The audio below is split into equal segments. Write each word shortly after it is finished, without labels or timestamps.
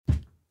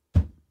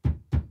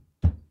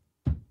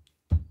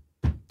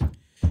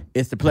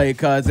It's the Play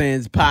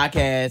Cousins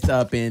podcast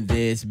up in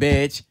this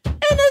bitch.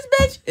 In this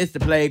bitch. It's the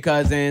Play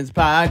Cousins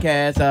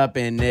podcast up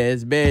in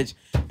this bitch.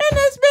 In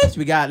this bitch.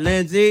 We got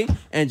Lindsay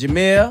and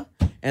Jamil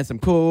and some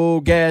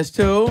cool guests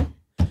too.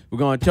 We're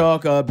going to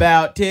talk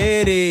about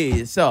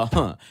titties. So,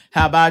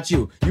 how about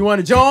you? You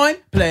want to join?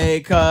 Play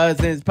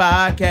Cousins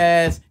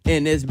podcast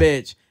in this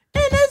bitch.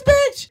 In this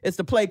bitch. It's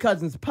the Play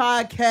Cousins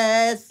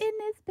podcast. In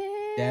this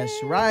bitch.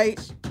 That's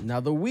right.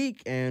 Another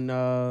week. And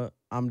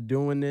I'm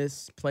doing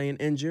this playing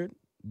injured,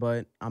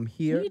 but I'm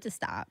here. You need to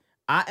stop.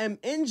 I am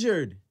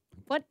injured.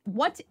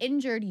 What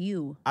injured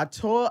you? I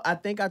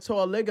think I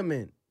tore a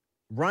ligament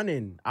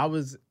running. I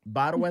was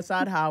by the West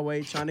Side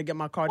Highway trying to get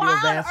my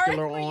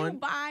cardiovascular on.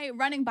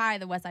 Running by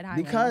the West Side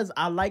Highway? Because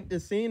I like the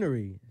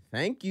scenery.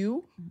 Thank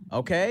you.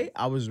 Okay.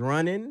 I was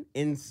running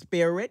in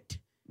spirit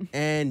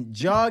and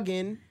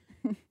jogging,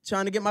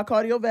 trying to get my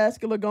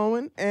cardiovascular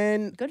going.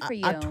 And good for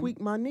you. I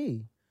tweaked my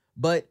knee.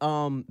 But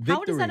How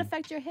does that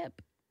affect your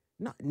hip?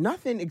 No,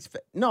 nothing.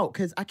 No,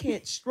 because I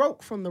can't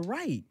stroke from the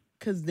right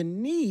because the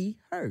knee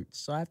hurts.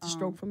 So I have to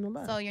stroke from the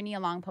left. So your knee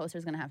along poster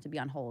is going to have to be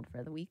on hold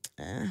for the week.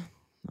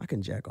 I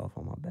can jack off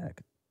on my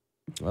back.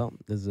 Well,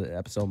 this is an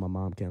episode my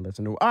mom can't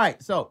listen to. All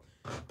right, so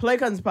Play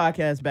Cousins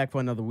podcast back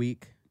for another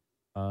week.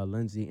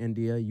 Lindsay,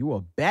 India, you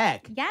are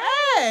back.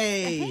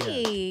 Yes.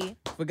 Hey.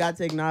 Forgot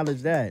to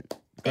acknowledge that.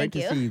 Great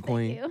to see you,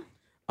 Queen. Thank you.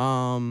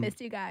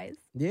 Missed you guys.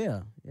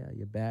 Yeah,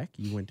 you're back.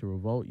 You went to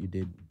Revolt. You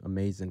did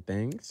amazing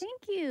things.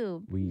 Thank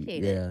you.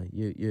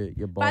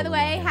 You're balling. By the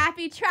way,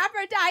 happy Trap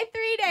or Die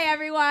 3 Day,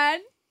 everyone.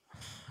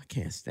 I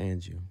can't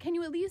stand you. Can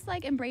you at least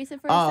embrace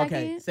it for a second?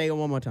 Okay. Say it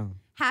one more time.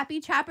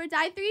 Happy Trap or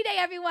Die 3 Day,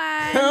 everyone.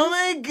 Oh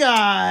my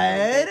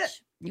God.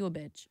 You a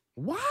bitch.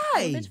 Why?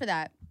 You a bitch for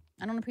that.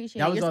 I don't appreciate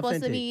that it. You're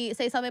authentic. supposed to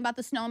say something about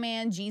the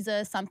snowman,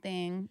 Jesus,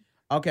 something.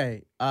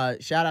 Okay.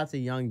 Shout out to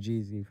Young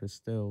Jeezy for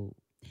still.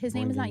 His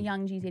name is not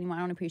Young Jeezy anymore. I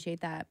don't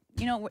appreciate that.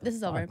 You know, this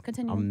is over.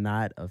 Continue. I'm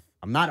not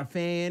a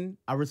fan.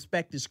 I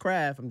respect his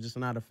craft. I'm just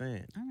not a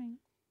fan. All right.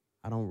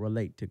 I don't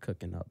relate to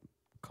cooking up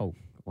coke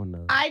on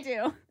the. I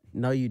do.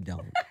 No, you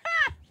don't.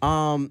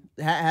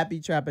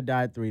 Happy Trap or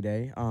Die 3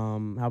 Day.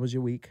 How was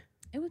your week?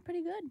 It was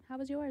pretty good. How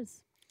was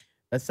yours?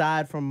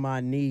 Aside from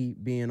my knee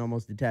being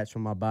almost detached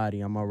from my body,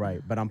 I'm all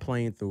right. But I'm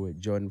playing through it.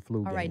 Jordan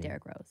flu. All right,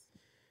 Derrick Rose.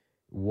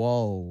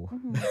 Whoa.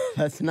 Mm-hmm.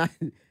 That's not.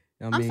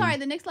 I'm sorry,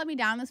 the Knicks let me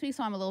down this week,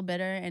 so I'm a little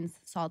bitter and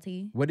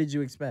salty. What did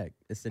you expect?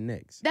 It's the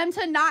Knicks. Them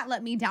to not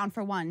let me down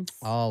for once.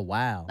 Oh,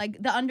 wow.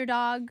 Like the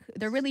underdog,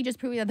 they're really just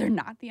proving that they're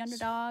not the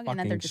underdog and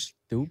that they're just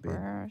stupid.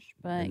 Trash,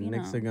 but the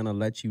Knicks are going to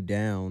let you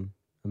down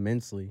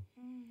immensely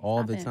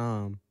all the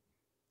time.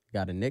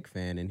 Got a Knicks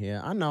fan in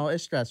here. I know,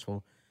 it's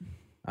stressful.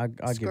 I'll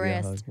give you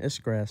a hug. It's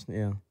stressed,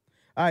 yeah.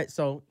 All right,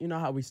 so you know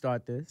how we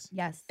start this?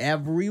 Yes.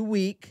 Every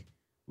week,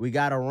 we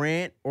got a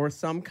rant or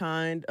some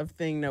kind of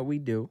thing that we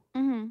do.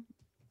 Mm-hmm.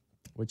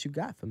 What you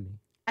got for me?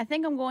 I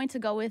think I'm going to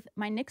go with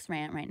my Knicks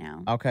rant right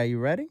now. Okay, you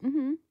ready?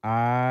 Mm-hmm. All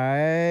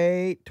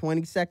right,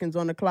 20 seconds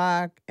on the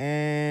clock,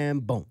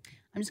 and boom.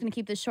 I'm just going to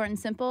keep this short and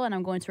simple, and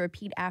I'm going to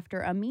repeat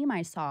after a meme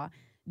I saw.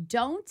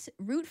 Don't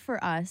root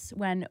for us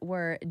when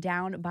we're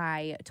down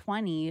by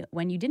 20,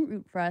 when you didn't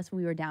root for us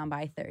when we were down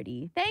by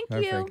 30. Thank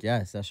you.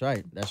 Yes, that's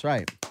right.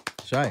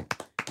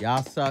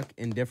 Y'all suck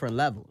in different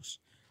levels.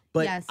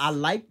 But yes. I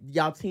like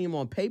y'all team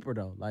on paper,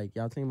 though. Like,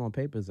 y'all team on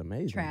paper is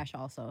amazing. Trash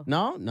also.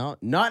 No, not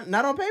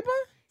on paper?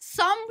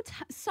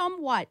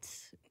 Somewhat,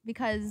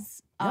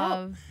 because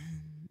of...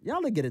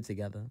 Y'all will get it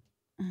together.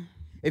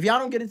 If y'all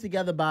don't get it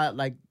together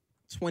by,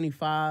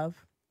 25,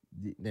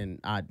 then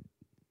I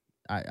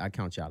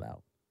count y'all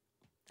out.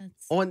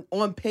 That's...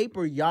 On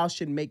paper, y'all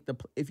should make the...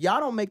 If y'all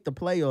don't make the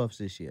playoffs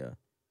this year...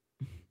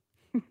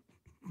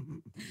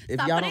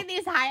 Stop putting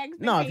these high expectations.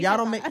 No, if y'all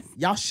don't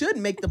y'all should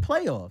make the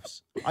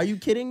playoffs. Are you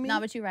kidding me? No,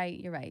 but you're right.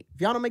 You're right.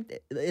 If y'all don't make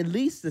at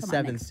least the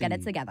 7th seed. Get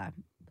it together,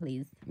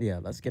 please. Yeah,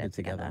 let's get it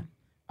together.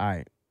 All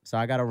right. So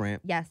I got a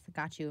rant. Yes,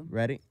 got you.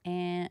 Ready?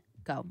 And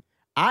go.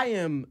 I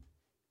am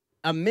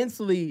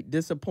immensely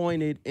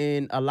disappointed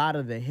in a lot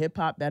of the hip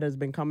hop that has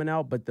been coming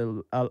out, but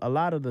a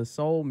lot of the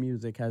soul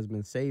music has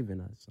been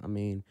saving us. I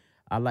mean,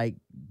 I like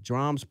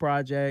Drums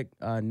Project,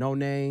 No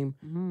Name,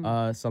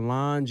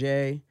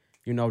 Solange.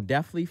 You know,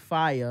 definitely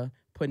fire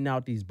putting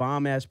out these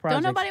bomb-ass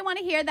projects. Don't nobody want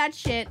to hear that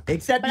shit.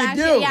 Except you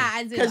do. Yeah,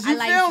 I do. Because you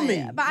feel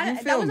me.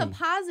 But that was a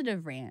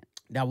positive rant.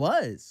 That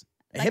was.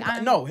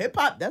 Hip-hop,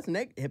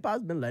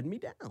 hip-hop's been letting me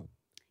down.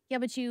 Yeah,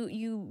 but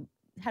you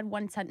had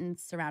one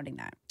sentence surrounding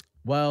that.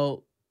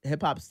 Well,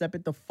 hip-hop, step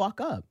it the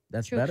fuck up.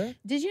 That's true. Better.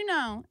 Did you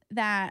know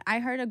that I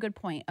heard a good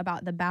point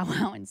about the Bow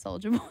Wow and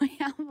Soulja Boy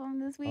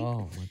album this week?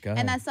 Oh, my God.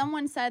 And that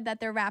someone said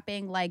that they're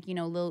rapping like,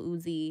 Lil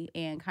Uzi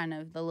and kind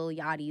of the Lil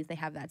Yachty's. They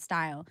have that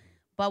style.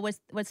 But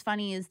what's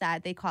funny is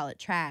that they call it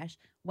trash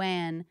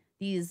when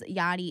these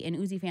Yachty and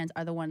Uzi fans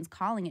are the ones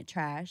calling it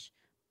trash.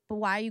 But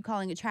why are you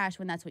calling it trash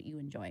when that's what you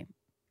enjoy?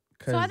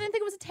 So I didn't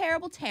think it was a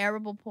terrible,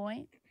 terrible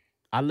point.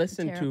 I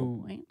listened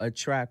to a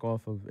track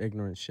off of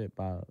Ignorant Shit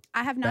by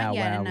I have not Bow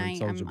yet, Wow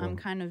and Soulja Boy. I'm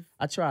kind of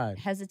I tried.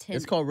 hesitant.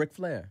 It's called Ric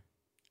Flair.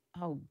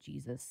 Oh,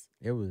 Jesus.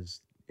 It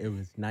was It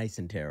was nice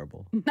and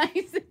terrible.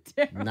 Nice and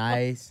terrible.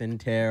 Nice and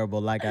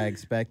terrible, like I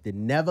expected.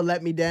 Never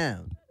let me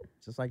down.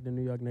 Just like the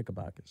New York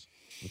Knickerbockers.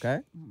 Okay?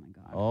 Oh my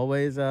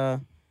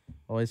God.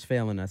 Always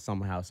failing us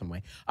somehow, some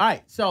way. All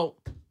right, so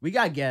we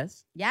got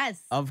guests.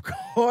 Yes. Of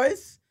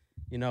course.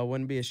 You know, it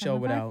wouldn't be a show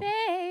Some of our without.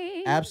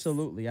 faves.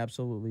 Absolutely.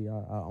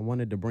 I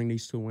wanted to bring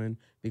these two in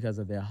because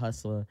of their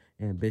hustler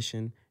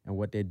ambition and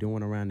what they're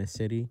doing around the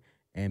city,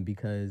 and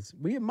because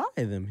we admire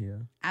them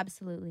here.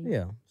 Absolutely.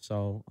 Yeah.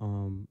 So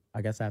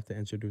I guess I have to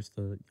introduce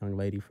the young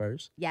lady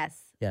first.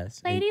 Yes.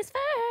 Yes. Ladies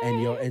first.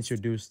 And you'll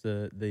introduce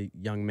the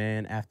young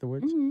man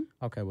afterwards? Mhm.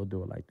 Okay, we'll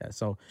do it like that.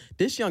 So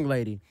this young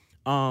lady,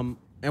 and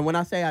when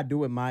I say I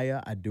do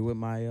admire.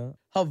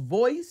 Her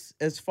voice,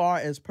 as far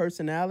as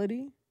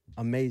personality,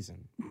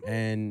 amazing.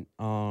 And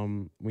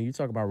when you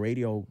talk about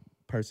radio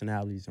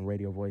personalities and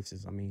radio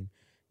voices, I mean,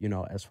 you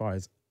know, as far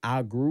as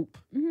our group,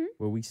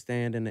 where we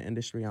stand in the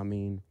industry, I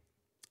mean,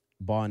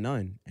 bar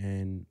none.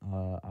 And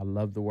I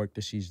love the work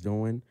that she's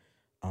doing.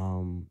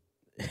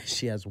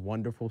 She has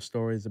wonderful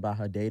stories about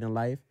her dating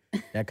life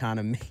that kind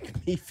of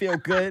make me feel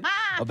good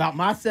about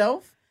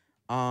myself.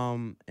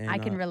 And, I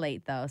can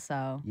relate though,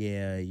 so.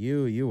 Yeah,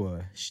 you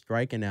were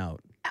striking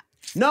out.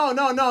 No,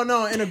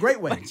 in a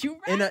great way. But you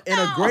In right.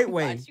 a great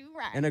way. But you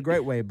right. In a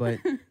great way. But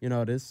you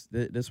know, this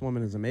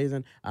woman is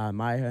amazing. I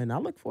admire her, and I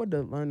look forward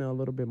to learning a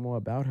little bit more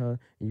about her.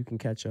 And you can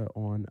catch her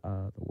on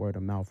the Word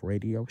of Mouth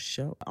radio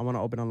show. I want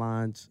to open the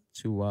lines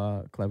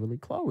to Cleverly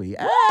Chloe.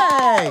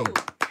 Hey!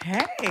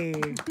 Hey,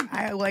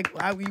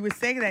 you were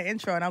saying that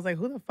intro, and I was like,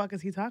 "Who the fuck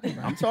is he talking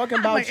about?" I'm talking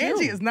about like, you.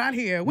 Angie is not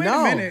here. Wait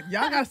No. a minute,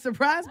 y'all got to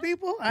surprise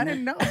people. I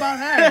didn't know about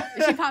her.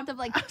 She popped up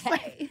like,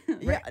 hey.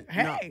 Yeah,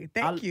 Hey,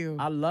 thank you.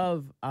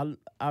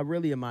 I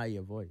really admire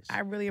your voice. I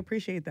really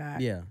appreciate that.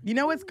 Yeah.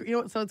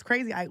 So it's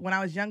crazy. When I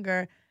was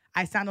younger,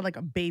 I sounded like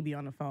a baby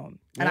on the phone,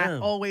 and I Yeah.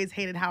 always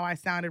hated how I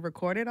sounded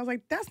recorded. I was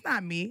like, "That's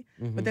not me."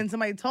 Mhm. But then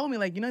somebody told me,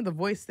 like, the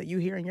voice that you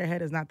hear in your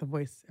head is not the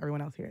voice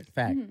everyone else hears.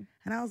 Fact.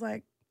 And I was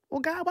like, "Well,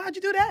 God, why'd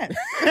you do that?"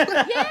 Yeah,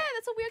 that's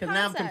a weird concept. Because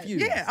now I'm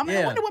confused. Yeah,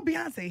 I wonder what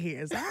Beyonce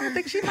hears. I don't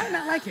think she might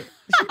not like it.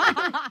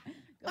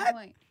 Good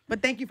point.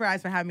 But thank you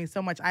guys for having me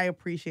so much. I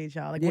appreciate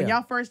y'all. Like when Yeah.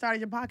 y'all first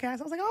started your podcast,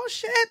 I was like, "Oh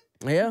shit,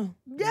 Yeah.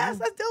 yes,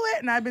 let's do it."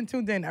 And I've been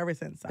tuned in ever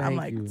since. I'm Thank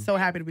like you. so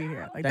happy to be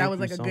here. Like Thank that was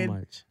you like so a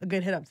much.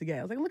 good hit up to get.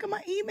 I was like, "Look at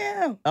my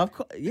email." Of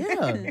course,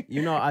 yeah.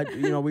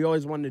 We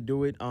always wanted to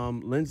do it.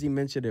 Lindsay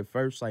mentioned it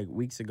first, like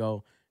weeks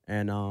ago,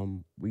 and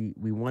we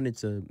wanted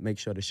to make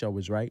sure the show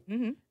was right,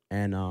 Mhm.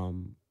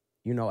 and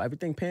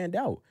everything panned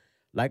out.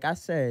 Like I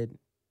said,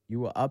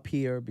 you were up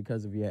here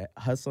because of your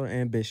hustle and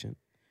ambition,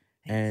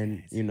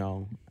 and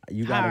guys.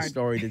 you got a Hard.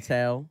 story to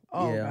tell.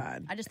 Oh yeah.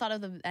 God. I just thought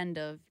of the end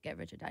of Get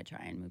Rich or Die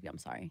Trying movie. I'm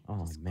sorry.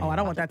 Oh man. Oh, I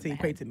don't want Popped up that to in my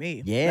equate to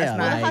me. Yeah, That's Well,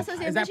 not, like- Hustler's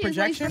is that Ambition is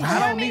what he's projection? I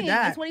don't need performing.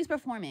 that. That's what he's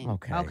performing.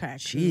 Okay. Okay.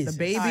 'cause Jesus. The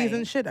babies Alright.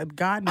 and shit.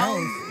 God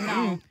knows.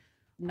 No.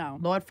 No.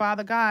 Lord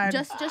Father God.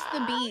 Just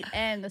the beat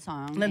and the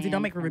song. Lindsay, don't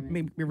and make me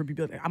performance.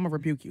 rebuke. I'm gonna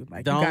rebuke you.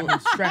 Like Don't. you got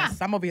me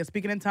stressed. I'm over here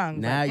speaking in tongues.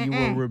 Now like, you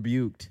were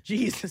rebuked.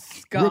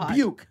 Jesus God.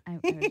 Rebuke. I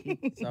rebuke.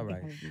 It's all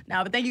right.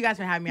 No, but thank you guys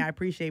for having me. I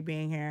appreciate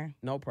being here.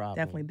 No problem.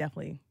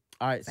 Definitely.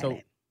 All right. So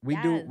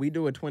Excited. we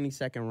do a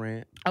 20-second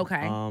rant.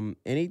 Okay.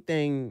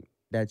 Anything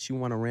that you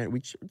want to rant,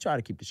 we try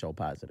to keep the show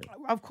positive.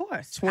 Of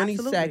course. 20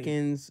 Absolutely.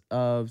 seconds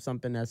of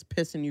something that's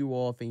pissing you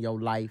off in your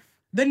life.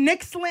 The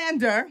Nick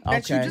slander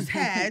that you Okay. just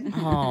had.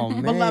 Oh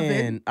man.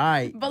 Beloved. All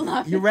right.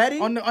 Beloved. You ready?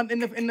 in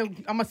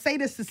the I'm gonna say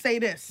this to say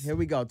this. Here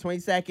we go. 20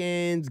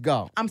 seconds.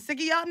 Go. I'm sick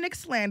of y'all Nick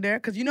slander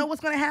because you know what's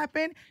gonna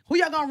happen. Who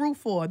y'all gonna root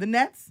for? The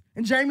Nets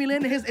and Jeremy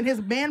Lin and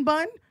his man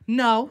bun?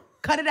 No,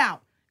 cut it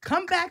out.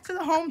 Come back to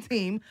the home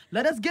team.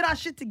 Let us get our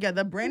shit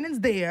together.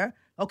 Brandon's there,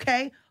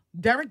 okay?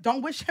 Derek,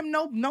 don't wish him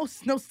no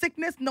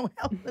sickness, no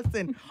health.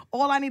 Listen,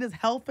 all I need is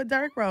health for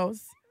Derrick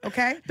Rose,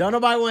 okay? Don't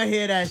nobody want to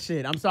hear that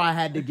shit. I'm sorry. I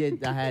had to get.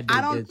 I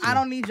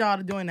don't need y'all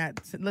to doing that.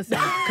 Listen,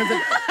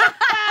 because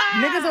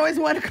niggas always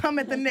want to come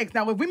at the Knicks.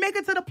 Now, if we make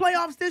it to the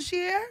playoffs this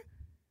year,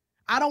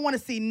 I don't want to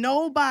see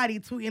nobody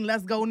tweeting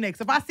 "Let's go Knicks."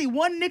 If I see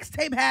one Knicks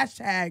tape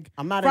hashtag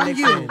I'm not a from Knicks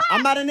you, fan.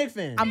 I'm not a Knicks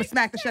fan. I'm gonna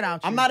smack the shit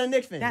out you. I'm not a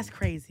Knicks fan. That's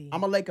crazy.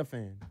 I'm a Laker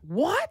fan.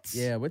 What?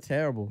 Yeah, we're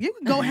terrible. You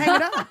can go hang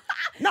it up.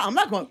 No, I'm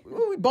not going.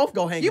 We both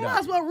go hang You it up. might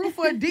as well root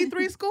for a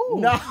D3 school.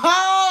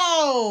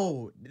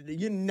 No,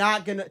 you're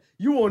not gonna.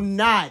 You will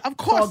not. Of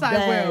course talk I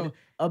bad will.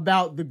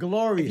 About the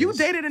Glorious. If you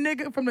dated a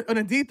nigga on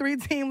a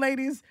D3 team,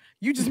 ladies,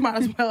 you just might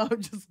as well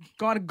just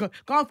go and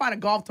find a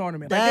golf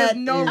tournament. Like, That there's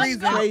no is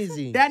reason.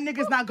 crazy. That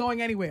nigga's not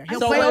going anywhere. He'll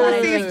So play wait,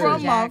 overseas wait, for a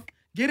wait. month,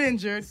 get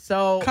injured,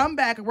 So come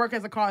back and work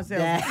as a car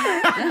salesman.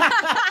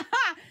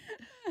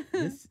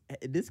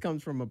 this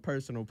comes from a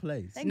personal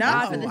place. Thank No,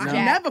 God for this I Jack.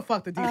 never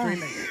fucked a D3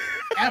 nigga.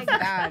 Thank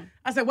God.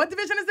 I said, what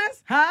division is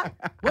this? Huh?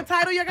 What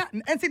title you got?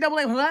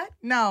 NCAA what?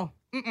 No.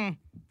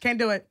 Can't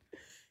do it.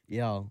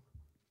 Yo,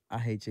 I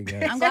hate you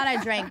guys. I'm glad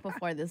I drank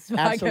before this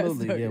podcast.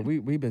 Absolutely, started. yeah.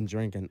 We've been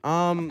drinking.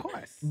 Of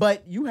course.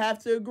 But you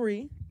have to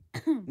agree,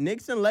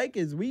 Knicks and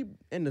Lakers, we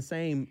in the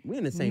same. We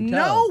in the same.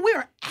 No, tub.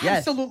 we're Yes.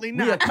 Absolutely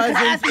We are not. cousins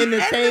At the in the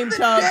end same of the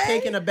tub day,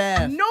 taking a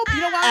bath. Nope.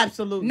 You know what?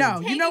 Absolutely. No.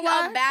 You know Taking a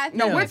what? bath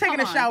No, too. we're taking Come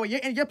a on. shower. You're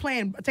taking a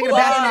Who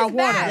bath in our is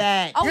water.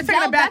 that? Oh, You're taking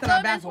a Del bath in our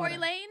Beckham bath and Tory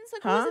water. Lanez?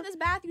 Like, Huh? who's in this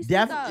bath you speak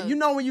of? You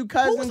know when you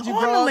cousins, Who's you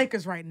on grow the up-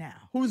 Lakers right now?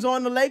 Who's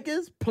on the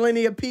Lakers?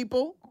 Plenty of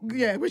people.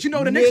 Yeah, but you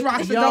know the Nick Knicks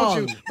roster, don't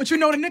Young. you? But you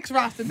know the Knicks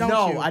roster, don't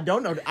you? No, I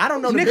don't know. I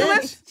don't know the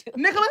Nicholas? bench.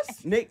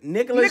 Nicholas?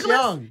 Nicholas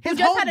Young. His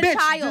just whole had a bitch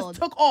child. just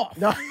took off.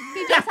 No.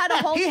 He just had a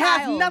whole He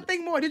child. has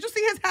nothing more. Did you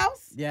see his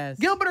house? Yes.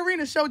 Gilbert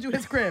Arenas showed you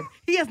his crib.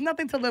 He has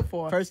nothing to live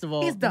for. First of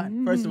all, he's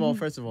done. First of all.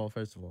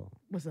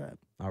 What's up?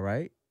 All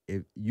right.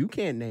 If you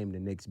can't name the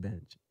Knicks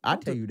bench, I'll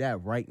tell you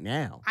that right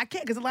now. I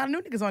can't because a lot of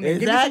new niggas on there.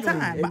 Exactly. Give me some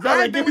time. But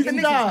Exactly. I've been Give with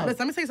me the some Knicks. time. Listen,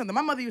 let me tell you something.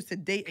 My mother used to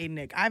date a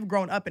Nick. I've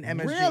grown up in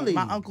MSG. Really?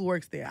 My uncle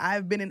works there.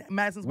 I've been in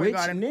Madison Square Which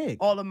Garden Nick?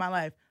 all of my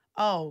life.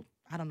 Oh,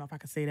 I don't know if I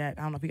could say that.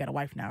 I don't know if he got a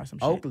wife now or some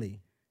shit. Oakley,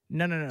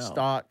 No.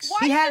 Starks. Why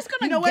He are you had, just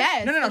gonna you know what?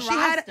 guess No. the She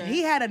roster?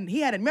 he had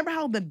a. Remember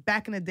how the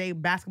back in the day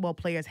basketball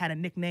players had a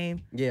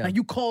nickname? Yeah. Like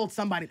you called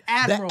somebody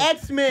Admiral.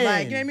 X-Men.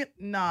 Like you know what I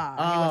mean? Nah.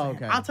 he Oh, wasn't him.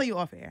 okay. I'll tell you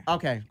off air.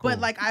 Okay, cool. But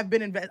like I've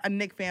been a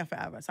Nick fan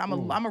forever, so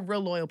I'm a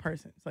real loyal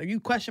person. So if you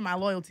question my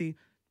loyalty,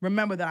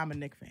 remember that I'm a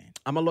Nick fan.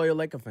 I'm a loyal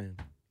Laker fan.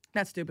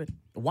 That's stupid.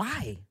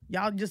 Why?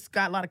 Y'all just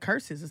got a lot of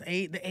curses. It's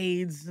the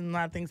AIDS and a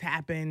lot of things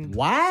happen.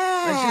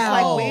 Wow. It's just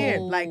like weird.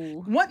 Oh. Like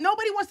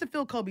nobody wants to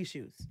fill Kobe's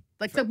shoes.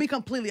 Like to be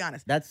completely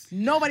honest, That's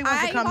nobody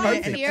wants to I come here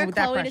and volunteer with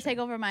that Chloe to pressure. take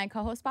over my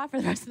co-host spot for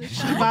the rest of the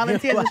show. She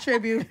volunteers as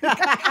tribute.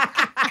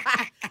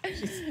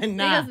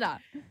 Because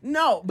not.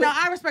 no, but No,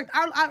 I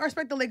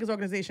respect the Lakers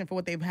organization for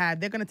what they've had.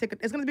 They're gonna take it.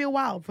 It's gonna be a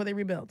while before they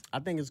rebuild. I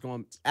think it's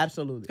going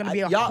absolutely. It's gonna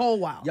be a y'all, whole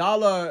while.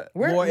 Y'all are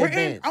more We're advanced.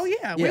 in. Oh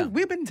yeah,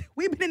 we've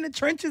been in the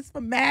trenches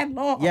for mad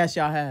long. Yes,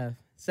 y'all have.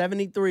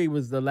 73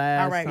 was the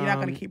last. All right, you're not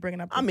gonna keep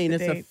bringing up. I mean, the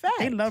it's a date. fact.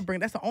 They love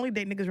bringing. That's the only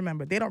date niggas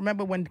remember. They don't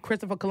remember when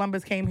Christopher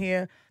Columbus came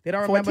here. They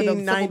don't remember the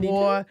Civil 1492?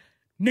 War.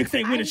 Knicks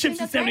ain't I winning think chips in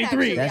that's right,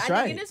 '73. actually. That's I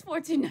right. think it is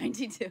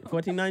 1492.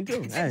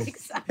 1492. Hey. think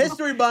so.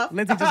 History buff.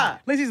 Lindsay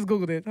just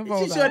Googled it. Her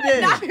phone's sure out.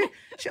 did.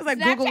 She was like,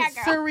 Snapchat Google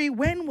girl. Siri,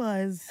 when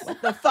was?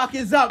 The fuck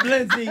is up,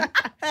 Lindsay?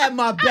 Have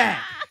my back.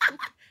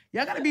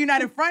 Y'all gotta be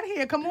united front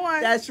here. Come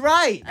on. That's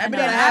right. I I know.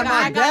 better have my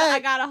I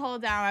back. gotta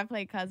hold down. I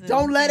play cousins.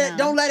 Don't let you it. know.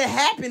 Don't let it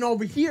happen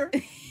over here.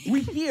 We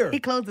here. He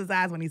closed his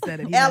eyes when he said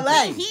it. He meant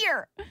L.A. it.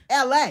 Here.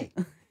 L.A.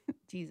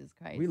 Jesus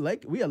Christ.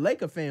 We a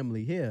Laker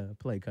family here.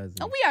 Play cousins.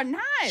 Oh, we are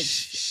not.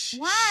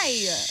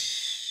 Why?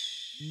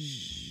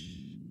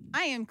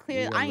 I am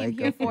clear. We are I am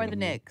Laker here for the family.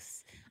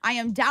 Knicks. I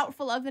am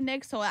doubtful of the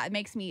Knicks, so that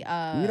makes me. You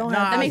don't Nah,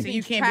 have that to. makes so me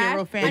you can't trash. be a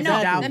real fan. I know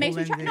Exactly. that makes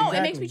me. Lindsay. No,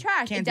 it makes me Exactly.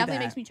 trash. Can't It do definitely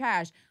that. makes me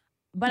trash.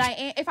 But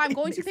if I'm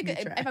going to Makes pick me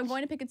if trash. I'm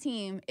going to pick a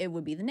team, it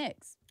would be the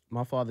Knicks.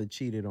 My father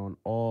cheated on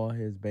all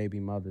his baby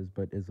mothers,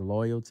 but is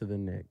loyal to the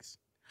Knicks.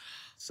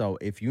 So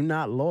if you're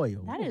not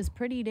loyal, That is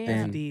pretty damn.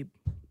 Then- deep.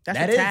 That's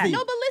That a is tat. deep. No,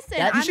 but listen,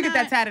 That- You I'm should get not-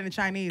 that tatted in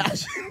Chinese,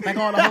 like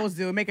all the hoes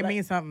do. Make it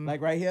mean something.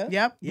 like right here.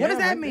 Yep. Yeah, What does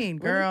that right mean,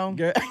 there. girl?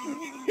 Girl.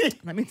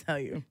 Let me tell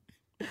you.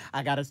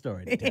 I got a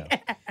story to tell.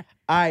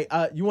 All right,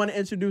 you want to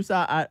introduce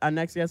our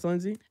next guest,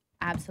 Lindsay?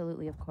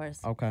 Absolutely, of course.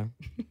 Okay.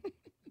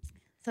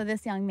 So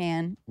this young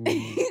man,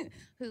 Mhm.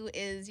 who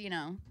is,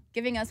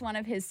 giving us one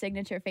of his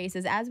signature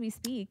faces as we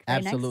speak, right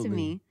Absolutely. next to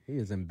me, He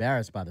is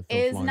embarrassed by the filth,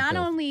 is flaunt, not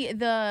filth. only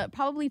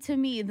probably to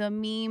me, the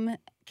meme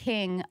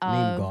king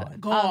of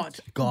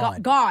god.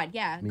 God. God.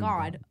 Yeah, Meme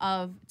God god.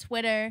 of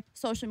Twitter,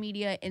 social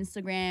media,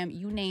 Instagram,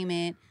 you name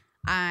it.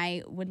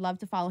 I would love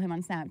to follow him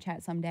on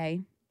Snapchat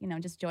someday.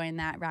 Just join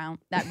that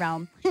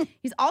realm.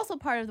 He's also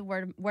part of the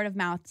word of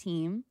mouth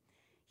team.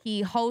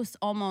 He hosts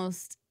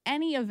almost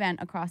any event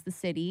across the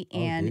city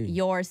and dude.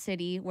 your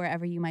city,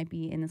 wherever you might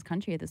be in this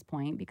country at this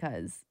point,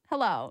 because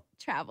hello,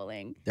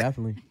 traveling.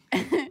 Definitely.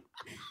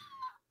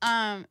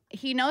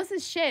 He knows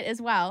his shit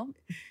as well,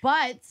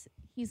 but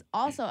he's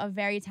also a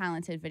very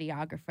talented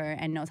videographer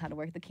and knows how to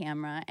work the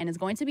camera and is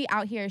going to be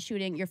out here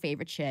shooting your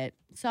favorite shit.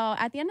 So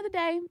at the end of the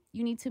day,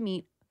 you need to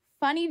meet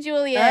Funny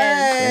Julius.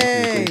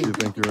 Hey!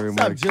 Thank you very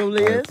What's much. up,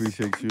 Julius? I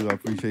appreciate you. I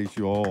appreciate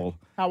you all.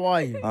 How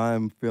are you?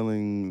 I'm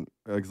feeling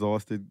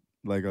exhausted,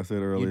 like I said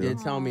You earlier. did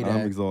tell me I'm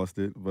that.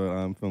 exhausted, but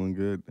I'm feeling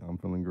good. I'm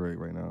feeling great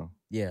right now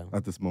Yeah.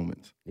 at this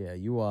moment. Yeah,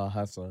 you are a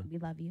hustler. We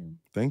love you.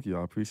 Thank you. I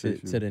To,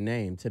 appreciate you. to the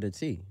name, to the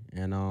T.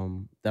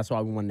 And that's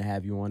why we wanted to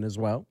have you on as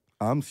well.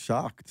 I'm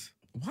shocked.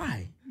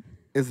 Why?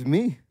 It's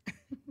me.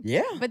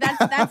 Yeah. But that's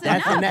enough.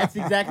 And that's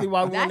exactly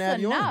why we want to That's have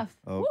you on. enough.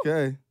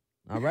 Okay.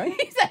 All right.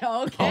 He said,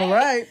 okay. All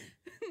right.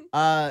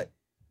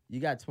 You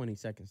got 20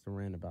 seconds to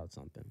rant about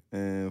something.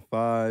 And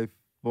 5,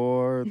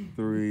 4,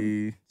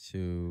 3.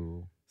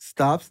 2.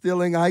 Stop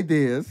stealing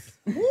ideas.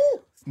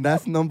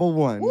 That's number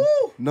 1.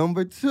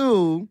 Number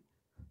 2,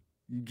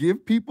 you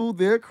give people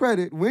their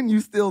credit when you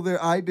steal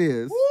their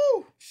ideas.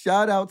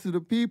 Shout out to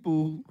the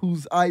people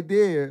whose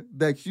idea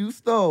that you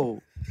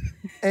stole.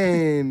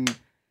 And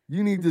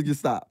you need to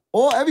just stop.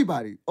 All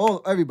everybody.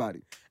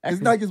 It's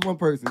Excellent. not just one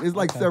person. It's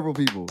like Okay. several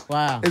people.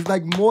 Wow. It's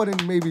like more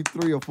than maybe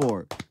 3 or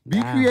 4. Be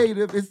Wow.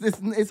 creative.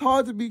 It's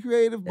hard to be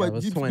creative, That but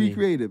was just 20. be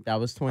creative. That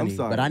was 20.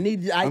 sorry. But I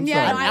need you. I I'm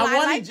Yeah, sorry. no, I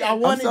wanted liked you. it. I I'm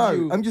wanted sorry.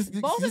 you. I'm just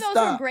Both of just those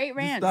stop. were great Just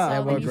rants. stop. They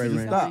So were we need to great keep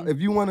rants. Stop. going.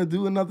 If you want to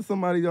do another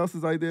somebody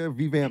else's idea,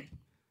 revamp.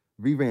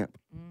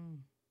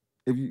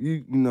 If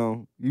you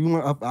know you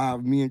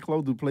want me and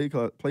Chloe do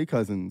play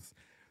cousins.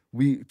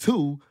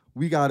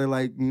 We gotta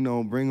like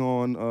bring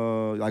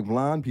on like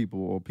blind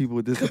people or people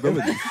with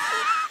disabilities.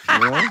 You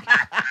know?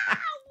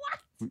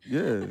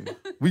 Yeah,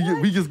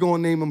 we just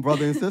gonna name them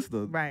brother and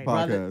sister Right.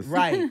 Brother, podcast.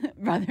 right.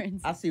 Brother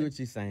and I sister. see what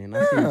you're saying.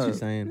 I see what you're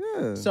saying.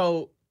 Yeah.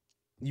 So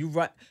you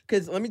right?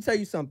 Because let me tell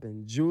you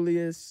something.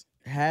 Julius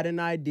had an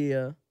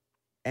idea,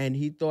 and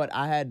he thought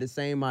I had the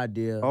same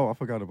idea. Oh, I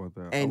forgot about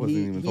that. I and wasn't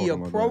he even he talking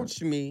about approached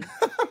that. me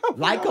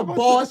like a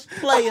boss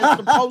player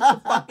supposed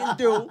to fucking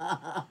do,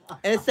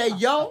 and say,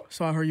 "Yo,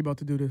 So I heard you about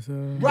to do this.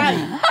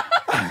 right."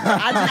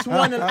 I just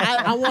want to.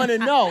 I want to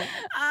know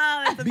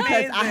Oh, it's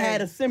because I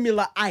had a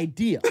similar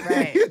idea.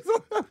 Right.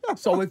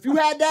 So if you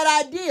had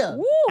that idea,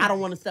 Woo. I don't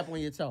want to step on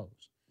your toes.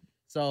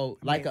 So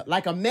like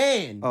a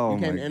man, Oh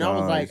you can. my And I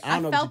was like, gosh. I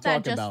don't know what felt you're that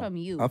talking just about. from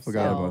you. I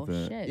forgot so, about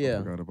that. Shit. Yeah. I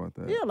forgot about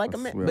that. Yeah, like a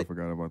I man, swear but- I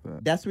forgot about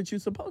that. That's what you're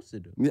supposed to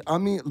do. Yeah, I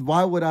mean,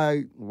 why would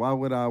I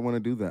want to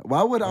do that?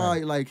 Why would I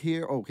Right. like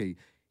hear? Okay,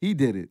 he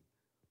did it.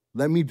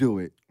 Let me do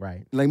it.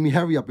 Right. Let me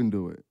hurry up and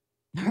do it.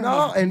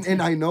 No,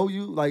 and I know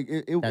you. Like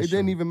it That's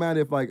didn't true. even matter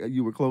if like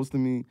you were close to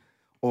me,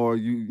 or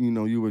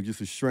you were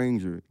just a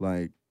stranger.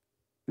 Like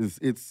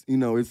it's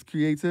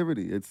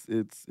creativity.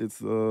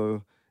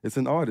 It's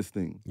an artist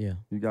thing. Yeah.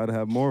 You got to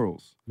have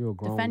morals. You're a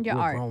grown. Defend your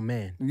you're art. a grown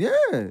man. Yeah,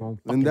 Grown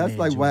fucking and that's man,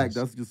 like whack. Julius.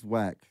 That's just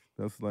whack.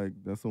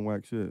 That's some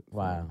whack shit. So,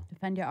 Wow.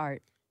 Defend your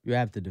art. You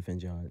have to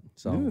defend your art.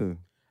 So yeah.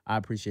 I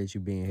appreciate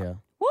you being here.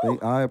 Woo.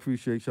 I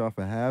appreciate y'all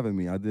for having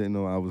me. I didn't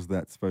know I was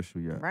that special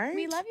yet. Right?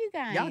 We love you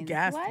guys. Y'all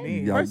gassed What? me.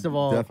 Y'all First of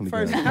all, definitely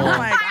first gassed of me. I'm all,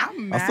 like,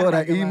 I'm mad. I saw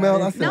that about email.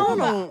 it. I said, No, hold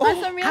but on.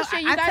 on some real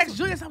shit, you I guys. text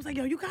Julius. I was like,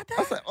 yo, you got that?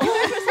 I said, You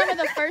oh. guys were some of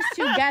the first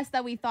 2 guests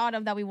that we thought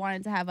of that we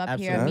wanted to have up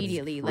here Absolutely.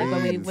 immediately.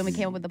 Like when we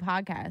came up with the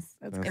podcast.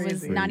 That's It crazy.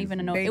 was not even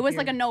a no. Thank It was you.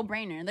 like a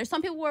no-brainer. There's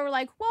some people who were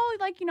like, well,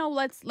 like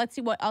let's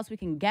see what else we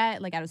can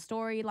get, like out of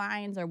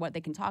storylines or what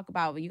they can talk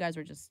about. But you guys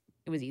were just,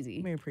 it was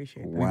easy. We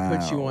appreciate that. we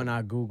put you Wow. on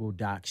our Google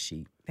Doc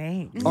sheet.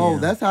 Thanks. Oh, Yeah.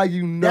 that's how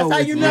you know. That's how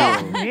it's you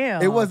know. real.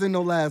 Real. It wasn't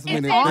no last It's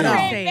minute in Honor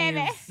thing. print,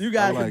 baby. You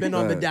guys like have been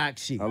on the that. doc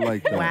sheet. I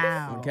like that.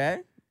 Wow.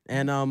 Okay.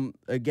 And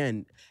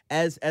again,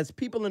 as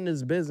people in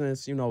this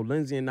business,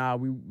 Lindsay and I,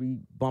 we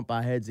bump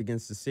our heads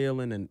against the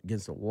ceiling and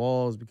against the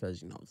walls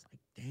because it's like,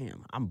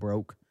 damn, I'm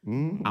broke.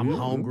 Mhm. I'm Yeah.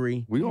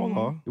 hungry. We all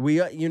are. We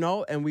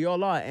are, and we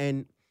all are.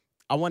 And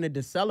I wanted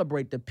to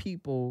celebrate the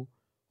people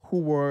who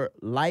were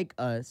like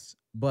us,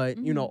 but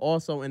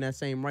also in that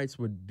same rights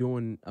were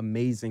doing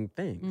amazing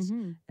things.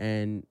 Mhm.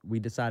 And we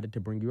decided to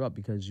bring you up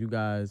because you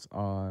guys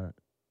are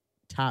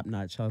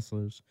top-notch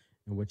hustlers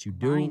in what you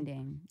do,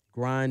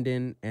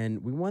 grinding,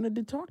 and we wanted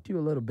to talk to you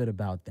a little bit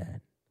about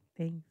that.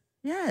 Thanks.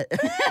 Yeah.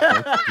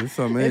 It's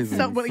amazing. It's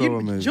so, but so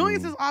amazing.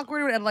 Julius is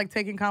awkward at like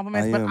taking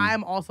compliments, I but am. I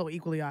am also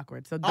equally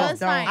awkward. So don't. that's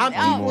fine. I'm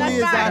Oh, equally that's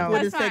as fine. awkward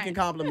That's as taking fine.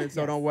 compliments,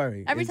 so don't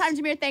worry. Every It's- time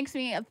Jameer thanks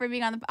me for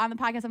being on the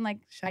podcast, I'm like,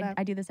 Shut up.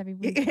 I do this every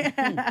week.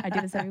 Yeah. I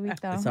do this every week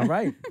though. It's all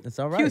right. It's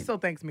all He right. still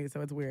thanks me, so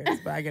it's weird.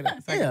 But I get it.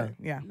 So I get Yeah. it.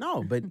 Yeah.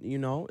 No, but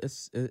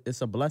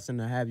it's a blessing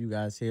to have you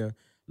guys here.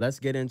 Let's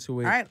get into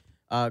it. All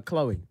right.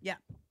 Chloe. Yeah.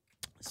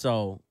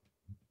 So,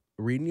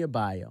 reading your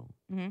bio,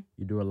 Mhm.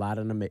 you do a lot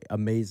of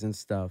amazing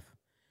stuff,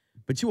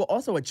 but you were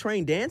also a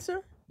trained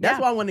dancer. That's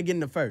Yeah. why I want to get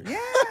into first. Yeah.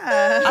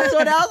 I saw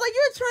that. I was like,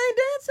 "You're a trained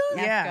dancer."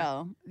 Let's Yeah.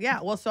 go.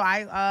 Yeah, well, so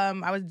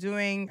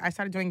I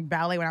started doing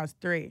ballet when I was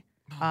 3.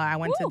 I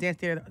went to Woo. dance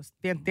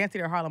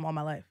theater Harlem all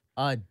my life.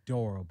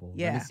 Adorable. Let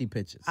Yeah. me see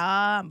pictures.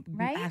 Right?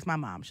 Ask my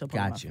mom; she'll put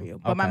them up Got for you. you.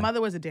 But my Okay.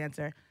 mother was a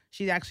dancer.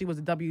 She actually was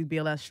a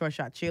WBLS short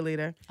shot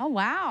cheerleader. Oh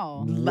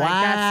wow. Like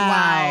that's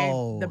why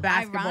Wow. the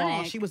basketball.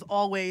 Ironic. She was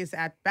always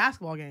at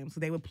basketball games, so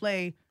they would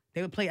play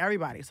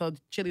everybody. So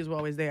cheerleaders were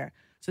always there.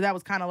 So that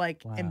was kind of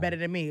like Wow.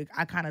 embedded in me.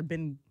 I kind of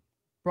been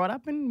brought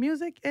up in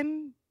music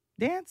and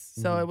dance,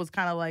 so Mhm. it was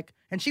kind of like.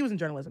 And she was in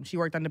journalism. She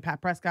worked under Pat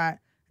Prescott,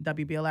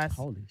 WBLS.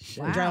 Holy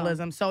shit. Wow.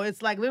 Journalism. So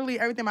it's like literally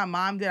everything my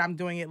mom did, I'm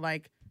doing it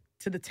like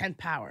to the 10th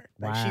power.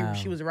 Like Wow.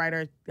 she was a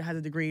writer, has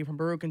a degree from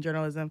Baruch in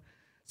journalism.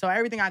 So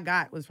everything I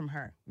got was from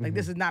her. Like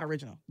this is not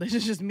original. This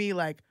is just me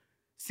like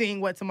seeing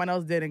what someone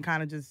else did and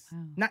kind of just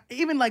Wow. not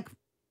even like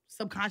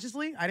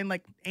subconsciously. I didn't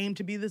like aim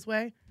to be this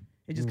way.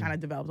 It just Mm. kind of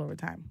develops over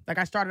time. Like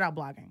I started out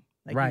blogging.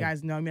 Like Right. you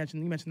guys know, you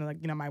mentioned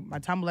like, my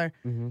Tumblr.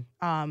 Mhm.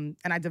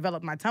 And I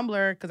developed my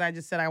Tumblr because I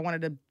just said I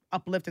wanted to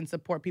uplift and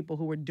support people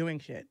who were doing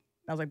shit.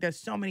 I was like, there's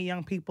so many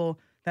young people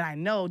that I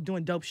know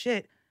doing dope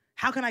shit.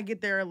 How can I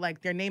get their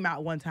name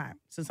out one time?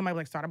 So somebody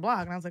would like start a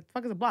blog, and I was like,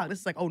 "Fuck is a blog?" This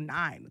is like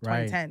 2009,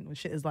 2010, when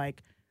shit is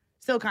like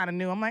still kind of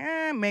new. I'm like,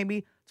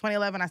 maybe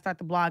 2011. I start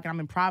the blog, and I'm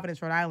in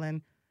Providence, Rhode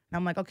Island, and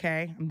I'm like,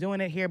 okay, I'm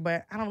doing it here,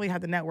 but I don't really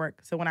have the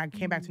network. So when I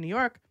came back to New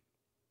York,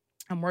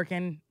 I'm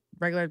working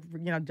regular,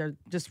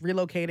 just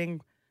relocating,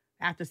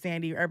 after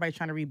Sandy. Everybody's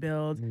trying to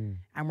rebuild.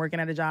 I'm working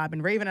at a job,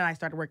 and Raven and I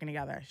started working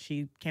together.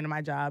 She came to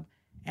my job,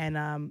 and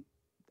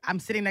I'm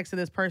sitting next to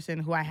this person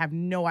who I have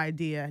no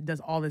idea does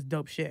all this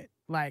dope shit.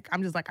 Like,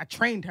 I'm just like, I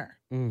trained her.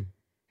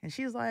 And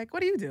she's like,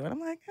 what do you do? And I'm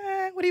like,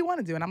 what do you want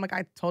to do? And I'm like,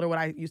 I told her what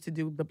I used to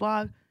do, the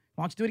blog.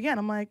 Why don't you do it again?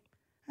 I'm like,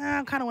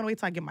 I kind of want to wait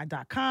till I get my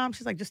 .com.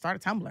 She's like, just start a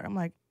Tumblr. I'm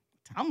like,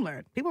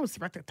 Tumblr? People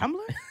respect a Tumblr?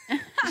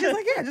 She's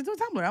like, yeah, just do a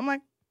Tumblr. I'm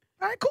like,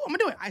 all right, cool, I'm going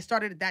to do it. I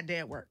started it that day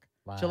at work.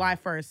 Wow. July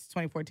 1st,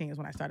 2014 is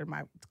when I started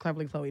my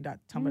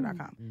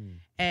cleverlychloe.tumblr.com.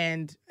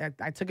 And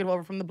I took it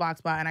over from the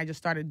Blogspot, and I just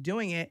started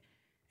doing it.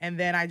 And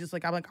then I'm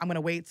going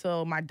to wait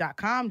till my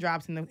 .com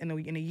drops in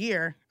a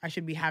year. I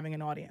should be having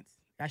an audience.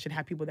 I should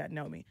have people that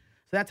know me.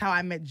 So that's how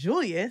I met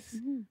Julius,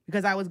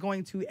 because I was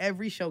going to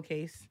every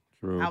showcase.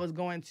 True. I was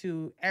going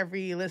to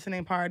every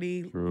listening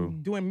party,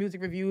 doing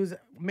music reviews,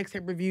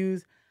 mixtape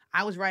reviews.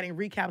 I was writing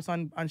recaps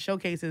on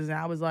showcases, and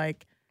I was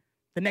like,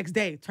 the next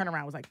day,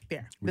 turnaround was like,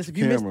 there. With This the if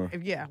you camera.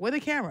 missed, with a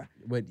camera.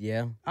 But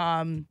yeah.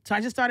 So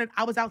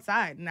I was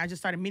outside, and I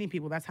just started meeting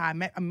people. That's how I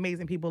met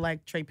amazing people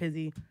like Trey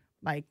Pizzy,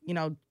 like,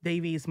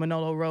 Davies,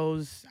 Manolo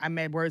Rose. I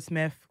met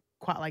Wordsmith,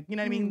 like, you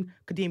know what I mean?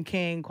 Kadeem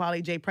King,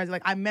 Quali J. Presley.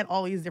 Like, I met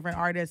all these different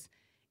artists,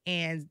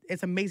 and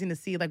it's amazing to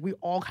see, like, we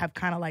all have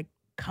kind of, like,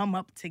 come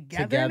up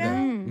together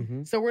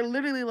now. So we're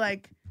literally,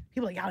 like,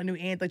 people are like, y'all a new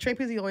Angie. Like, Trey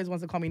Pizzy always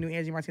wants to call me new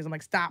Angie Martinez. I'm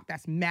like, stop.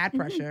 That's mad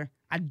pressure.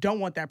 I don't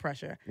want that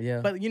pressure. Yeah.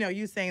 But,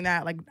 you saying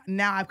that, like,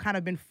 now I've kind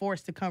of been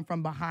forced to come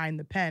from behind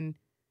the pen,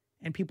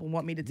 and people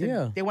want me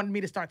to they wanted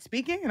me to start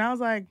speaking, and I was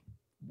like,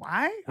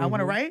 why? I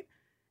want to write.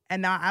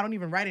 And now I don't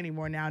even write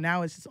anymore now.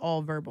 Now it's just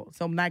all verbal.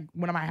 So when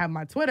I have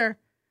my Twitter,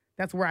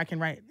 that's where I can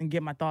write and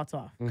get my thoughts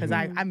off. Because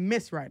I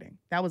miss writing.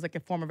 That was like a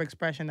form of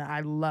expression that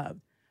I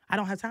loved. I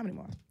don't have time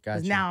anymore.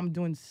 Because now I'm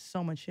doing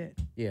so much shit.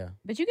 Yeah.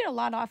 But you get a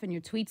lot off in your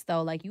tweets,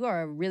 though. Like, you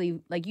are really,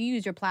 like, you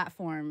use your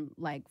platform,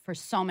 like, for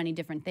so many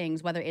different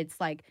things, whether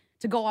it's, like,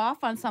 to go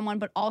off on someone,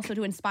 but also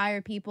to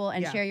inspire people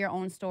and share your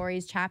own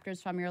stories,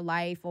 chapters from your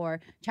life, or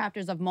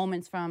chapters of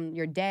moments from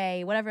your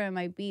day, whatever it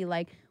might be.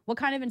 Like, what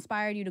kind of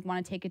inspired you to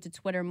want to take it to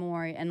Twitter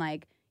more and,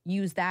 like,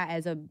 use that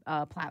as a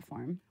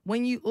platform?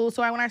 When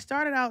I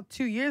started out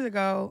 2 years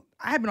ago,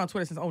 I had been on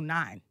Twitter since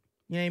 2009.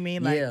 You know what I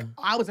mean? Like,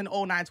 I was in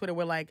 2009 Twitter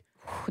where, like,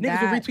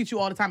 niggas would retweet you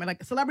all the time, and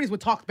like celebrities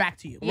would talk back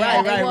to you.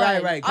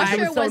 Yeah, right.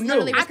 Usher was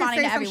literally I could responding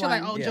say to some everyone.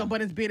 shit like, "Oh, Joe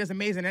Budden's beard is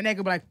amazing," and they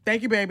could be like,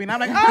 "Thank you, baby," and I'm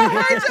like, "Oh,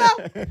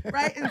 hi, Joe,"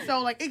 right? And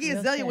so like Iggy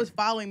Azalea was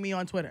following me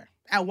on Twitter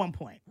at one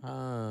point.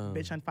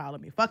 Bitch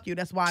unfollowed me. Fuck you.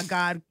 That's why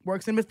God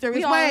works in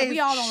mysterious ways. We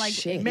all don't like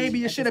Shit. Maybe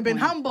you should have been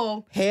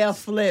humble. Hair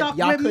flip. Stuck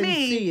Y'all with couldn't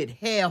me. see it.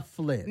 Hair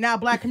flip. Now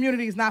black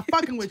community is not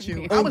fucking with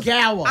you.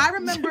 I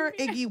remember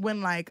Iggy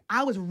when like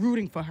I was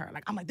rooting for her.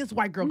 Like I'm like, this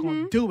white girl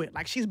gonna do it.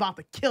 Like she's about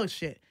to kill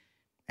shit.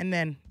 And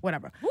then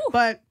whatever.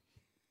 But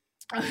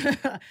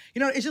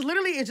it's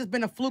just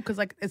been a fluke because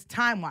like it's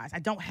time wise. I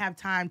don't have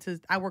time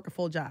I work a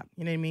full job.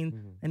 You know what I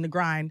mean? In the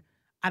grind.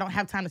 I don't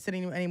have time to sit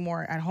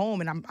anymore at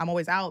home, and I'm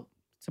always out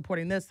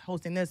supporting this,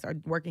 hosting this, or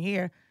working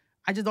here.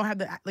 I just don't have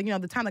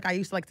the time like I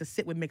used to like to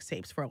sit with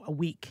mixtapes for a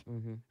week.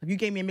 If you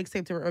gave me a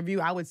mixtape to review,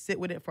 I would sit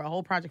with it for a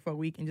whole project for a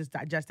week and just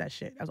digest that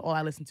shit. That's all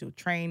I listened to.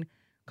 Train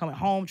coming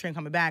home, train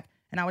coming back,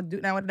 and I would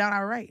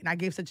write. And I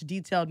gave such a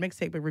detailed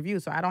mixtape review,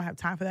 so I don't have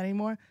time for that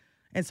anymore.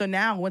 And so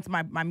now, once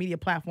my media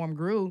platform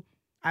grew,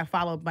 I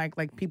followed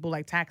like people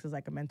like Tax is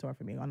like a mentor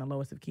for me on the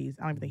lowest of keys.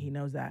 I don't even think he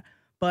knows that.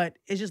 But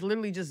it's just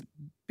literally just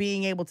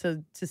being able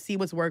to see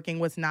what's working,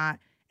 what's not,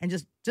 and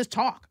just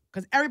talk.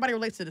 Because everybody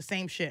relates to the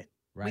same shit.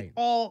 Right.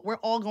 We're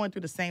all going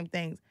through the same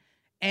things.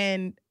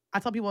 And I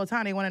tell people all the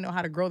time, they want to know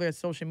how to grow their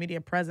social media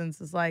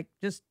presence. It's like,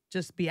 just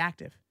be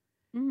active.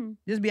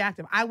 Just be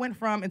active. I went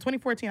from, in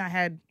 2014, I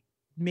had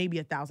maybe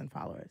 1,000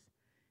 followers.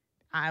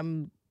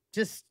 I'm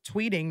just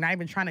tweeting, not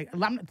even trying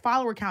to,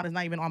 follower count is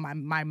not even on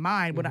my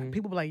mind, but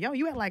people be like, yo,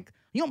 you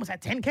almost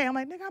at 10K. I'm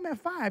like, nigga, I'm at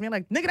 5. And you're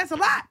like, nigga, that's a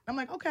lot. I'm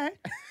like, okay.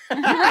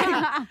 You're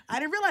right. I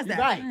didn't realize that.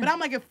 Right. But I'm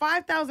like, if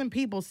 5,000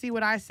 people see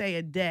what I say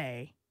a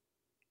day,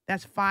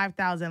 that's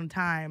 5,000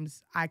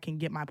 times I can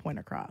get my point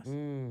across.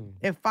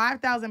 If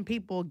 5,000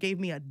 people gave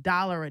me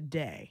 $1 a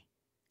day,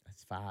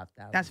 that's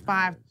 $5,000. That's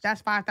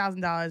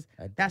 $5,000.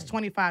 That's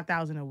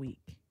 $25,000 a week.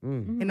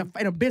 In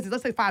a business.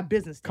 Let's say 5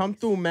 business days. Come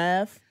through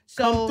math.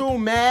 So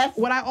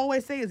what I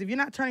always say is if you're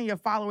not turning your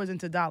followers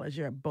into dollars,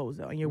 you're a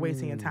bozo and you're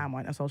wasting your time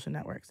on social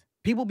networks.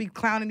 People be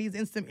clowning these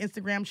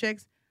Instagram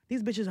chicks.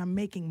 These bitches are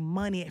making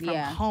money from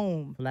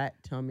home. Flat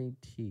tummy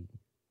tea.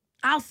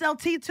 I'll sell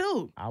tea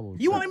too.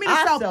 You want me to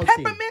sell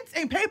peppermints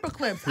and paper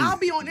clips? I'll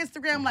be on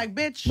Instagram like,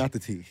 bitch. Not the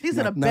tea. These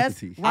are the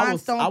best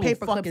rhinestone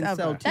paper clips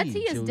ever. That tea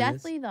is Julius.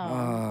 deathly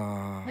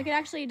though. Like it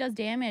actually does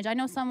damage. I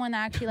know someone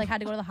that actually like had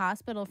to go to the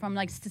hospital from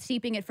like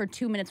steeping it for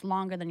 2 minutes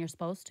longer than you're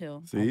supposed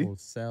to. See? I will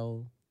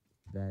sell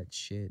that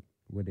shit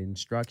with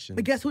instructions.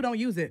 But guess who don't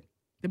use it?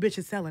 The bitch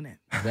is selling it.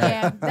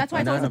 Yeah, that's why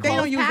it's always a They don't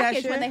closed use that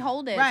package shit. when they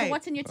hold it. Right. So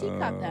what's in your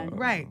teacup then?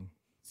 Right.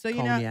 So you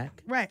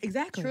Cognac. know. Right.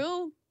 Exactly.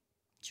 True.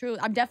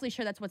 I'm definitely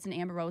sure that's what's in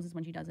Amber Roses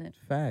when she does it.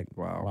 Fact.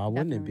 Wow. Why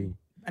wouldn't it Definitely. be?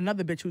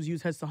 another bitch who's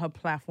used her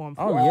platform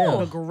for Oh, yeah.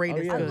 the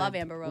greatest Oh, yeah. I good. love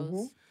Amber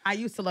Rose. I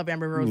used to love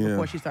Amber Rose Yeah.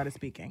 before she started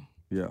speaking.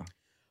 Yeah.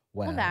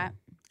 Well, that.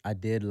 I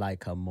did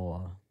like her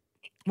more.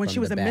 When From she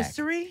was the a back.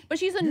 mystery. But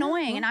she's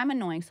annoying, and I'm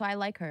annoying, so I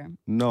like her.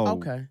 No.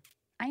 Okay.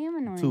 I am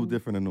annoying. Two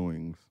different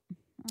annoyings.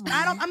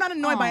 I'm not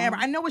annoyed by Aw. Amber.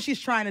 I know what she's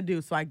trying to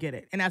do, so I get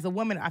it. And as a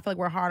woman, I feel like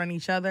we're hard on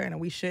each other, and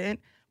we shouldn't.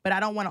 But I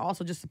don't want to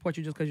also just support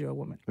you just because you're a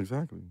woman.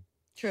 Exactly.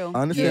 True.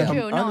 I understand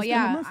True. how- I No, understand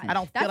yeah. the message. I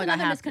don't feel That's like I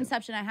another have to.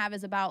 misconception I have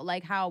is about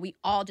like how we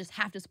all just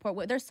have to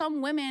support. There's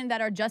some women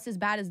that are just as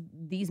bad as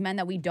these men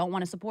that we don't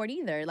want to support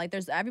either. Like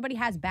everybody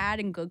has bad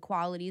and good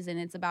qualities, and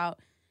it's about.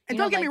 And you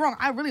know, don't get me like-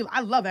 wrong,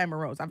 I love Amber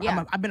Rose.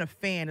 Yeah. I've been a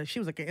fan. She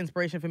was like an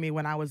inspiration for me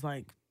when I was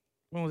like,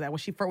 when was that? When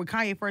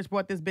Kanye first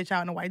brought this bitch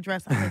out in a white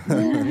dress. I'm like,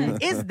 who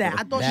is that?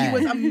 I thought she Bad.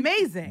 was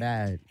amazing.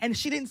 Bad. And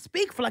she didn't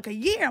speak for like a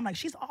year. I'm like,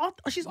 she's Yeah.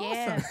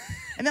 awesome.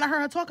 And then I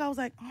heard her talk. I was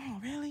like, oh,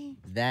 really?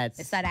 That's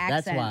It's that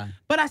That's accent. why.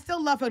 But I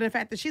still love her. The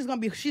fact that she's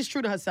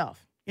true to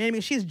herself. You know what I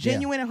mean? She's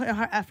genuine in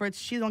her efforts.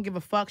 She don't give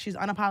a fuck. She's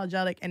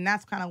unapologetic. And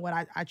that's kind of what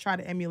I try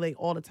to emulate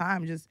all the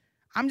time.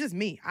 I'm just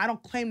me. I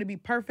don't claim to be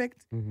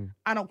perfect.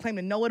 I don't claim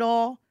to know it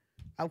all.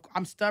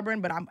 I'm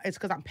stubborn, but it's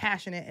because I'm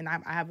passionate and I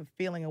have a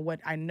feeling of what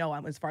I know.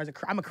 I'm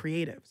a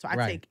creative, so I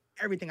Right. take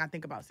everything I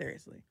think about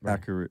seriously.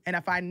 Accurate. And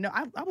if I know,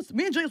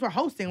 me and Julius were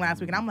hosting last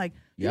week, and I'm like,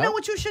 you Yep. know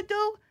what you should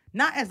do?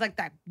 Not as like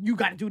that. You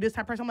got to do this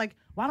type of person. I'm like,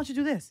 why don't you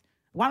do this?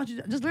 Why don't you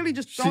just literally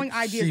just throwing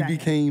ideas? She at him.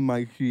 became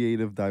my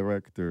creative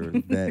director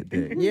that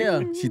day.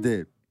 Yeah. She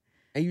did.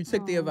 And you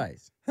took the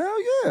advice. Hell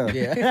yeah.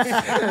 Yeah.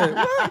 Yeah,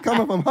 what?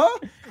 Coming from her?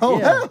 Oh,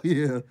 Yeah. hell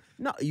yeah.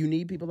 No, you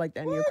need people like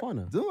that in your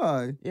corner. Do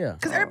I? Yeah.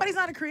 Because everybody's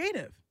not a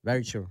creative.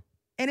 Very true.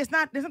 And there's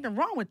nothing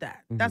wrong with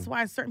that. That's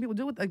why certain people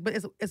do it. Like, but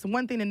it's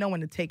one thing to know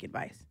when to take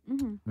advice.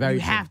 Very You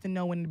true. have to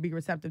know when to be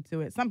receptive to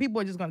it. Some people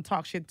are just gonna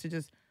talk shit to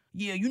just,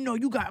 yeah,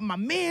 you got my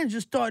man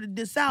just started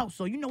this out,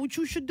 so you know what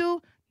you should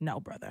do? No,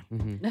 brother.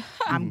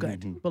 I'm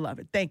good,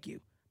 beloved. Thank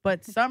you.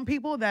 But some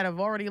people that have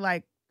already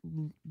like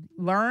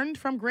learned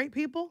from great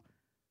people,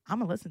 I'm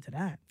gonna listen to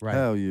that. Right.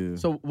 Hell yeah.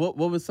 So what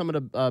was some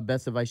of the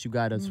best advice you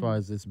got as far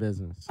as this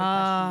business?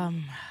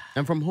 And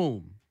from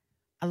whom?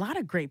 A lot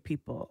of great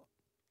people.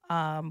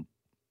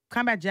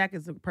 Combat Jack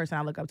is a person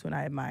I look up to and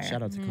I admire.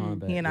 Shout out to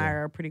Combat. He and I yeah.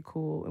 are pretty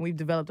cool, and we've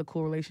developed a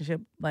cool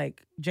relationship,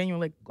 like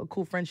genuinely a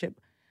cool friendship.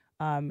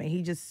 And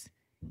he just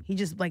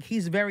like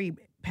he's very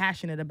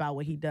passionate about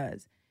what he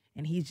does,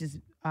 and he's just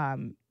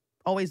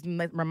always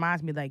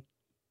reminds me like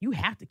you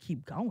have to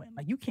keep going,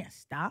 like you can't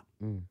stop.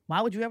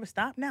 Why would you ever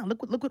stop now?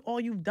 Look what all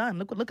you've done.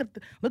 Look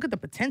at the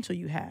potential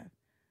you have.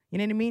 You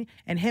know what I mean?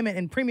 And him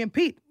and Premium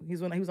Pete, he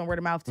was on Word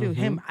of Mouth too.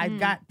 I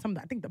got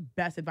I think the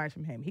best advice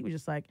from him. He was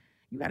just like,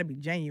 you got to be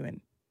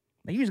genuine.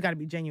 Like, you just got to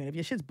be genuine. If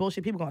your shit's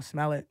bullshit, people gonna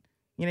smell it.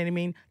 You know what I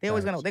mean? People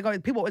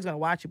always gonna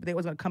watch you, but they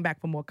always gonna come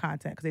back for more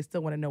content because they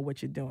still want to know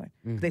what you're doing.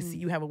 'Cause they see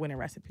you have a winning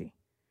recipe.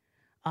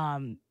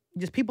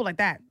 Just people like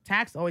that.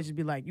 Tax always just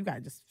be like, you gotta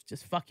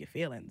just fuck your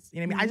feelings. You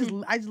know what I mean?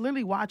 I just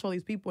literally watch all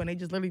these people and they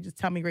just literally just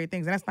tell me great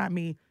things. And that's not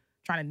me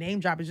trying to name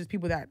drop. It's just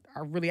people that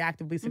are really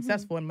actively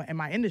successful in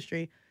my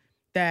industry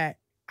that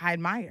I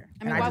admire.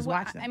 I mean, and I just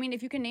watch them. I mean,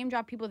 if you can name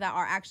drop people that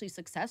are actually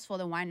successful,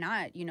 then why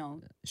not,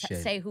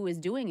 Shit. say who is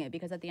doing it?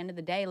 Because at the end of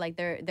the day, like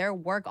their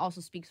work also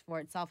speaks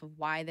for itself of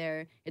why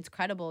it's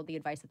credible, the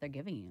advice that they're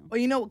giving you.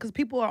 Well, because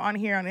people are on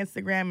here on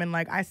Instagram and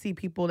like I see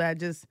people that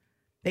just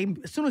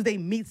as soon as they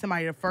meet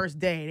somebody the first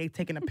day, they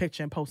taking a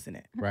picture and posting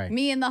it. Right.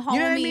 Me and the homie, You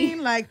know what I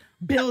mean? Like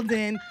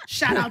building.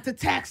 Shout out to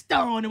Tax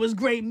Stone. It was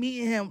great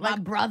meeting him. my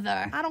Like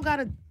brother. I don't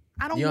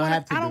You don't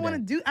have to do want to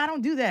that. do. I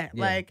don't do that.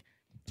 Yeah. Like,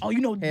 oh,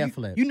 Hair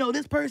flip. you know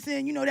this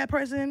person. You know that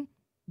person.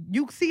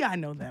 You see, I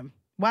know them.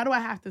 Why do I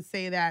have to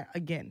say that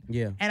again?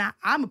 Yeah. And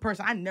I'm a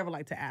person. I never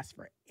like to ask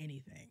for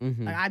anything.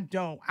 Like I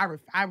don't. I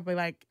would be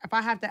like, if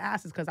I have to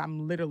ask, it's because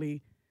I'm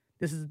literally.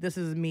 This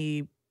is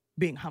me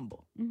being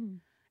humble.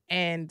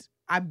 And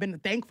I've been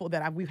thankful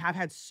that we've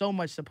had so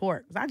much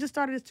support. 'Cause I just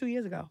started this 2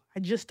 years ago. I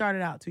just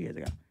started out 2 years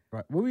ago.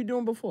 Right. What were you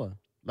doing before?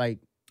 Like,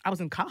 I was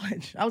in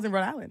college. I was in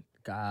Rhode Island.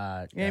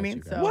 God. You know what I got mean?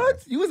 you, got So- you.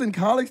 What? You was in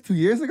college 2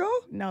 years ago?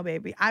 No,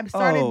 baby. I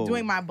started Oh,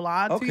 doing my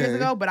blog 2 years okay.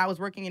 ago, but I was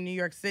working in New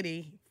York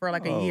City for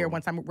like a year Oh.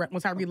 once I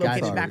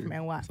relocated Gotcha. back from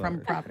NY, from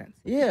Sorry. Providence.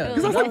 Yeah.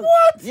 Because I was like,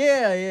 what?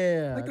 Yeah,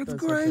 yeah. Like, I that's thought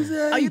so, too. crazy.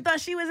 Oh, you thought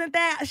she wasn't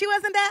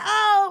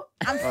that old?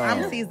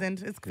 I'm Oh.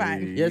 seasoned. It's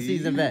fine. You're a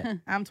seasoned vet.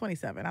 I'm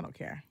 27. I don't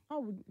care.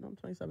 Oh, I'm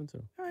 27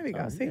 too. Oh, there we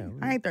go. Oh, See, yeah,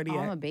 I ain't 30 Oh,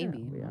 I'm yet. a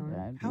baby. we I'm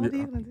are. good. How old are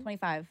you? Lindsay?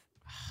 25.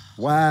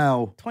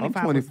 Wow. 25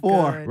 I'm was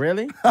 24. good.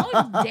 Really?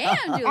 Oh,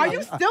 damn, dude. Are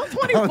you still I'm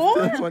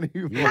 24? still 24.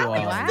 You are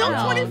Wow.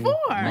 Still 24.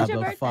 When's your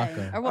birthday?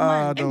 Motherfucker. Or what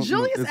month? Don't-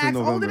 Julius it's in acts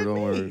older November. than Don't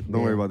me. worry.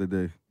 Don't worry about the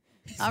day.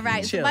 All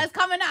right, so Chill. what's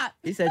coming up?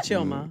 He said,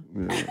 chill, man.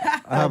 Yeah.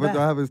 I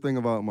have this thing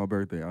about my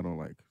birthday I don't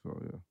like. So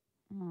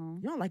yeah. Oh.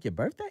 You don't like your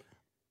birthday?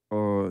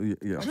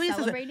 Yeah. Julius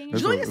Celebrating it?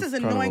 That's Julius a- is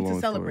it's kind of a annoying long to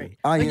story. celebrate.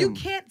 I Like, you am.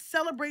 can't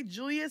celebrate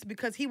Julius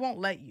because he won't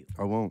let you.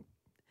 I won't.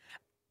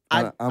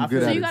 I I'm feel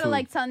good So at you it gotta too.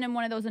 like send him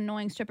one of those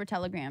annoying stripper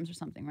telegrams or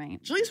something,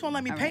 right? Julius won't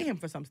let me All pay right. him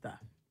for some stuff.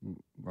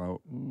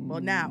 Well,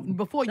 now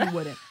before you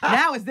wouldn't.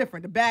 Now it's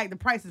different. The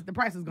price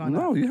is gone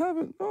up. No, you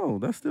haven't. No,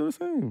 that's still the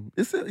same.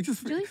 It's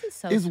just Julius is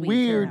so it's sweet,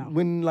 weird too.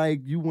 when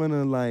like you want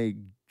to like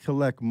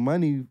collect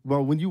money.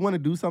 Well, when you want to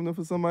do something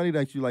for somebody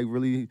that you like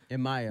really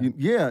Admire.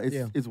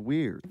 it's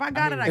weird. If I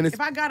got And it,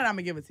 I'm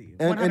gonna give it to you.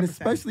 And 100%.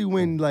 especially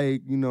when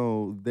like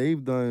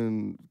they've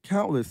done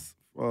countless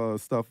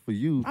stuff for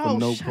you for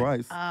no shut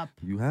price. up.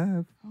 You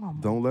have. Oh,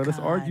 my Don't let us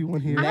God. argue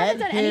in here. I haven't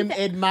Let done him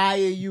anything- admire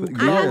you, Yeah.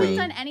 I haven't Chloe.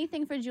 done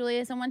anything for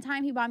Julius, and one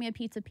time he bought me a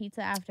pizza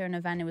after an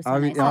event. It was so I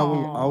nice.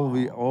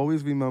 will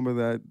always remember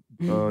that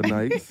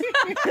night.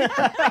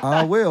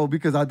 I will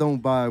because I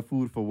don't buy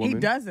food for He women.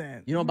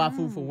 doesn't. You don't buy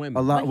food for women.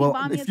 A lot. But he Well,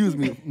 bought me a excuse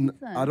me.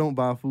 pizza. I don't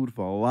buy food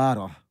for a lot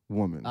of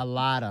women. A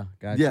lotta.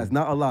 Gotcha. Yes,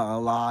 not a lot. A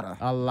lot of.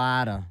 A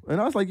lotta.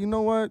 And I was like, you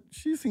know what?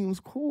 She seems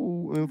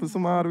cool, and for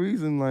some odd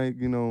reason, like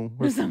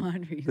For some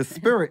odd the reason.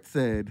 spirit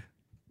said,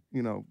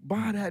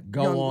 buy that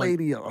Go young on.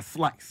 lady a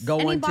slice. Go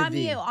And he on to bought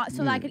me the. it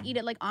so that I could eat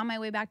it like on my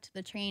way back to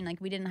the train.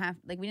 Like we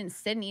didn't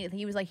sit and eat it.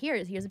 He was like,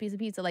 here's a piece of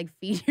pizza. Like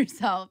feed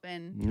yourself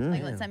and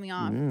like Yeah. send me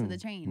off Yeah. to the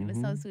train. It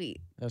was so sweet.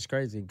 That's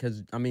crazy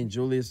because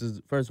Julius is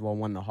first of all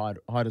one of the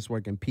hardest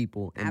working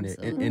people in the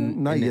Absolutely.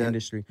 Not in the yet.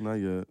 industry. Not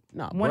yet.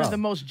 No, One bro. of the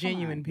most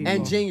genuine people.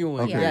 and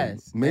genuine. Okay.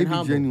 Yes, Maybe and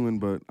humble. genuine,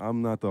 but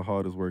I'm not the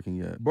hardest working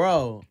yet.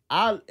 Bro,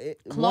 one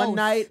Close.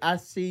 night I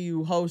see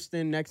you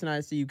hosting. Next night I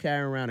see you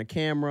carrying around a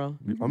camera,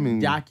 I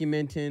mean,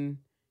 documenting.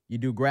 You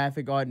do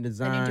graphic art and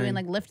design. Then you're doing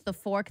like lift the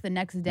fork the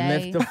next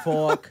day. lift the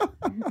fork.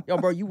 Yo,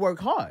 bro, you work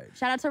hard.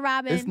 Shout out to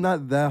Robin. it's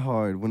not that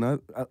hard. When I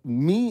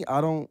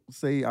don't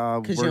say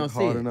I 'Cause you don't work see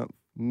hard it. enough.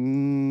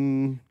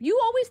 You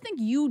always think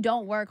you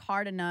don't work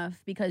hard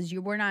enough because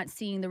we're not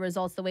seeing the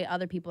results the way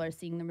other people are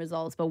seeing the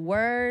results, but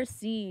we're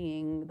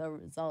seeing the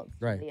results.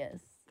 Right.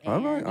 Julius. All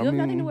And right, you I have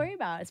nothing to mean- worry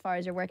about as far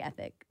as your work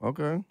ethic.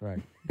 Okay.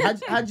 Right.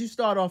 How'd you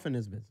start off in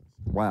this business?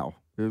 Wow.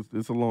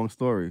 It's a long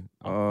story.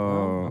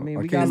 Well, I mean,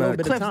 we I got a came little at-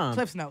 bit of time.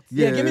 Cliff's notes.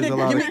 Yeah, give me there's a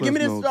lot of give me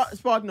the Cliff Notes.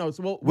 spark notes.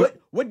 Well, What-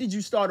 what did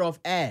you start off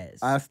as?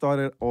 I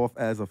started off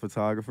as a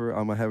photographer.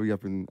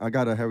 I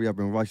gotta hurry up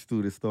and rush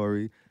through this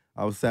story.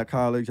 I was at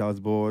college. I was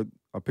bored.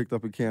 I picked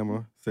up a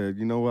camera. Said,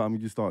 you know what? I'm gonna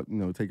just start,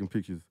 taking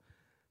pictures,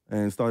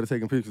 and started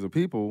taking pictures of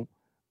people.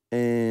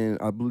 And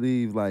I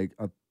believe I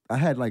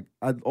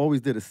always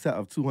did a set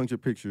of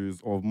 200 pictures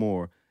or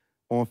more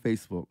on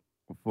Facebook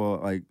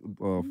for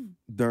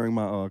during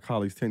my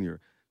college tenure.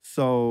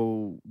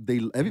 So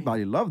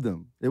everybody loved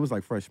them. It was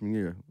like freshman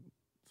year,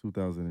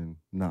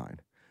 2009.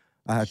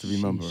 I had to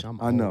remember. Sheesh,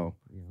 I'm I old. know.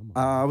 Yeah, I'm old.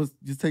 I was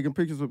just taking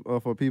pictures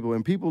for people,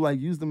 and people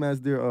use them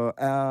as their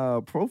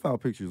profile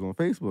pictures on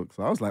Facebook.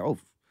 So I was like, oh,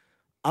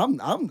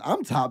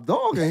 I'm top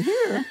dog in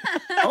here.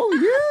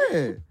 Oh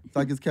yeah. So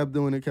I just kept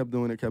doing it,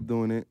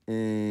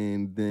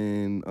 and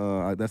then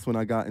that's when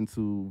I got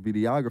into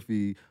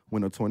videography.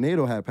 When a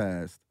tornado had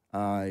passed,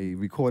 I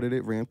recorded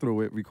it, ran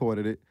through it,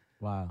 recorded it,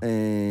 Wow.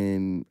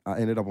 and I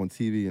ended up on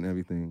TV and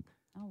everything.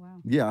 Oh wow.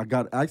 Yeah,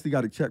 I actually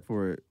got a check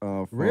for it.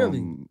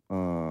 Really?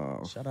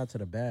 Shout out to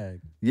the bag.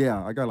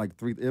 Yeah, I got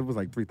it was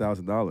like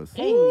 $3,000.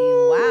 Holy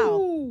wow.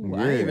 Ooh, I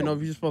didn't Yeah. even know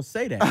if you were supposed to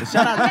say that. But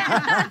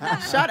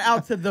shout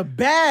out to the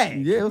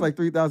bag. Yeah, it was like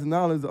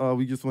 $3,000.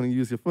 We just want to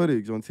use your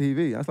footage on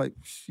TV. I was like,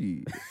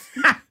 shit.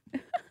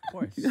 Of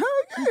course. Hell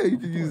yeah, you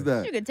can use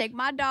that. You could take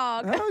my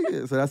dog. Hell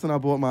yeah. So that's when I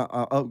bought my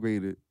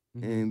upgraded,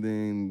 Mhm. and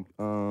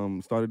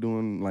then started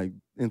doing like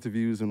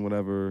interviews and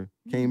whatever.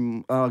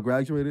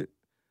 Graduated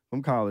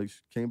from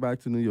college, came back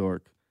to New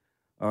York,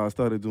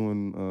 started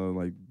doing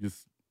like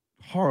just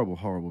horrible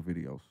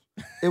videos.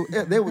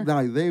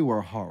 They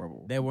were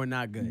horrible. They were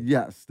not good.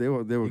 Yes, they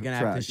were You're gonna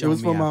have to trash. show It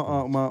was me from my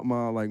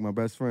afterwards. my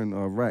best friend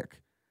Rec.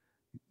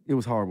 It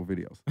was horrible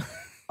videos.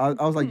 I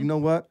was like, you know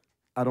what?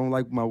 I don't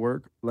like my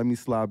work. Let me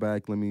slide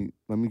back. Let me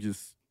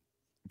just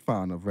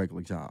find a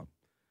regular job.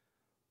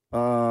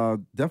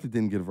 Definitely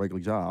didn't get a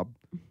regular job.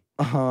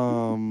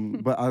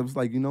 But I was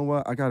like, you know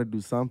what? I got to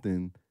do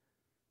something.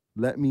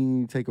 Let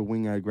me take a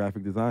wing at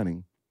graphic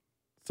designing.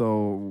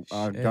 So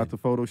I got to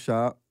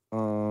Photoshop.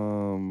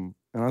 And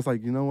I was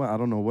like, you know what? I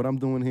don't know what I'm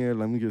doing here.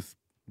 Let me just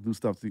do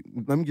stuff.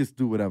 Let me just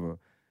do whatever.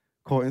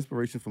 Caught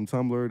inspiration from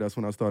Tumblr. That's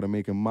when I started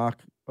making mock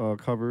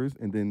covers.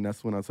 And then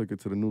that's when I took it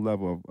to the new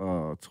level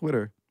of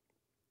Twitter.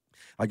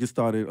 I just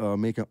started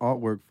making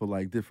artwork for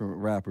like different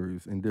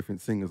rappers and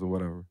different singers or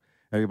whatever.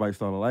 Everybody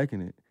started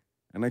liking it.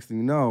 And next thing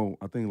you know,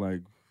 I think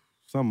like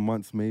some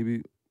months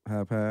maybe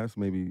have passed,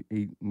 maybe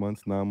 8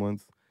 months, 9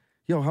 months.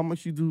 Yo, how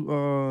much you do,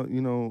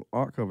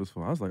 art covers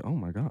for? I was like, oh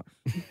my gosh.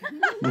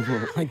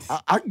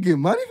 I can get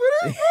money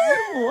for this?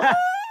 What?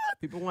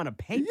 People want to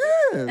pay.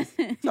 Yes.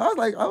 So I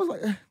was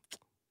like,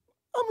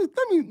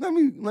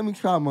 let me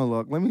try my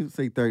luck. Let me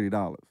say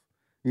 $30.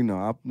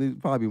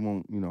 It probably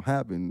won't,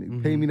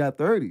 happen. Pay me that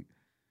 30.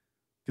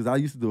 Because I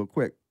used to do it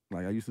quick.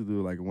 Like I used to do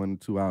it like 1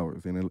 to 2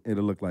 hours, and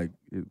it'll look like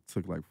it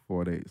took like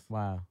 4 days.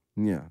 Wow.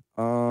 Yeah.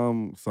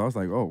 So I was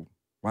like, oh,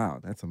 wow,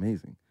 that's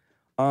amazing.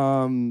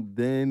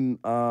 Then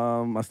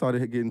I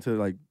started getting to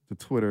like the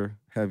Twitter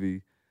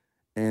heavy,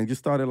 and just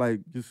started like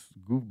just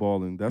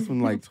goofballing. That's when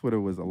like Twitter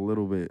was a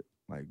little bit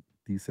like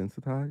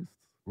desensitized.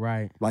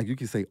 Right. Like you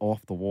can say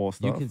off the wall You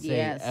stuff. can say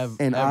Yes.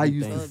 And I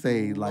used to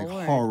everything. say like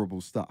Lord.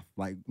 horrible stuff,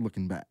 like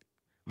looking back,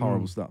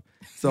 horrible Mm. stuff.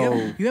 So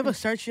You ever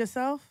search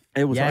yourself?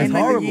 it was Yeah, it's in,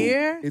 like, a horrible.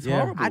 year? It's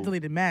Yeah. horrible. I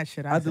deleted mad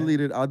shit. I said.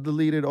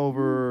 deleted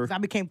over. 'Cause I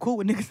became cool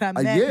with niggas I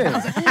met. yeah. I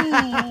was like,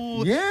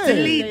 ooh, Yeah.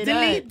 delete, Say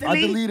delete, I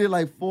delete. deleted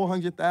like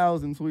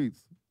 400,000 tweets.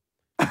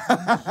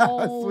 I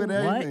Oh, swear to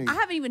what? everything. I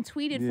haven't even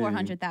tweeted Yeah,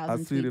 400,000 I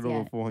tweeted tweets over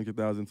yet.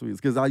 400,000 tweets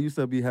because I used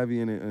to be heavy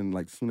in it, and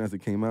like soon as it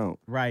came out,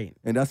 Right.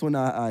 and that's when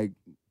I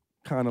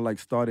kind of like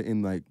started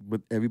in like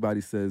what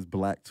everybody says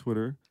Black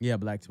Twitter. Yeah,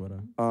 Black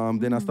Twitter.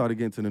 Then I started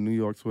getting to the New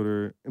York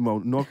Twitter, well,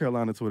 North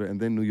Carolina Twitter, and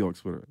then New York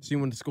Twitter. So you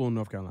went to school in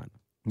North Carolina.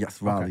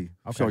 Yes, Raleigh,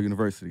 Okay. Shaw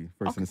University,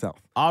 first in the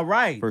South, All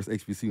right. first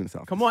HBCU in the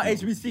South. Come on, You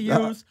know,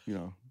 HBCUs. You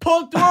know,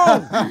 Pull through.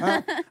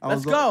 I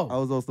Let's was, go. I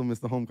was also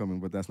Mr. Homecoming,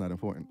 but that's not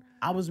important.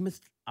 I was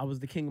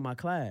the king of my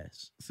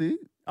class. See?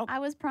 I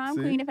was prom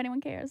See? queen, if anyone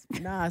cares.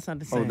 Nah, it's not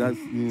the same. Oh, that's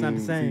it's not the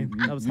same. See,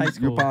 That was high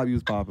school. You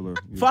was popular.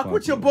 You was Fuck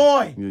with your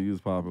popular. boy. Yeah, you was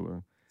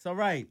popular. It's all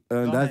right.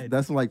 And Go that's ahead.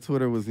 that's when like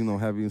Twitter was,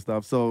 heavy and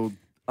stuff. So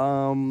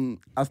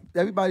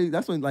everybody,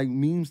 that's when like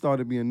memes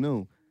started being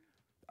new.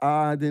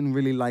 I didn't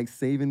really like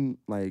saving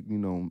like,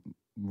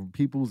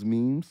 people's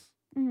memes.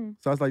 Mhm.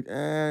 So I was like,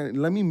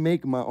 let me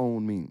make my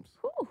own memes.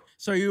 Whew.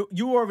 So you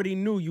already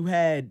knew you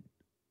had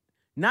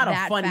not a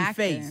That funny factor.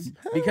 face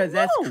because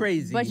that's no.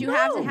 crazy. But you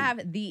have to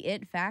have the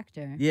it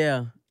factor.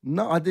 Yeah.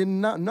 No, I did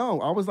not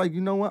know. I was like,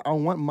 you know what? I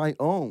want my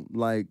own.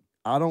 Like,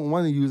 I don't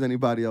want to use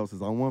anybody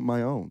else's. I want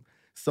my own.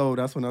 So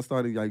that's when I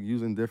started like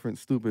using different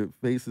stupid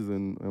faces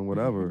and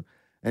whatever.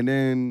 And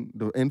then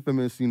the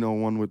infamous,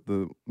 one with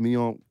me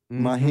on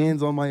my Mhm.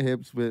 hands on my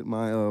hips with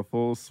my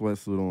full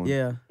sweatsuit on.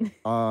 Yeah.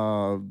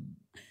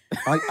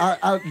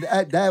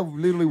 That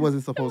literally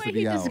wasn't The supposed way to be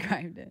he out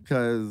described it.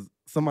 because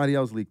somebody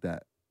else leaked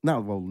that.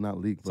 Not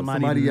leaked, but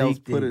Somebody somebody else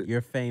leaked put it. it.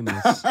 You're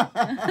famous.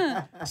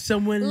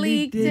 Someone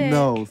leaked Leaked it. it.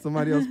 No,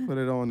 somebody else put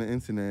it on the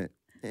internet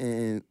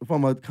and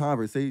from a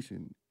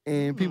conversation,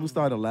 and people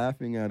started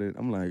laughing at it.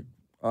 I'm like,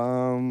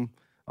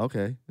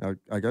 okay,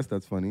 I guess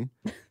that's funny.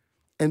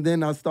 And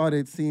then I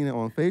started seeing it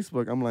on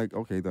Facebook. I'm like,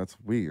 okay, that's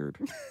weird.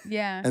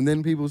 Yeah. And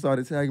then people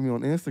started tagging me on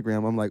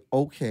Instagram. I'm like,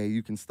 okay,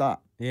 you can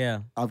stop.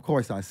 Yeah. Of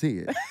course, I see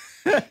it.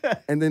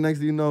 And then next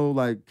thing you know,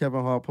 like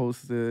Kevin Hart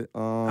posted.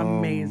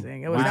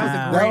 Amazing. That was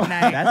Wow. a great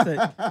night. That's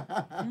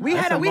it. We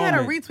That's had a a we had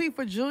a moment. retweet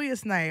for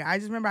Julius night. I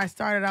just remember I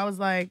started. I was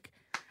like,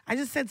 I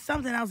just said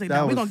something. I was like, That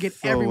no, we're was gonna get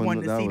so everyone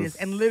anno- to that see was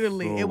this. And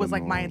literally, so it was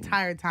like my annoying.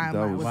 entire That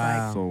timeline was was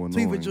Wow. like so tweet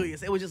annoying. for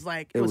Julius. It was just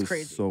like it It was was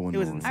crazy. so It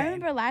was annoying. insane. I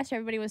remember last year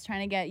everybody was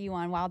trying to get you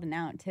on Wild and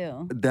Out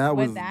too. That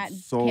with was that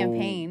so,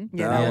 campaign.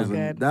 Yeah, that was was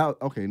good.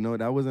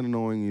 That wasn't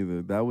annoying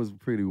either. That was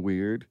pretty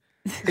weird.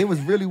 It was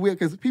really weird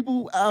because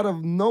people out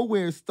of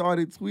nowhere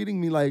started tweeting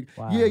me like,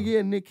 Wow.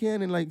 yeah, Nick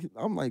Cannon. Like,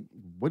 I'm like,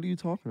 what are you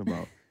talking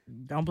about?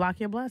 Don't block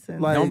your blessings.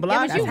 Like- Don't Yeah, block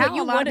but it. you That's how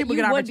would, a lot of people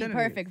get you would be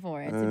opportunities. perfect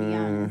for it, to be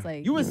honest.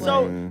 Like You were would.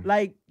 so Yeah.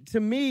 like to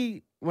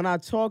me when I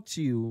talk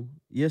to you,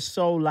 you're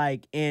so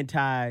like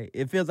anti.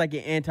 It feels like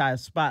you're anti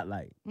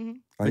spotlight. I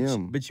But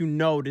am. but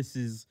this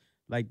is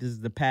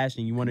the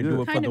passion. You want to Yeah.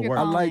 do it for Kind the of your work.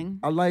 calling.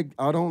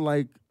 I don't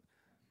like.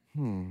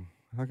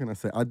 How can I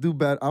say? I do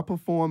better. I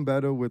perform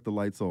better with the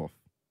lights off.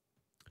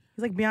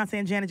 It's like Beyonce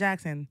and Janet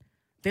Jackson.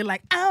 They're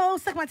like, oh,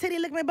 suck my titty,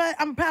 lick my butt.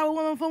 I'm a power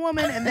woman for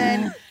woman. And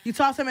then you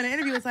talk to them in an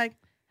interview. It's like,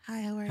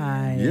 hi, how are you?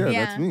 Hi. Yeah,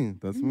 Yeah. that's me.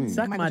 That's me.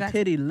 Suck Michael my Jackson.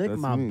 titty, lick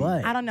That's my me.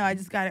 butt. I don't know. I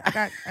just got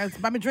it.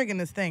 I've been drinking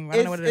this thing. I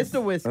don't know what it is. It's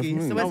the whiskey. That's me.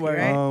 Don't It's the worry.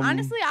 whiskey, right?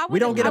 Honestly, I would we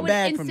don't get I a would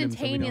bag from them,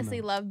 so we don't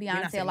instantaneously know. love not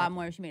Beyonce a saying lot that.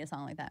 more if she made a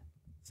song like that.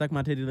 Suck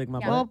my titty, lick my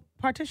Yeah. butt. Well,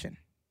 partition.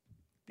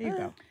 There you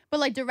go. But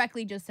like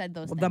directly just said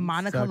those Well, things. the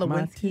Monica Suck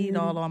my Lewinsky titty.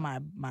 all on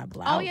my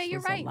blouse. Oh yeah, you're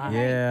was a right. lot.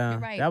 You're Yeah, right. You're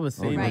right. that was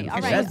Oh, You're seamless. right.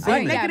 All That's right. That's All right.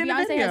 seamless. Naked Yeah, in the Beyonce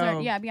has video.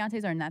 earned. Yeah,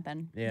 Beyonce's earned that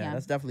then. Yeah,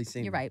 that's definitely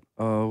seamless. You're right.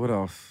 What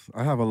else?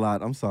 I have a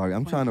lot. I'm sorry.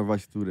 I'm trying to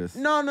rush through this.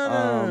 No, no.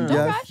 Don't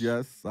Yes, rush.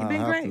 yes. You've I been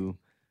have great. to.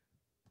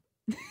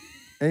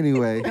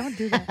 Anyway. Don't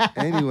do that.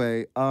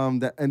 Anyway,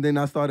 and then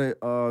I started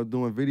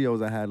doing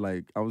videos.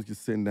 I was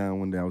just sitting down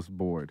one day. I was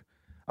bored.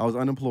 I was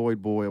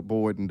unemployed,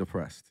 bored and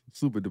depressed,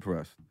 super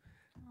depressed.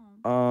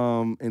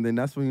 And then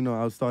that's when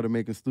I started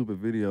making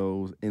stupid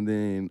videos. And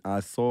then I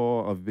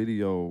saw a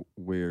video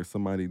where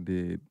somebody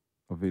did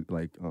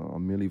a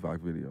Millie Vox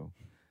video,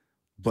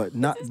 but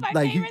not is my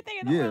like favorite thing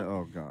in the yeah.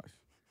 world. Oh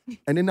gosh.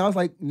 And then I was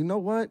like, you know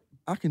what?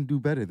 I can do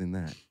better than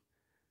that.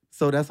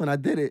 So that's when I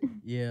did it.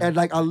 Yeah. And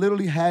I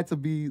literally had to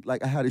be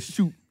I had to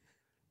shoot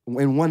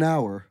in 1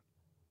 hour.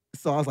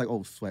 So I was like,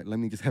 oh, sweat, let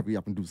me just hurry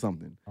up and do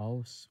something.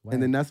 Oh, sweat.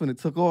 And then that's when it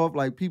took off.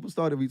 People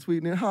started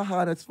retweeting it.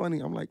 Haha, that's funny.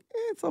 I'm like,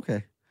 it's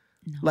okay.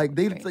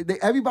 great.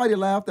 Everybody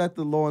laughed at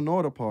the Law and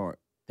Order part.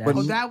 But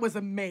Oh, that was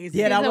amazing.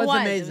 Yeah, that Because it was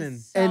It amazing.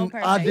 was so and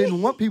perfect. I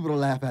didn't want people to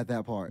laugh at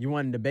that part. You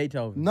wanted the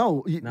Beethoven.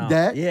 No, No.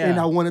 that Yeah. and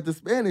I wanted the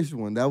Spanish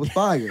one. That was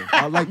fire.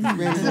 I like the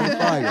Spanish one was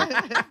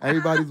fire.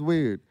 Everybody's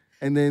weird.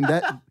 And then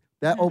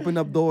that opened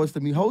up doors to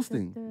me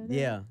hosting.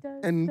 Yeah.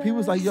 And people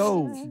was like,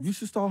 yo, you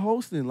should start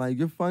hosting.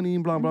 You're funny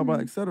and blah, blah, blah,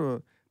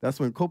 etc. That's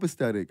when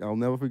Copacetic, I'll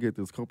never forget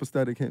this.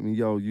 Copacetic hit me,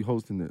 yo, you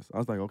hosting this. I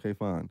was like, okay,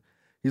 fine.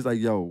 He's like,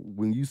 yo,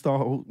 when you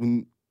start,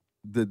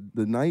 the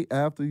night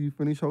after you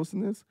finish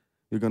hosting this,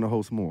 you're gonna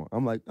host more.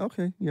 I'm like,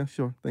 okay, yeah,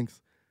 sure,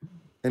 thanks.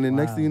 And then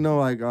next thing you know,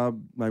 like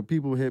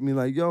people hit me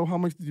like, yo, how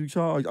much did you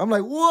charge? I'm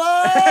like,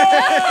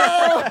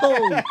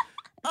 whoa!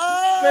 Oh,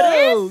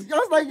 I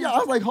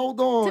was like, hold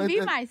on. To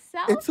be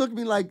myself. It took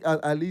me like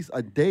at least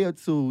a day or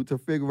two to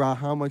figure out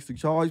how much to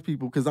charge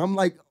people because I'm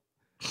like,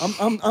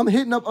 I'm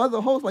hitting up other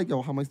hosts like,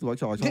 yo, how much do I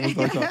charge? How much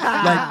do I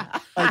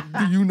charge? like,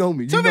 do you know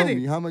me? You know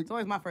me? How much? It's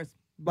always my first.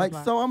 Like,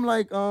 so I'm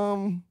like,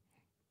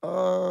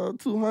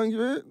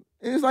 200.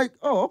 And it's like,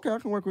 oh, okay, I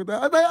can work with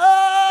that. I was like,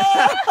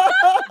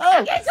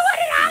 oh! Get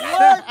 $20.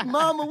 What?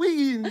 Mama, we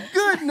eating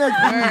good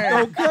next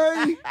week,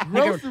 okay?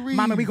 Groceries.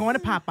 Mama, we going to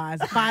Popeyes.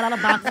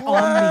 $5 box on me.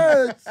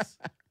 What?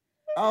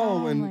 Oh,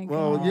 my and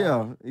well,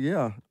 God.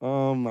 yeah.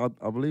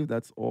 I believe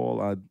that's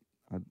all I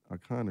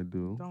kind of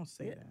do. Don't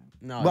say that.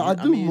 No, But I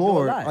do mean, you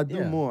more. a lot, I do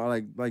yeah.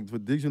 more. Like for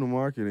digital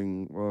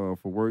marketing for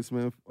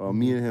Wordsmith.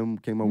 Me and him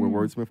came up with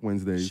Wordsmith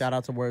Wednesdays. Shout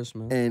out to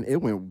Wordsmith. And it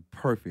went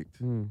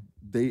perfect. Mm.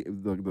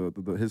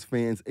 His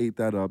fans ate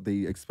that up.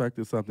 They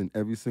expected something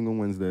every single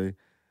Wednesday,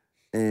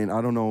 and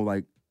I don't know,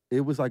 like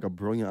it was like a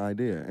brilliant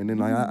idea. And then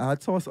like I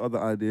tossed other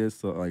ideas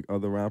to like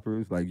other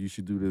rappers, like you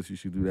should do this, you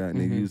should do that, and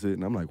they use it,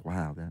 and I'm like,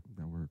 wow, that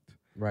worked.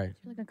 Right.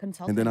 You're like a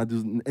consultant.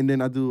 And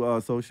then I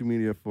do social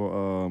media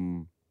for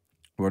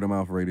Word of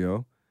Mouth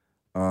Radio.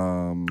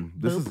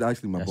 This is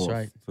actually my That's boss.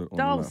 right. So on the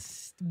No,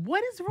 left.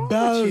 what is wrong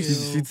Boss. with you?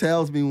 She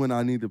tells me when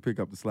I need to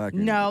pick up the slack.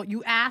 No,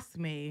 you asked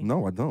me.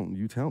 No, I don't.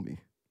 You tell me.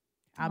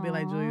 I'll be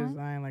like, Aw. Julius,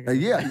 I ain't like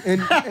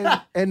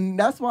Yeah, and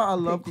that's why I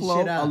love Pick the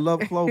Chloe. shit I up. love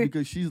Chloe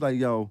because she's like,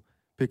 yo,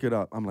 pick it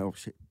up. I'm like, oh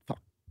shit, fuck.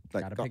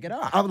 Like, Gotta pick it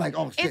up. I'm like,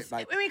 oh shit. It's,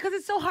 I mean, because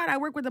it's so hard. I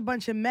work with a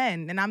bunch of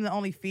men, and I'm the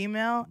only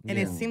female, and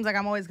it Yeah. seems like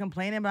I'm always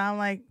complaining, but I'm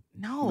like,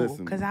 no,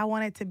 Listen. because I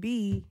want it to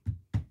be.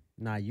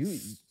 Nah, you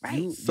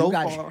Right. So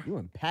got, far- you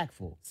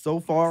impactful. so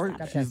far, Got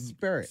that she's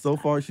spirit.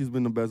 she's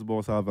been the best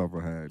boss I've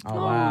ever had. Oh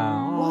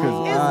wow. What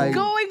Because is I-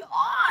 going on?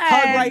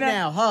 Hug right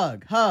now.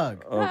 Hug.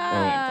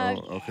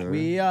 Okay.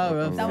 We are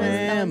a That was a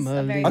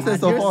family. very I said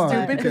so You're far.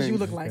 stupid 'cause you Okay.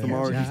 look like him.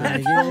 Tomorrow she That's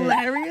said- That's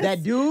hilarious.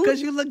 That dude?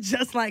 Because you look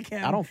just like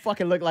him. I don't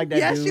fucking look like that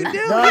Yes, dude. you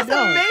do. No, I He's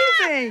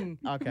don't. amazing.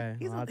 Okay.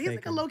 He's, I'll he's take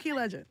like a it. low key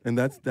legend. And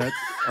that's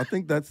I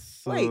think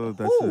that's Wait,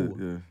 that's who? it.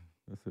 Yeah.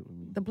 That's it with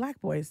me. The Black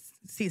Boys,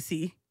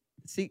 CC.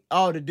 See,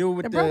 the dude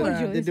with The the brother. the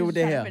Julius dude is with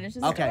the trying to hair. finish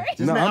his Okay. story.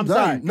 Just No, now, I'm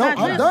sorry. done. No, No, I'm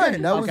just done.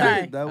 finish. That was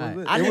Okay. it. That was Alright.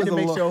 it. I It need was to a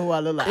make lo- sure who I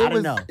look like. I It didn't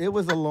was know. it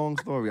was a long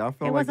story. I felt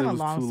It like wasn't it a was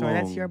long too story.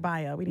 long. That's your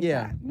bio. We need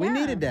Yeah, that. we Yeah.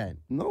 needed that.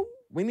 No.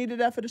 We needed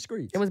that for the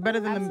streets. It was better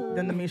than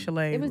Absolutely. the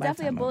Michelet. It was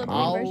definitely a bullet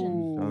point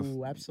version.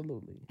 Oh,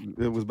 absolutely.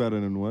 It was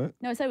better than what?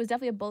 No, I said it was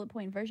definitely a bullet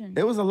point version.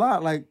 It was a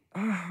lot. Like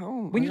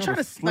When you try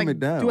to slim it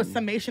down, do a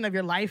summation of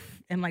your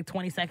life in like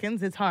 20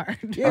 seconds, it's hard.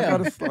 Yeah.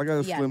 I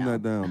gotta Yeah, slim no.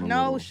 that down. a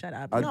No, little. shut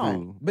up. I No,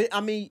 do. but I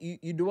mean,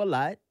 you do a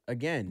lot. I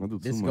Again, do too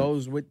this much.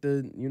 goes with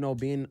the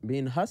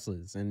being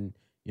hustlers and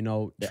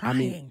I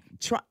mean,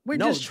 We're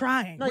no, just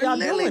trying. no, We're y'all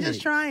literally doing just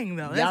it. trying,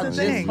 though. Y'all That's just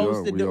the thing.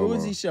 hosted the We are.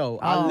 Uzi show.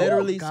 Oh, I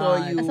literally saw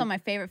God. you That's one of my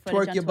favorite footage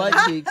twerk on your Twitter.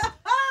 butt cheeks.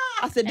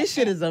 I said, this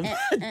shit is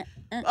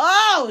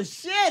oh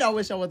shit! I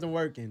wish I wasn't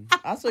working.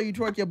 I saw you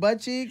twerk your butt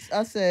cheeks.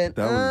 I said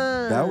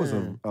That was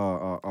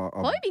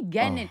Chloe be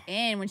getting it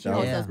in when she that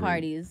hosts was those great.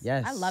 parties.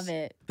 Yes. I love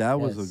it. that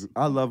Yes. was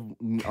I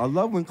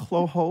love when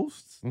Chloe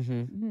hosts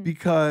Mm-hmm.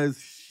 because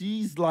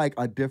she's like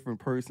a different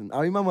person.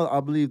 I remember I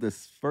believe the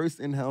first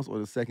in house or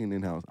the second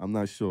in house. I'm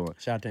not sure.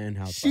 Shout out to in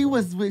house. She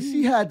was with.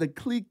 She had the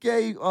clique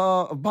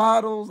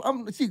bottles.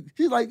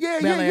 She's like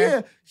Bel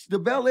Air. The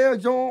Bel Air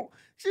joint.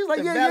 She's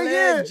like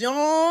yeah.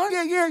 John.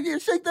 Yeah.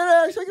 Shake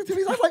that ass, shake it to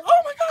me. I was like,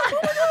 oh my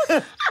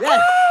god.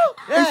 Yes.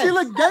 And she Yes.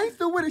 looked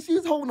gangster with it.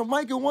 She's holding the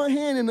mic in one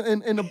hand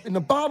and the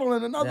bottle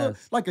in another,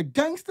 Yes. like a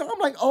gangster. I'm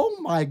like, oh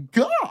my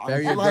god.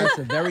 Very like,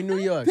 aggressive. Very New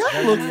York. that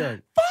Very looks New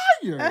York.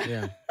 fire.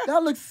 Yeah.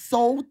 That looks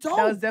so dope.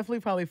 That was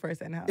definitely probably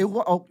first in house. It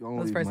was. Oh,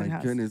 was first my in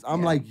house. goodness.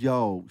 I'm Yeah. like,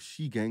 yo,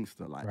 she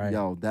gangster. Like, Right.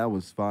 yo, that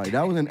was fire.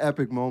 That was an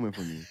epic moment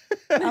for me.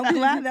 I'm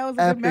glad that was a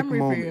good Epic memory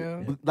moment.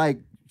 for you. Like,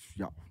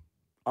 yo,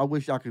 I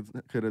wish I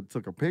could have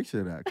took a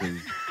picture of that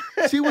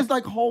because she was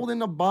like holding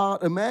the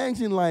bottle.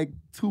 Imagine like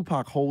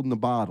Tupac holding the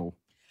bottle,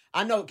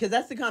 I know, because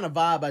that's the kind of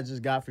vibe I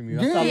just got from you.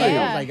 I Yeah. felt like, I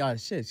Yeah. was like, oh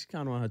shit, she's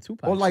kind of on her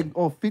Tupac. or shit.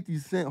 like 50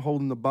 Cent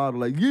holding the bottle.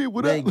 Like, yeah,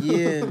 what Like, up?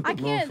 yeah. I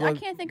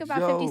can't think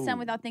about 50 Yo. Cent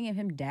without thinking of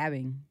him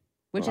dabbing,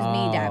 which is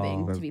Oh. me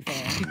dabbing, to be fair.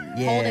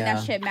 Yeah. Holding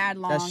that shit mad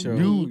long. That's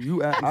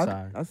true. I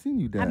sorry. seen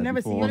you dad. I've never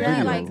before seen on you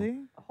that, that video. like- like.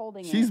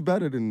 Holding She's it.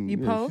 better than You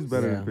she's pose?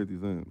 better Yeah. than 50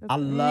 Cent. I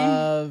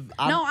love.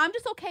 No, I'm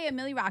just okay at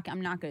Millie Rock.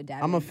 I'm not good at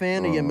dabbing. I'm a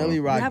fan of your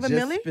Millie Rock. You have a just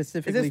Millie?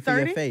 specifically Is for your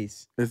 30?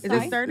 face. It's, Is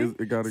it 30?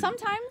 It gotta,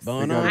 Sometimes.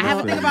 Bono. it gotta I have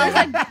a be thing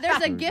 30. about There's a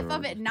Sorry, gif of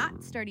sorry. it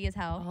not sturdy as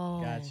hell.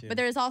 Oh. Gotcha. But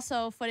there's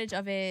also footage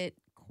of it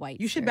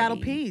quite You should sturdy. battle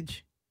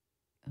Peach.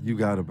 You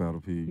got to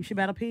battle You Peach. should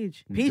battle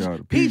Peach. You Peach, got it.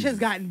 Peach Peach has is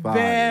gotten fire.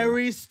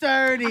 very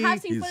sturdy. I have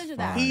seen He's footage of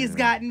that. fire. He's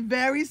gotten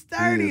very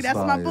sturdy. is That's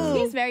my fire. boo.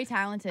 He's very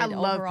talented I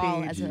love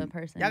overall Peach. as a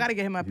person. Y'all gotta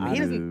get him up. He He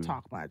doesn't is.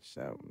 talk much,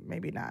 so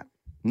maybe not.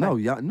 No,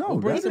 y'all, no. We'll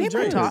bring that's some he might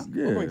drinks. talk.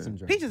 We'll bring Yeah. some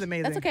drinks. Peach is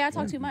amazing. That's okay. I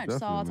talk too much,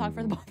 so I'll talk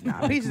for the both. of them.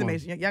 Nah, Peach is Come on.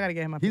 amazing. Y'all gotta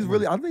get him up. He's here.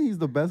 really. I think he's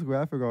the best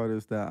graphic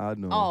artist that I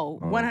know. Oh,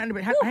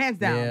 100 hands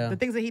down. Yeah. The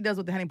things that he does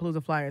with the Henny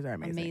Palooza flyers are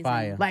amazing. Amazing.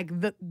 Fire. Like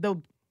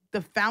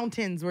the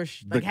fountains were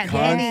like had con-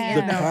 Henny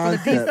in the them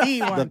for the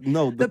DC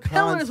one. The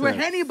pillars were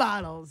concept. Henny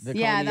bottles. The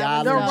Yeah, Coney that was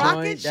Island The dope.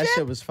 rocket joint, that ship?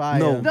 shit was fire.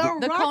 No, The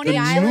The rocket Coney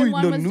ship. Island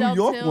one the was New dope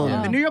York too. one.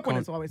 Yeah. The New York one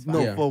is always fun.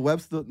 No, Yeah. for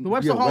Webster. The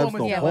Webster Hall one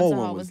was- Yeah, Hall Webster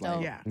one Hall was was dope.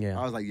 like. Yeah. Yeah.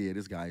 I was like, yeah,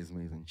 this guy is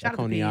amazing. Shout out to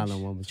Coney Peach.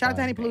 Island one was Shout out to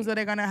fire. Henny Palooza.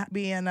 They're gonna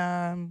be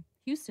in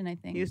Houston, I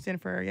think. Houston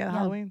for Yeah.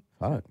 Halloween.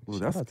 Fuck. Well,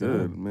 Shout that's out to good,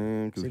 them.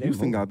 man. Because See, they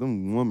Houston move. got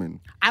them women.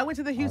 I went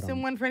to the Houston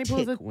them one for Henny tick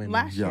Palooza women.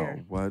 last Yo,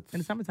 year what? in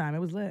the summertime. It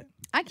was lit.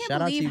 I can't Shout out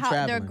to believe you how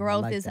traveling. their I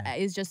growth like is that.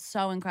 is just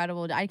so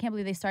incredible. I can't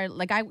believe they started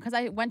because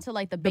I went to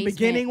like the basement.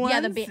 beginning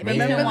Yeah, the ones? basement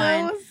Remember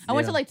one. those? I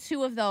went to Yeah. like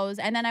 2 of those,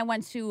 and then I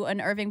went to an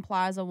Irving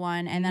Plaza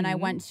one, and then I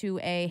went to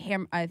a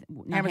Hammerstein.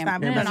 not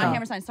Hammerstein.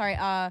 Hammerstein. Sorry,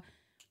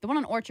 the one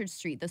on Orchard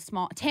Street, the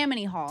small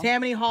Tammany Hall.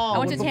 Tammany Hall. I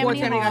went to before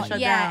Tammany Hall. got shut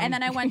Yeah, down. and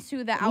then I went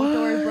to the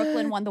outdoor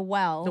Brooklyn one, the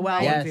Well. The Well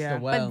right? Yes, yeah.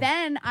 the well. But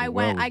then I The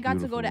Well went. was I got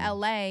to go to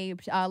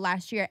beautiful. LA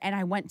last year, and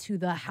I went to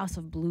the House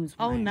of Blues.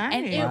 Oh, one. nice.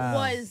 And it Wow.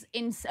 was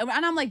insane.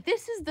 And I'm like,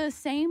 this is the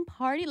same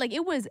party. Like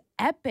it was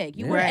epic.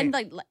 You Yeah. were Right. and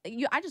like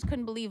I just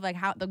couldn't believe like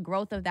how the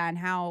growth of that and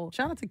how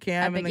Shout out to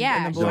Cam and the,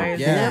 Yeah, and the Yo, boys.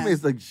 yeah. Cam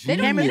is a genius. they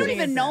don't Genius.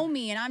 even know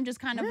me, and I'm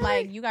just kind of Really?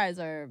 like, you guys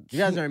are You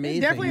guys are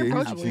amazing. Definitely Yeah, he's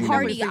approachable. genius.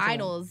 party Definitely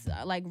idols,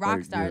 like rock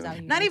Like, stars yeah. out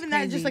here. Not It's even that,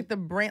 just crazy. like the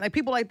brand, like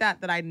people like that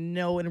I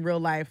know in real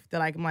life that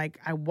like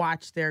I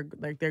watch their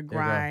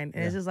grind,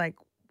 and it's yeah. just like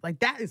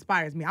that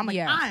inspires me. I'm like,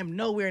 Yeah. I'm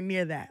nowhere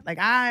near that. Like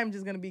I'm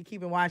just gonna be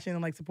keeping watching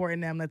and like supporting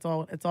them. That's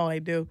all I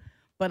do.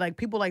 But like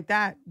people like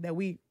that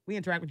we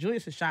interact with.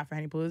 Julius is shot for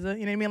Henny Palooza. You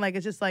know what I mean? Like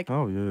it's just like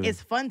Oh yeah.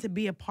 it's fun to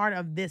be a part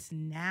of this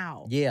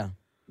now. Yeah.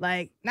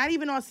 Like, not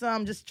even on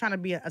some just trying to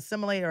be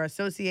assimilate or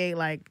associate,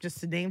 like just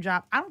to name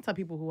drop. I don't tell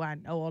people who I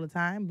know all the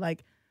time.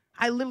 Like,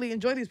 I literally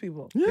enjoy these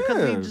people because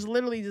Yeah. we just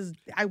literally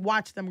I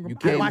watch them. You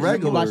I can't watch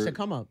regular. watch the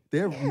come up.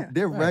 They're Yeah.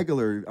 Right.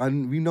 regular.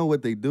 We know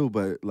what they do,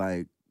 but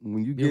like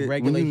when you They're get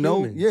regular when you know,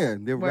 humans. yeah,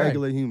 they're Right.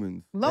 regular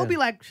humans. Lo Yeah. be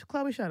like,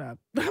 Chloe, shut up.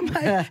 I'm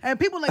like, and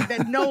people like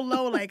that know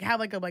Lo like have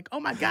like oh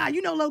my God,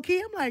 you know Low Key.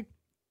 I'm like,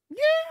 yeah,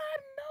 I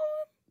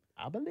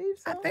know I believe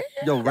so. him. I think.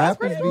 Yo, That's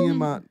rappers pretty be in cool.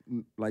 my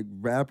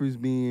rappers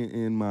being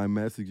in my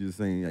messages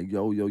saying like,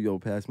 yo,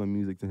 pass my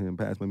music to him,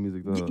 pass my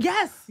music to her.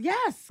 Yes.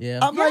 Yeah.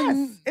 I'm Yes.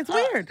 like, It's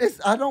weird.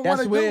 I don't want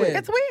That's to do weird. it.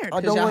 It's weird.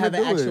 I Because don't y'all want have to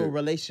an do actual it.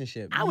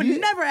 relationship. I would Yeah.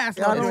 never ask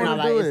Yeah, I Lo It's to don't do not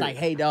wanna it. like do it's it. like,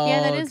 hey dog. Yeah,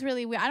 that is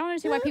really weird. I don't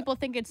understand why people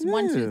think it's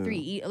 1, 2, Yeah.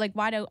 3. Like,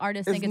 why do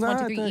artists It's think it's 1,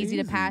 2, not 3 that easy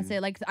to pass easy.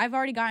 it? Like, I've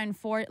already gotten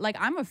 4. Like,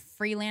 I'm a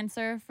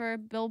freelancer for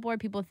Billboard.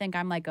 People think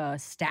I'm like a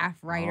staff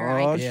writer.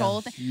 I Oh,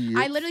 control things. shit.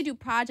 I literally do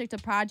project to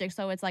project.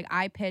 So it's like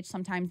I pitch.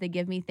 Sometimes they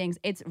give me things.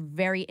 It's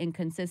very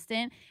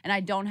inconsistent, and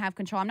I don't have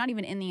control. I'm not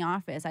even in the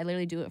office. I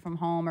literally do it from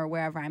home or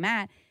wherever I'm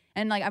at.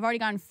 And like I've already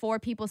gotten 4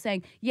 people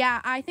saying,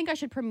 "Yeah, I think I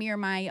should premiere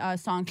my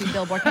song through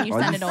Billboard. Can you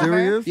Are send you it over?"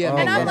 serious? Yeah, I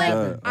And I'm love like,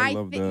 that. I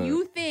love that.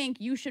 you think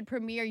you should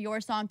premiere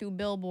your song through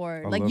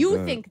Billboard? I Like love you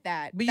that. think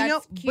that? But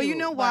That's you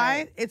know cute,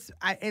 why?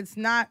 but- It's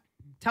not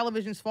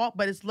television's fault,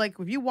 but it's like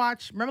if you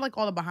watch, remember like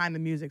all the behind the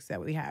music that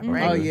we have,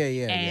 right? Oh yeah,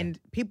 yeah. And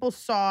people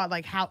saw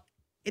like how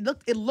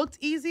it looked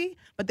easy,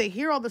 but they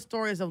hear all the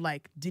stories of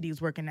like Diddy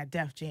was working at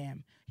Def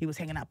Jam. He was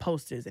hanging out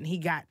posters and he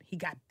got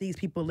these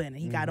people in and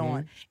he got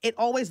on. It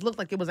always looked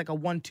like it was like a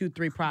 1, 2,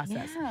 3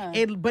 process.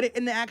 Yeah. But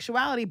in the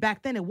actuality,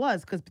 back then it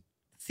was because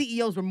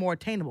CEOs were more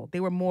attainable. They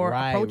were more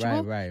Right,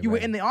 approachable. right, you were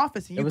right. in the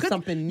office and It you was could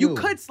something you new.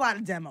 could slide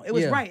a demo. It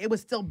was Yeah. right. It was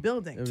still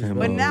building. It was Timbo. But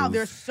building. now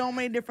there's so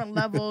many different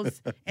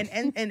levels and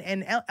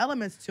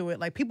elements to it.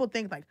 Like people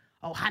think like,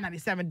 oh, Hot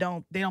 97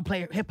 don't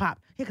play hip hop.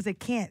 Yeah, because they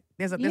can't.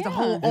 There's a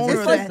whole Yeah. owner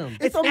It's that system.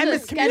 it's It's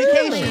endless a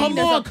communication. scheduling. Come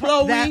There's on, a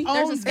Chloe. that There's a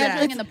owns that.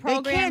 scheduling in the They can't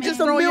programming. just It's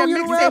a throw your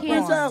million mixtape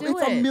rappers on. out. do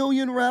It's a it.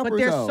 million rappers But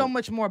there's out. so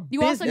much more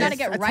You also business gotta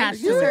get attached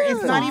rights to to it. certain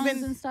It's not songs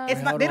even. and stuff.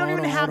 It's not. Hold They on, don't hold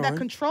even on, have hold that on.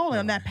 control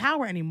and that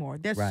power anymore.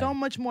 There's Right. so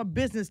much more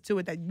business to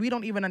it that we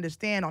don't even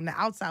understand on the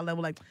outside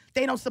level. Like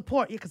they don't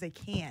support you because they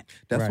can't.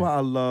 That's Right. why I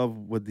love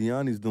what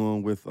Deani's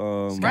doing with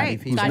Right.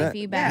 Who's Scotty Next?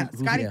 Feedback. Yeah,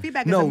 Scotty yeah.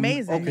 Feedback is No,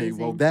 amazing. okay,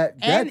 well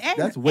Amazing.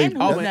 that's way and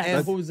Oh, Who's and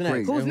Next? who's next?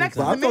 Crazy. Who's And next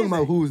But is I'm talking about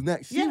amazing. Who's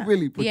Next. She Yeah.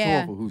 really puts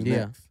Yeah. on for Who's Yeah.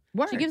 Next.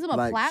 Word. She gives them a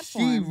Like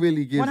platform. she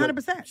really gives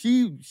 100%.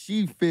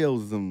 She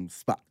fills them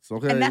spots.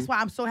 Okay, And that's why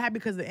I'm so happy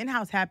because the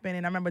in-house happened.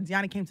 And I remember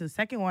Deani came to the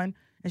second one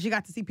and she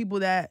got to see people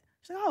that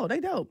she's like, oh, they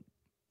dope.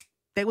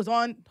 They was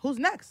on Who's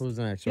Next. Who's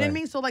next? You know what I Right.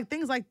 mean? So like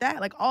things like that,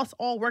 like us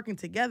all working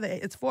together,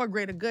 it's for a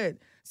greater good.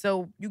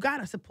 So you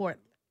gotta support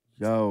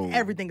Yo,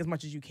 everything as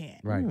much as you can.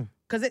 Right.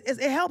 Because it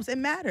helps, it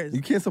matters.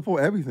 You can't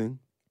support everything.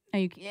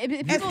 And if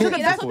And people, to the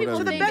that's best, what people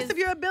to the think best is- of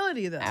your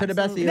ability, though. To the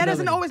best of your That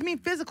doesn't ability. always mean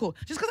physical.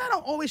 Just because I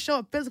don't always show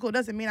up physical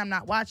doesn't mean I'm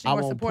not watching I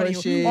or won't supporting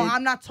push you, it. or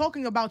I'm not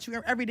talking about you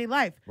in everyday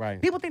life.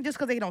 Right. People think just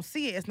because they don't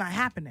see it, it's not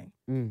happening.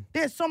 Mm.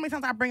 There's so many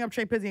times I bring up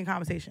Trey Pizzy in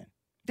conversation.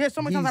 There's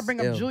so many times I He's bring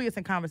up ill. Julius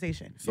in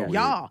conversation. So weird.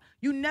 Y'all,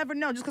 you never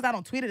know. Just because I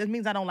don't tweet it, it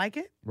means I don't like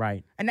it.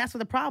 Right. And that's what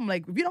the problem.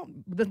 Like, if you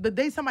don't, the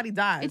day somebody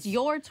dies, It's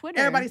your Twitter.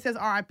 everybody says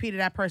RIP to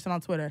that person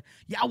on Twitter.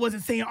 Yeah, I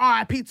wasn't saying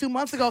RIP 2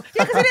 months ago.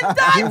 Yeah, because he didn't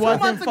die He 2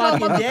 wasn't months ago,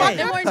 fucking motherfucker. dead.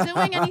 They weren't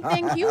doing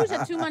anything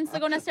huge 2 months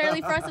ago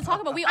necessarily for us to talk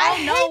about. We I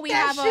all know hate we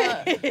that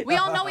have shit. we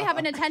all know we have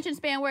an attention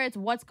span where it's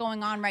what's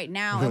going on right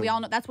now, and we all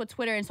know that's what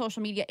Twitter and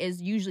social media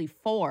is usually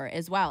for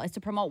as well. Is to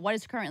promote what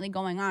is currently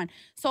going on.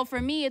 So for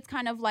me, it's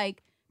kind of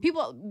like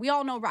people. We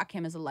all know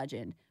Rakim is a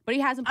legend, but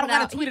he hasn't I put don't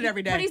gotta out. tweet it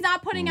every day. But he's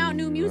not putting out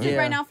new music Yeah.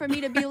 right now for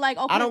me to be like,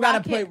 okay, I don't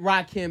gotta Rakim. put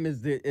Rakim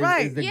as the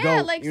Right. is the Yeah,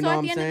 GOAT, like you so know at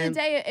what the I'm end of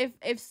the saying? day,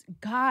 if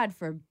God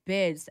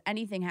forbid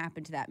anything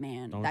happened to that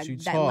man, Don't that you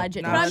that talk.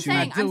 legend. Nah, But I'm you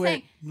saying, not I'm do saying,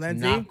 it.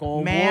 Lindsay, Knock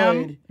on ma'am,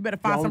 wood. you better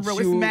find Don't some real.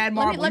 It's shoot. mad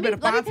marble. let me you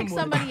better find pick some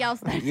wood. somebody else.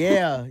 Then.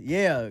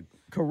 Yeah.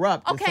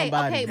 Corrupt. to Okay,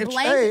 somebody. okay, If-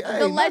 Blank, hey, the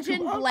not legend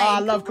Corrupt. Blank. Oh, I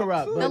love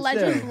Corrupt. the but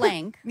legend still.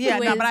 Blank. Yeah,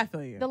 who no, is but I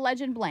feel you. The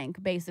legend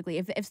Blank, basically.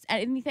 If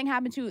anything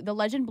happened to the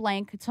legend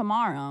Blank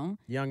tomorrow,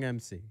 Young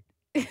MC.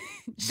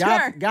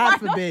 sure.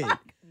 God why forbid. not?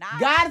 Nah.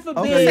 God say forbid.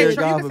 Troy. You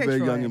God can say forbid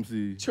Troy. Young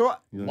MC. Troy.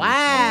 Young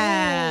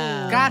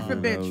Wow. God that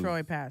forbid was-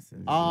 Troy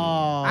passes. Oh.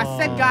 I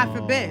said God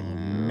forbid.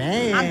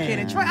 Man. I'm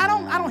kidding. Troy, I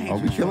don't hate Are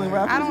you. we killing Troy.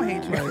 rappers? I don't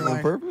hate you, Like, on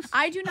Troy. purpose?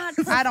 I do not.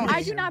 I don't I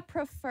hate do him. not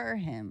prefer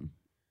him.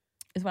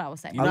 Is what I was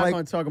saying. You're I not like-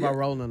 going to talk about yeah.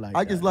 rolling like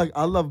I that. just like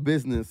I love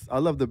business. I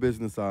love the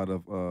business side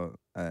of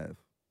Av.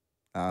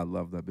 I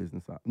love that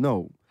business side.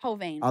 No,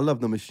 Hovain. I love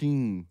the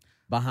machine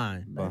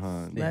behind.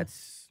 behind. Yeah.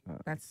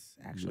 That's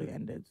actually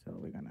ended, so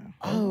we're gonna.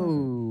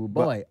 Oh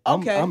But boy. I'm-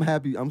 Okay. I'm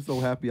happy. I'm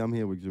so happy I'm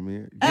here with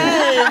Jameer.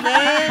 Hey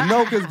man.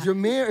 No, because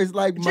Jameer is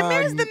like my.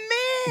 Jameer's the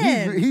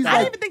man. he's I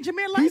like- didn't even think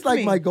Jameer liked me. He's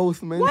like my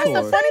ghost mentor. That's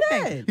the funny Say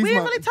thing. that. We He's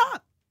didn't my- really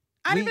talk.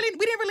 We didn't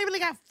really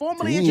got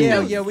formally Damn.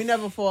 introduced. Yeah. We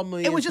never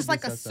formally. It was just like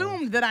introduced ourselves.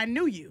 assumed that I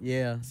knew you.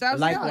 Yeah. So I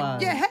was like,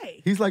 Likewise. oh, yeah,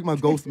 hey. He's like my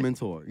ghost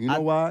mentor. You know I-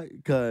 why?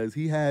 Because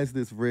he has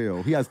this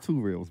reel. He has 2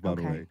 reels, by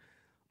the Okay. way.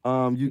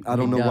 I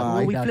don't know Yeah. why.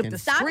 Well, we ducking. flipped the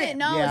Stop script. it.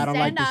 No, Yeah, I don't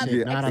like stand this up. shit.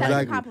 Yeah, Accept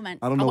exactly. the compliment.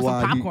 I don't I know want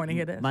some why. popcorn to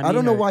hear this. My I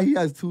don't know knee why he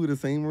has 2 of the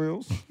same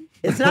reels.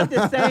 It's not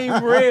the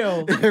same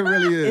reel. It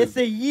really is. It's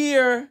a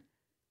year.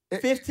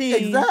 15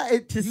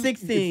 Exactly. to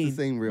 16. It's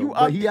the same reel. You But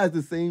up- he has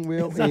the same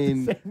reel. It's not the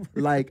And same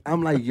reel. like,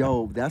 I'm like,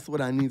 yo, that's what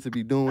I need to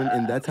be doing.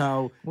 And that's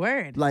how,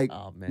 Word. like,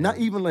 Oh, man. not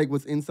even like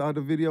what's inside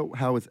the video,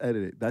 how it's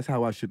edited. That's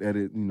how I should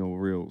edit,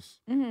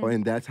 reels. Mhm.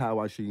 And that's how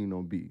I should,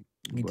 be.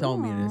 He But-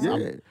 told me this.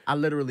 Yeah. I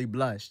literally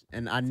blushed,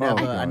 and I never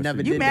gosh.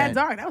 you did mad that.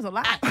 dark. That was a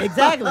lot.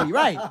 Exactly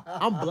right.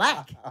 I'm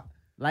black.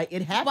 Like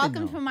it happened.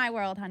 Welcome though. to my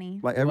world, honey.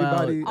 Like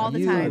everybody, all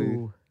the everybody-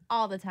 time.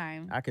 All the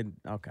time. I could.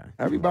 Okay.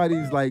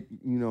 Everybody's like,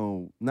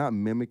 not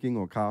mimicking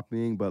or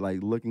copying, but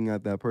like looking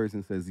at that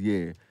person says,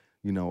 yeah,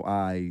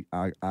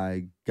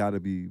 I gotta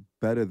be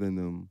better than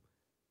them.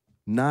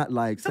 Not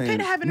like It's saying okay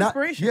to have an not-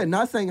 inspiration. Yeah,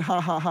 not saying ha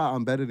ha ha,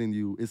 I'm better than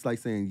you. It's like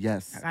saying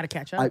yes. I gotta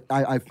catch up.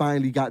 I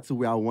finally got to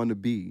where I want to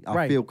be. I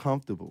Right. feel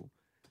comfortable.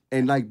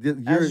 And like As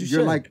you you're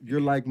should.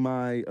 you're like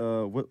my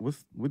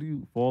what do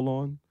you fall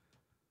on?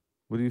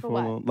 What do you For fall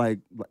what? on? Like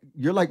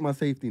you're like my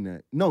safety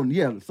net. No,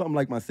 yeah, something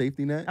like my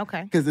safety net.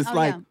 okay. Because it's Oh,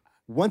 like yeah.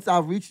 once I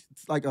reach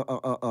like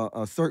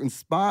a certain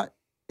spot,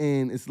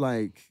 and it's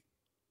like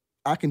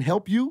I can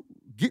help you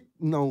get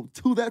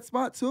to that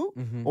spot too,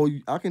 Mhm. or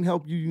I can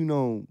help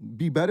you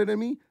be better than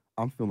me.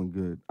 I'm feeling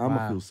good. I'm Wow.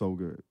 gonna feel so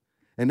good.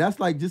 And that's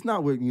like just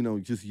not with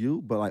just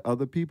you, but like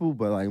other people.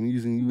 But like I'm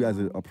using you as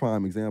a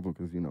prime example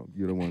because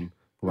you're the one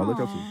who I look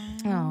up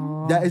to.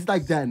 Aw. That it's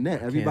like that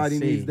net. Everybody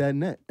see. needs that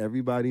net.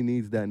 Everybody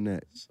needs that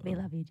net. We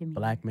love you, Jimmy.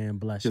 Black man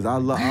blush. Because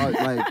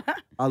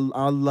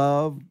I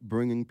love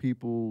bringing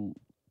people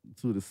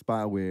to the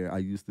spot where I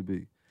used to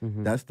be.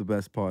 Mhm. That's the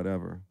best part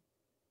ever.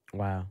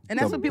 Wow. And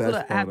that's the what people best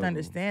have part to of 'em.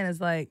 understand is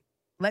like,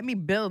 let me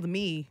build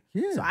me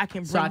Yeah. so I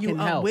can bring So I you can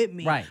up help. with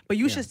me. Right. But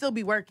you Yeah. should still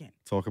be working.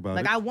 Talk about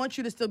Like it. I want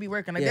you to still be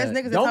working. Like Yeah. there's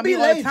niggas that Don't tell be me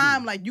all the lazy.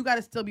 time, like you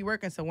gotta still be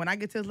working. So when I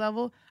get to his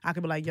level, I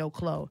could be like, yo,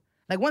 Chloe.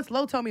 Like once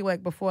Lo told me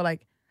like before,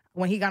 like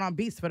when he got on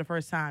Beats for the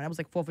first time, that was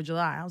like 4th of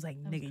July. I was like,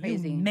 was nigga,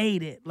 crazy. you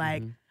made it.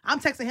 Like Mhm. I'm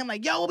texting him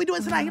like, yo, what we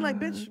doing tonight? He like,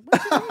 bitch,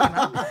 what you mean?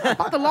 I'm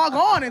about to log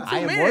on in 2 I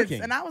am minutes.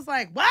 working. And I was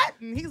like, what?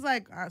 And he's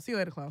like, all right, see you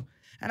later, Chloe.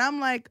 And I'm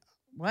like,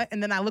 what?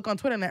 And then I look on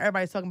Twitter and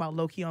everybody's talking about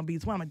low key on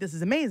Beats One. I'm like, this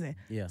is amazing.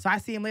 Yeah. So I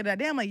see him later that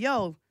day. I'm like,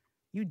 yo,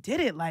 you did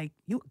it. Like,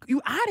 you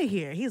out of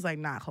here. He's like,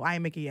 nah, Chloe, I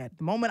ain't make it yet.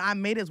 The moment I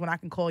made it is when I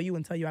can call you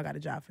and tell you I got a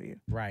job for you.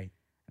 Right.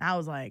 And I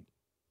was like,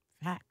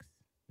 facts.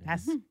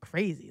 That's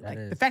crazy. That Like,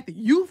 the is. fact that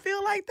you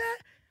feel like that,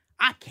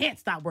 I can't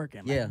stop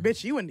working. Like, Yeah.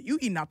 bitch, you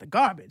eating out the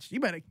garbage. You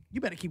better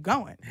keep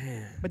going.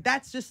 But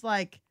that's just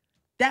like,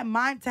 that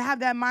mind, to have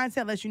that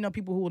mindset lets you know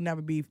people who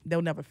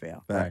they'll never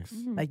fail. Facts.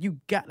 Mhm. Like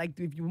you got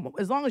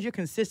as long as you're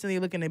consistently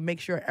looking to make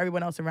sure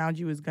everyone else around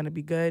you is gonna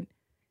be good,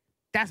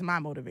 that's my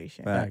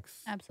motivation.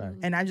 Facts. Absolutely.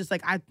 And I just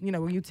like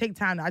when you take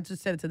time, I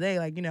just said it today,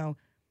 like,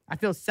 I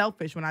feel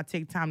selfish when I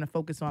take time to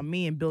focus on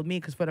me and build me.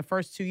 Because for the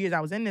first 2 years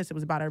I was in this, it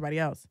was about everybody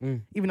else.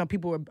 Mm. Even though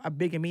people are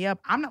bigging me up,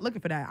 I'm not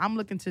looking for that. I'm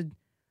looking to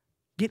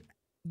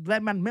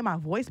let my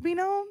voice be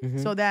known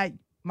Mhm. so that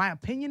my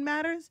opinion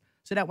matters.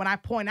 So that when I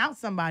point out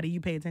somebody,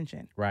 you pay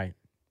attention. Right.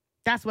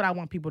 That's what I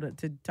want people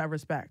to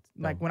respect.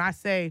 Like when I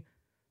say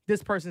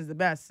this person is the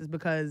best, is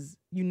because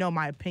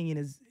my opinion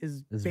is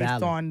based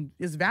valid. on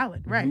is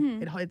valid, right?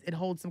 Mhm. It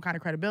holds some kind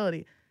of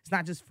credibility. It's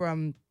not just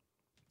from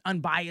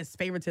unbiased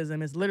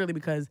favoritism. It's literally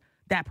because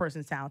that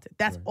person's talented.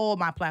 That's all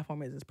my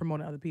platform is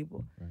promoting other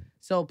people. Right.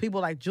 So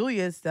people like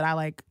Julius that I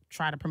like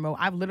try to promote.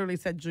 I've literally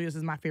said Julius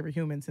is my favorite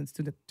human since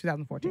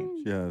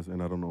 2014. Yes,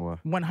 and I don't know why.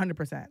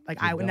 100%. Like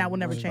that will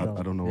never change.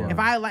 I don't know why.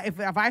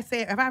 If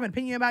I have an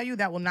opinion about you,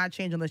 that will not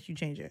change unless you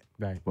change it.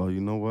 Right. Well,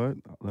 you know what?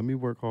 Let me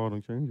work hard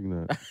on changing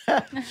that.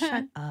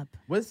 Shut up.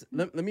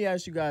 Let me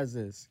ask you guys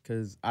this,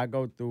 because I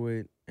go through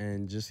it,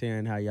 and just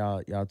hearing how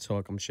y'all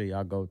talk, I'm sure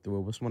y'all go through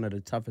it. What's one of the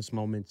toughest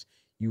moments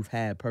you've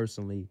had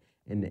personally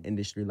in the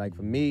industry? Like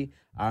for me,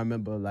 I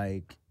remember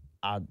like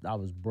I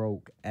was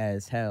broke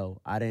as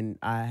hell. I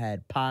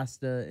had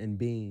pasta and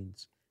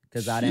beans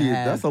because I didn't Shit,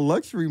 have. that's a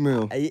luxury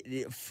meal.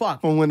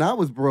 Fuck. From when I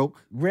was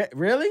broke.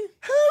 Really?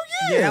 Hell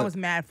yeah. Yeah, that was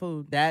mad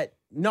food.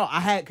 No, I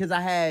had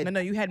No,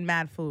 you had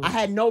mad food. I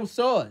had no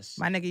sauce.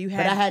 My nigga, you but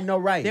had. I had no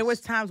rice. There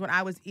was times when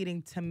I was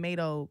eating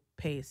tomato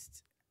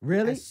paste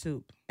really as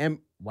soup. and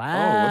wow.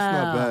 Oh, that's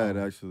not bad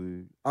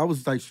actually. I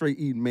was like straight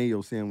eating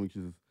mayo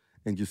sandwiches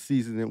and just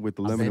seasoning it with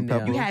the lemon and been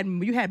pepper. there.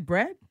 You had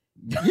bread?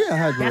 Yeah, I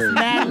had bread. That's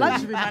mad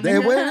luxury, my That's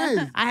nigga. what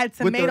it is. I had With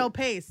the- tomato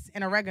paste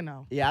and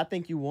oregano. Yeah, I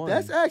think you won.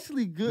 That's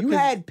actually good. You 'cause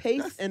had paste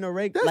that's- and a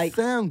reg That like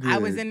sound good. I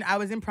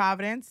was in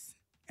Providence,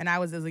 and it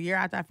was a year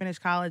after I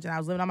finished college, and I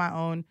was living on my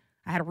own.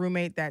 I had a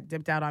roommate that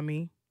dipped out on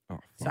me, Oh,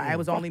 so fuck it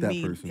was fuck only that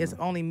me. person, It's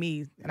man. only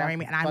me, and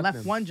I Fuck left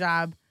them. one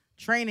job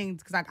training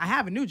because I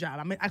have a new job.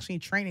 I'm actually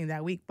training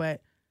that week,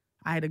 but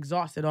I had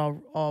exhausted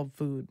all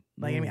food.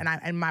 Like I mean,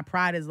 and my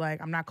pride is like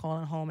I'm not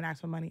calling home and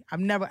asking for money. I've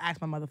never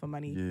asked my mother for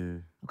money Yeah.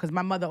 because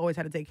my mother always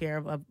had to take care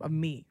of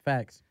me.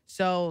 facts.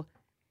 So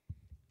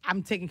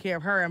I'm taking care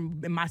of her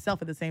and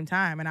myself at the same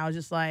time. And I was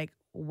just like,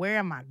 where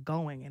am I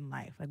going in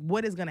life? Like,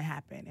 what is going to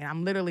happen? And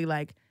I'm literally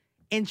like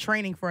in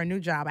training for a new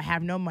job. I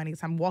have no money.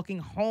 So I'm walking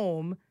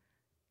home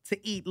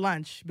to eat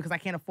lunch because I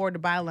can't afford to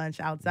buy lunch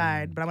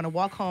outside. But I'm going to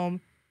walk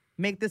home,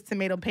 make this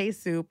tomato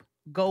paste soup,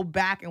 go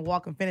back and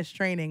walk and finish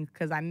training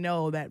because I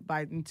know that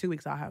in 2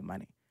 weeks I'll have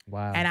money.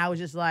 Wow. And I was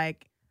just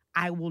like,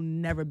 I will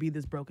never be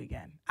this broke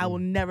again. I will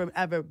never,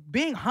 ever.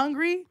 Being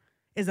hungry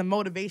is a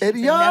motivation And to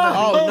yo, never be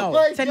Oh, no.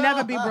 my to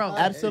never be God. broke.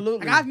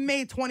 Absolutely. Like I've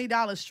made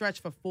 $20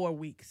 stretch for 4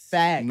 weeks.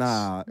 Facts.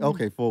 Nah.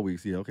 Okay, 4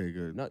 weeks. Yeah. Okay.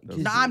 Good. No, That's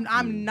no, No, good.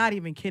 I'm Yeah. not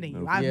even kidding you.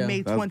 No, I've yeah.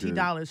 made That's good.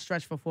 $20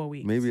 stretch for 4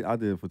 weeks. Maybe I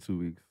did it for 2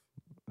 weeks.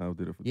 I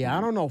did it for 2 Yeah, I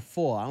weeks. don't know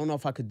 4. I don't know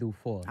if I could do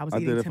 4. I was I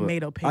did eating it for-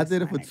 tomato paste. I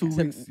did it for my 2 nigga.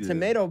 weeks. Yeah.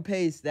 Tomato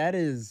paste, that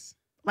is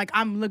Like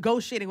I'm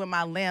negotiating with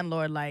my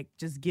landlord. Like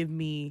just give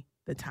me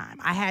the time.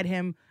 I had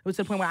him. It was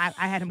to the point where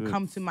I had him Shit.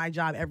 come to my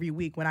job every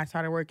week when I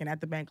started working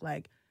at the bank.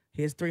 Like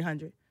here's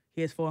 300.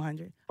 Here's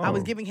 400. I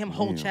was Oh, giving him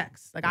whole damn.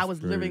 checks. Like I That's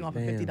was living crazy. off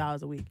of Damn.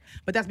 $50 a week.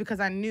 But that's because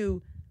I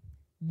knew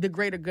the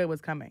greater good was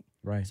coming.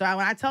 right. So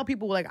when I tell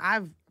people like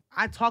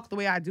I talk the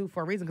way I do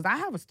for a reason because I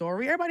have a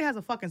story. Everybody has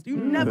a fucking. You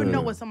never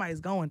know what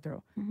somebody's going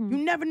through. You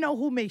never know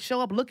who may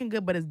show up looking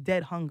good but is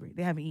dead hungry.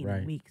 They haven't eaten in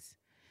Right. weeks.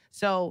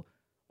 So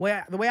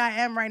the way I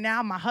am right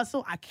now, my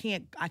hustle, I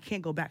can't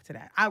go back to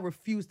that. I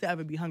refuse to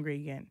ever be hungry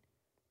again,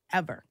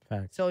 ever.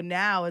 Facts. So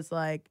now it's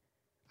like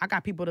I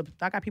got people to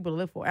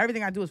live for.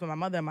 Everything I do is for my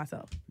mother and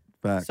myself.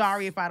 Facts.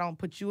 Sorry if I don't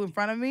put you in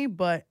front of me,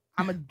 but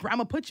I'm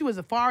gonna put you as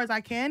far as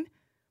I can.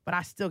 But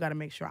I still got to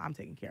make sure I'm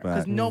taken care of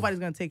because Facts. nobody's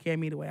gonna take care of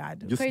me the way I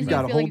do. Just Crazy you to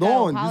gotta feel like hold you gotta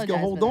on. Just gotta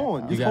apologize hold for that,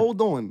 on. though. Just You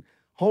hold on.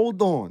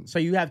 Hold on. So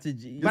you have to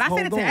But I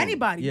said it hold to on.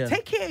 anybody. Yeah.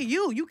 Take care of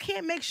you. You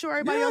can't make sure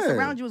everybody else Yeah.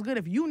 around you is good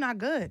if you not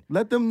good.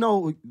 Let them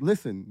know.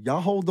 Listen,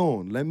 y'all hold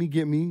on. Let me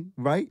get me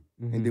right,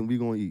 Mhm. and then we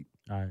gonna eat.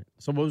 All right.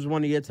 So what was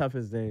one of your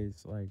toughest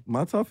days? Like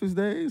My toughest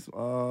days,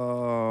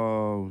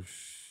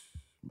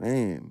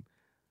 man.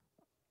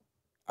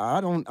 I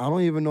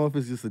don't even know if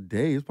it's just a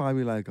day. It's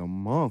probably like a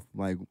month.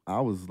 Like I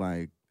was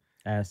like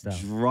assed out.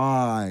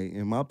 dry,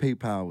 and my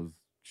PayPal was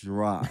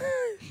dry.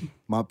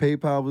 My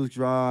PayPal was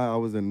dry. I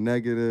was in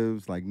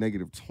negatives, like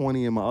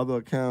 -20 in my other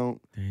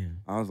account. Damn.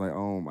 I was like,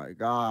 oh my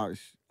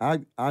gosh. I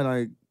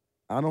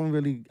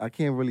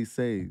can't really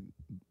say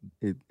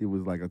it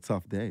was like a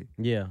tough day.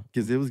 Yeah.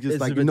 Because it was just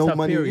It's like a no tough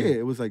money. period. Yeah,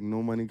 it was like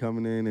no money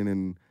coming in, and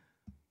then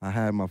I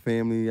had my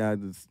family. I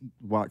had to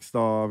watch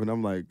starve, and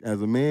I'm like,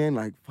 as a man,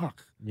 like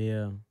fuck,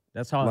 Yeah.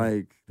 That's hard.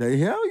 like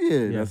hell yeah,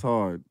 Yeah. that's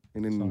hard.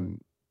 And It's then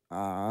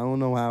hard. I don't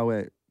know how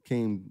it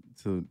came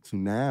to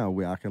now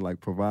where I can like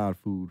provide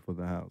food for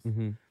the house,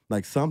 Mhm.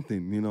 like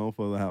something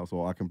for the house,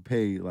 or I can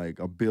pay like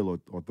a bill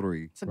or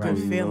three. It's a Right. good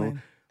You know?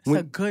 feeling. It's a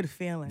When- good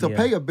feeling. To Yeah.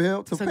 pay a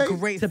bill, It's a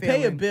great To feeling.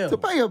 pay a bill. to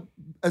pay a,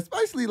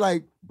 especially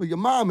like with your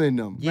mom and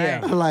them. Yeah.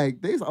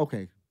 Like they's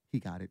okay. He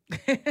got it.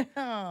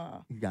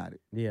 That's He got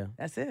it.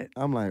 it.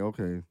 I'm like,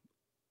 okay.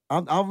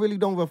 I really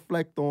don't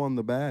reflect on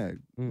the bag,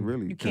 Mm.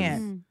 really. You 'cause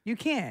can't. You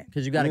can't.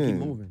 Because you got to keep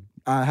Yeah. moving.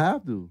 I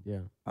have to.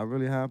 Yeah. I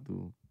really have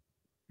to.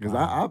 Because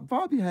I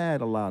probably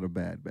had a lot of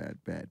bad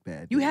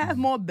You days. have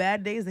more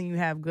bad days than you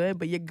have good,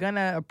 but you're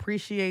gonna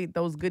appreciate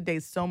those good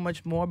days so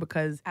much more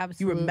because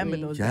you remember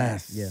Absolutely. those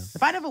Yes. days. Yeah.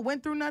 If I never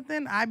went through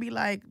nothing, I'd be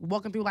like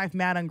walking through life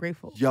mad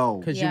ungrateful. Yo.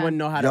 Because you Yeah. wouldn't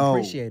know how to Yo.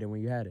 appreciate it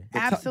when you had it.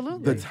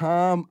 Absolutely. The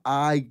time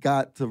I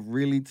got to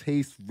really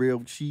taste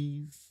real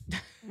cheese.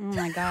 Oh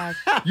my gosh.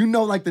 You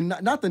know, like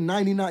not the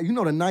 99, you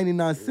know the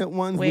 99-cent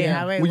ones? Wait,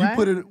 where, wait, where you what?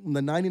 put it, the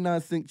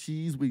 99-cent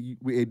cheese where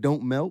it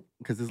don't melt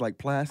because it's like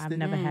plastic. I've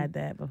never Mm. had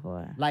that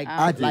before. Like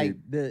I like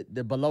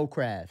the below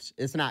crafts.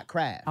 It's not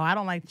craft. Oh, I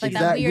don't like cheese. Like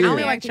Exactly. that weird Yeah. I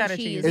only like American cheddar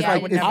cheese. cheese. It's Yeah, like-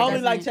 I would it's- never I only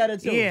do like that. cheddar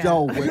too. Yeah.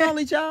 Yo, Are you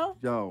only child?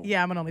 Yo.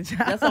 Yeah, I'm an only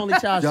child. That's the only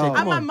child Yo. shit. I'm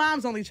Come my on.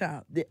 mom's only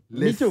child. Me too.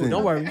 Listen.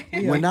 Don't worry.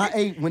 When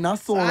I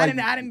saw So I like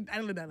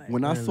didn't live that life.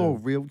 when I Yeah, saw look.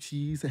 real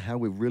cheese and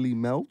how it really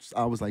melts,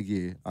 I was like,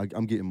 yeah,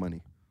 I'm getting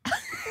money.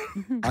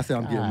 I said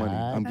I'm getting money.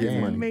 I'm God getting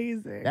damn. money.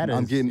 Amazing. That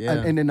I'm is, getting, yeah.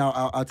 and then I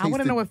taste I want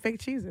to it. know what fake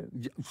cheese is.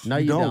 No,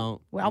 you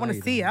don't. Well, I want No, to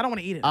you see it. don't. I don't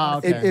want to eat it. Oh,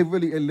 okay. It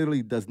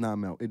literally does not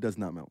melt. It does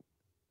not melt.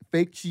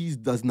 Fake cheese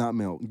does not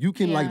melt. You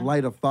can like Yeah.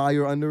 light a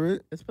fire under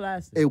it. It's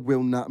plastic. It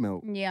will not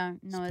melt. Yeah,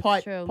 no, it's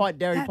part true. part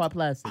dairy, That's part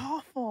plastic.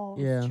 Awful.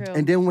 Yeah. True.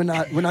 And then when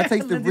I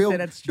taste the Lindsay real said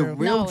that's the true.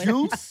 real No, it-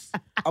 juice,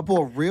 I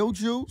bought real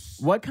juice.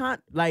 What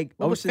kind? Like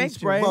What was ocean fake juice?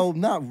 spray? Well,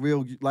 not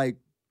real. Like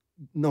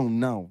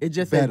no. it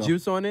just better. said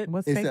juice on it.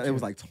 What's It fake said it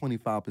was juice? like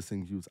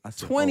 25% juice. I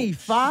said,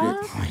 25?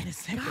 Oh, shit. Wait a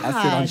second. I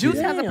said I'm Juice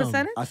getting- has a damn.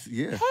 percentage?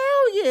 Yeah.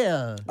 Hell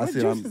yeah. I What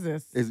said juice is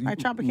this? it's- Like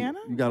Tropicana?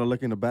 You gotta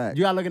look in the back.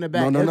 You gotta look in the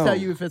back. No, no, It'll no. tell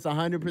you if it's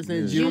 100%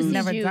 Yeah. juice. Juicy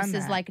Never juice done is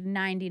that. like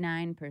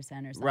 99% or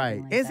something.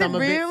 Right. Like Is that. it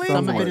really?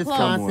 Some of it is Close.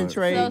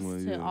 concentrate. Close Somewhat,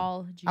 to yeah.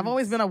 all juice. I've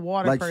always been a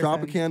water Like person.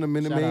 Tropicana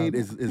Minute Shout Maid out.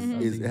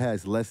 is it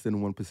has less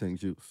than 1%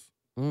 juice.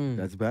 Mm.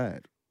 That's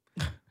bad.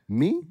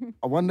 Me,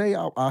 one day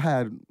I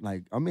had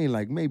like I made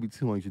like maybe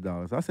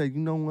 $200. I said, you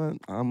know what?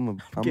 I'm gonna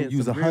Getting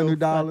use some real $100.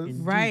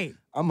 fucking- Right.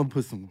 I'm gonna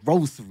put some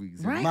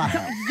groceries in my Right.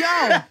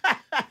 house. Yo,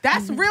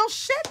 that's real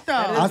shit though.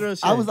 That is real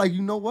I shit. was like,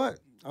 you know what?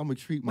 I'm gonna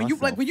treat When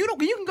myself. when you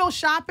can go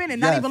shopping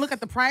and not Yes. even look at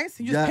the price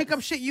and you just Yes. pick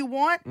up shit you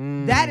want,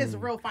 Mm. that is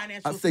real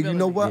financial. I said, you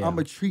know stability. what? Yeah. I'm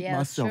gonna treat Yeah,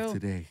 it's myself true.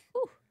 today.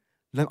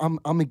 I'm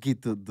gonna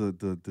get the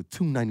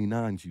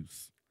 $2.99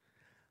 juice.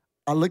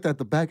 I looked at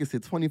the back. It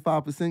said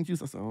 25%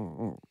 juice. I said,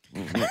 oh,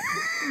 no.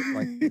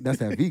 Like that's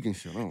that vegan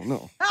shit. I don't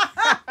know.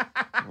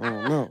 I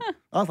don't know.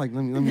 I was like,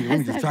 let me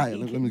That's just that try it.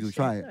 Let vegan me just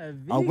try it. That I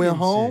vegan went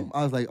home. shit.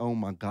 I was like, oh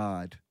my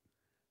God,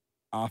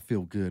 I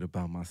feel good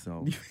about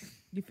myself.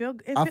 You feel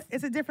I-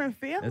 it's a different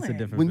feeling. That's a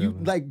different When you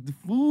feeling. like the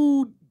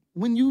food,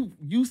 when you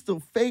used to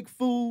fake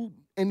food,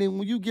 and then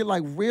when you get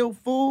like real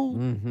food,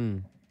 Mm-hmm.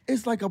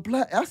 it's like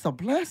that's a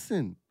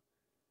blessing.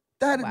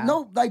 That Wow.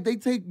 no, like they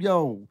take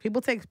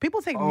People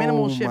take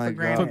minimal Oh shit my for God.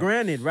 granted. For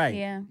granted, right.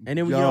 Yeah. And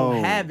then when you don't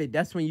Yo. have it,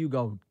 that's when you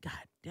go, God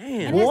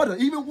damn. water,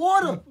 even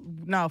water.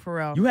 No, for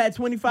real. You had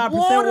 25%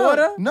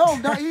 water? No,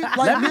 not even like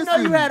Let me know you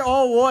listen, had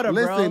all water,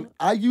 Listen, bro.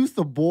 I used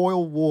to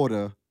boil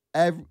water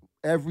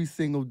every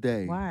single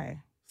day,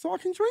 Why? so I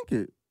can drink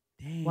it.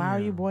 Damn. Why are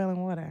you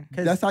boiling water?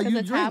 'Cause That's how Because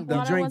you the tap drink. that.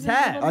 water drink wasn't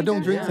tap. able to I be don't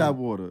done? drink Yeah. tap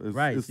water. It's,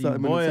 Right, it's so you something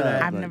in the boil tap,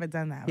 that. I've like, never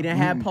done that. He didn't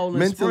have Poland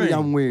mentally, Spring.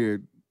 I'm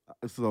weird.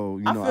 So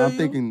you I know, feel I'm you.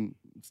 thinking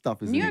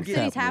stuff is New in York the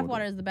City tap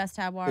water is the best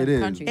tap water It in the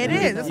is. country. It Yeah.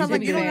 is. It sounds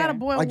like you don't gotta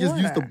boil I just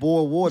water. used to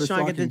boil water He's so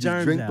trying I to get can the just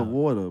germs drink the out.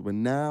 water. But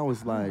now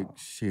it's like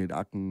shit.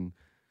 I can.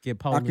 Get I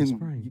Poland can.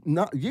 Spring.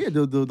 Not yeah.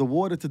 The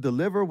water to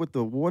deliver with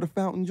the water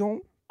fountain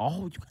joint.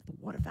 Oh, you got the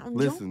water fountain,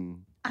 Joe?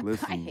 Listen.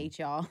 Listen. I hate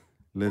y'all.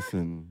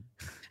 Listen.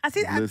 I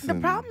see. The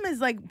Listen. problem is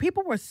like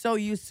people were so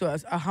used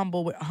to a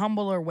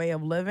humbler way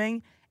of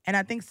living, and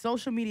I think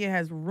social media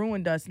has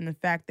ruined us in the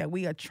fact that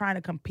we are trying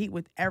to compete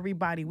with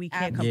everybody we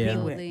can't compete with.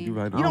 Absolutely. You're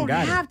right. You I don't don't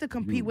got it. have to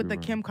compete You're with the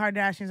right. Kim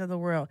Kardashians of the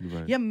world. You're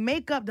right. Your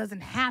makeup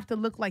doesn't have to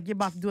look like you're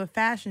about to do a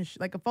fashion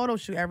like a photo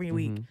shoot every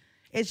week. Mm-hmm.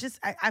 It's just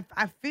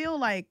I feel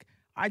like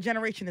our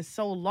generation is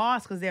so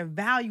lost because their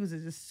values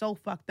is just so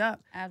fucked up.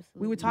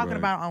 Absolutely. We were talking Right.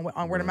 about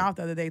on Word of Right. Mouth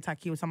the other day.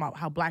 Taki was talking about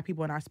how black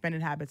people and our spending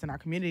habits in our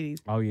communities.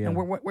 Oh, yeah. And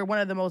we're one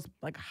of the most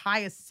like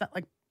highest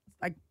like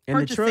In the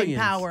purchasing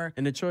trillions. power.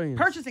 In the trillions.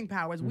 Purchasing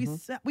powers.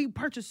 Mm-hmm. We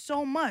purchase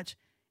so much,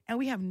 and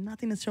we have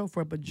nothing to show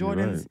for it but You're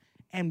Jordans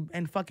right.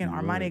 and fucking You're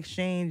Armani right.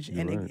 Exchange You're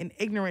and, right. and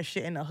ignorant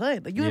shit in the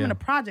hood. Like you live in Yeah.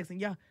 the projects and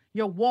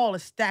your wall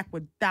is stacked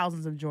with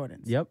thousands of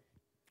Jordans. Yep.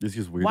 It's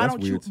just weird. Why That's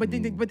don't you? weird to But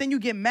me. then you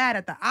get mad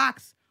at the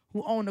ox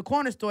who own the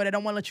corner store that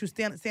don't want to let you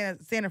stand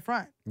in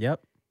front.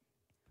 Yep.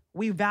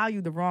 We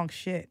value the wrong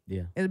shit.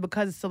 Yeah. It's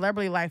because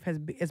celebrity life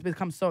it's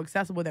become so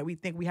accessible that we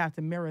think we have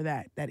to mirror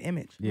that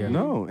image. Yeah.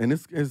 No, and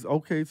it's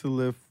okay to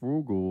live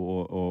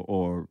frugal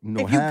or you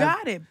know If you have,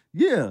 got it,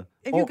 yeah.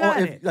 If you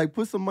got it. like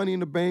put some money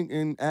in the bank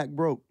and act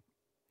broke.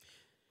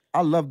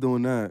 I love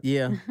doing that.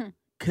 Yeah.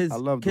 Cause, I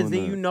love then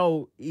doing you that.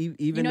 know,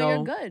 even know though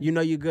you're good. you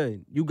know you're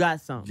good, you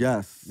got something.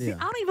 Yes. Yeah. I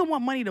don't even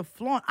want money to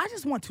flaunt. I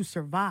just want to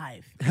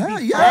survive. Hell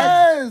Be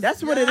yes.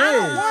 That's what it I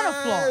don't is. want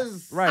to flaunt.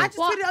 Yes. Right. I just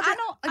Well, tweeted out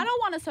I don't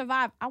want to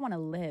survive. I want to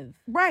live.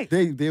 right.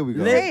 There we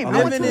go. Live- I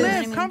like want to living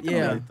that. live comfortably.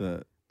 Yeah. I like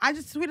that. I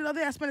just tweeted the other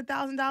day I spent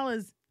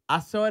 $1,000 I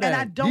saw that. and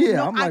I don't Yeah,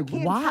 know. I'm I like,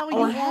 can't why tell you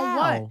or on how?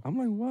 what. I'm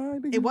like,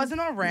 why? It wasn't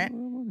on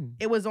rent.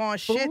 It was on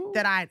shit Food?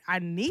 that I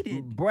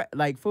needed.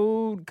 Like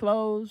food,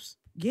 clothes.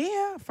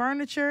 Yeah,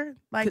 furniture,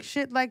 like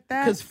shit like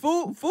that. Because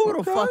food will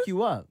Okay. fuck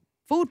you up.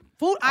 Food.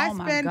 I Oh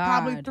my spend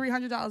probably God.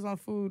 $300 on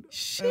food and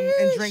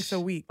Sheesh. drinks a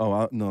week.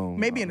 Oh, no.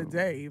 Maybe in a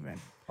day even.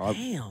 Damn.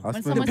 When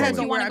spend someone about says Depends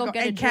you on wanna where I go go.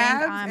 get a And drink,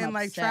 cabs I'm and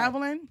like upset.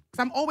 traveling. Because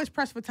I'm always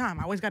pressed for time.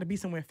 I always got to be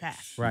somewhere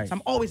fast. Right. So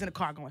I'm always in a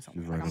car going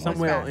somewhere. She's Like, right I'm about always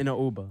Somewhere fast. in an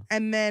Uber.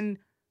 And then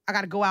I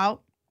got to go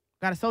out,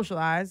 got to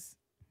socialize,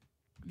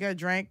 get a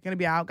drink, gonna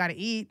be out, got to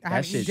eat. I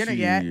haven't eaten shit, dinner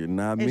yet. Shit,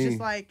 not It's me. just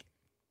like,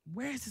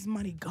 where's this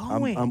money I'm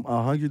going?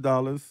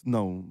 $100.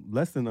 No,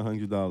 less than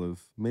 $100.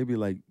 Maybe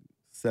like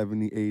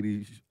 70,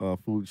 80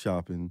 food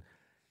shopping.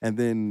 And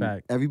then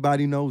Fact.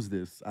 everybody knows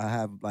this. I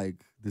have like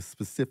this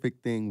specific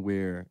thing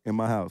where in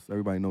my house,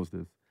 everybody knows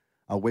this.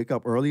 I wake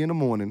up early in the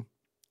morning,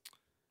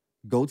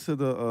 go to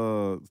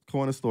the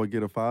corner store,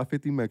 get a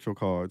 $5.50 Metro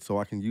card so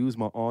I can use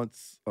my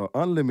aunt's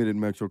unlimited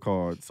Metro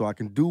card so I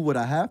can do what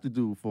I have to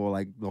do for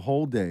like the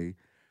whole day.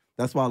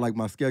 That's why like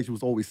my schedule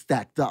was always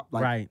stacked up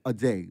like Right. a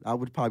day. I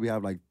would probably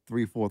have like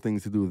 3 or 4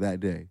 things to do that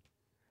day.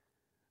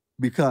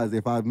 Because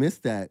if I miss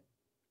that,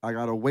 I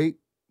gotta wait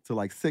till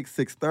like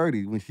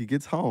 6:30 when she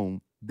gets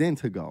home, then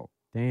to go.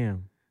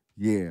 Damn.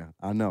 Yeah,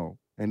 I know.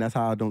 And that's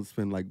how I don't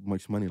spend like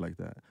much money like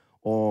that.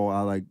 Or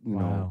I like, you know,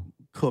 Wow.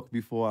 cook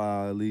before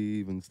I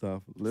leave and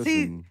stuff.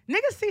 Listen. See,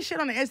 niggas see shit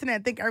on the internet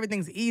and think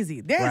everything's easy.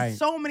 There's Right.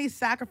 so many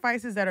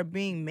sacrifices that are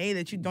being made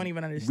that you don't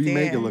even understand. we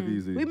make it look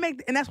easy.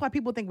 And that's why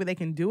people think they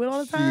can do it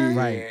all the time.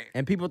 Right.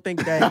 And people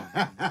think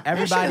that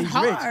everybody's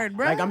hard, rich.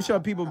 bro. Like, I'm sure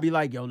people be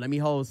like, yo, let me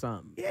hold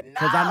something. Yeah,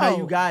 Because I know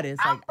no. you got it.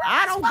 It's I'm like, broke I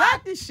as don't fuck.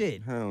 got this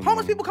shit. Hell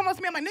Homeless no. people come up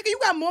to me, I'm like, nigga, you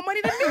got more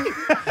money than me.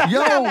 Yo,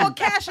 You got more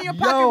cash in your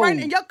pocket yo. right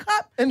in your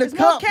cup. In the There's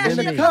cup. more cash in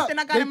in the your cup than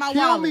I got they in my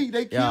kill wallet. me.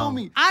 They kill Yo.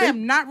 me. I They-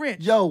 am not rich.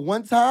 Yo,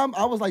 one time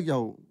I was like,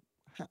 yo,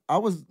 I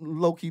was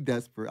low key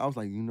desperate. I was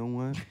like, you know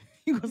what?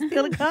 You gonna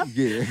steal a cup?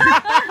 Yeah.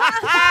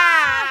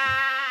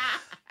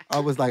 I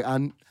was like,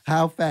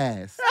 how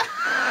fast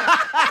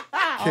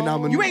can I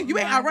maneuver? You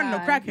ain't outrunning no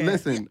God. crackhead.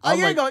 Listen, Oh, I'm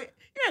you like,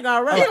 ain't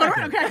gonna run. You ain't gonna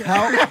run no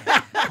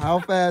crackhead. how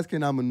fast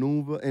can I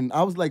maneuver? And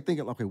I was like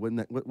thinking, okay,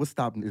 what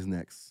stop is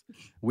next?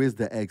 Where's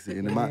the exit?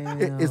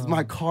 And is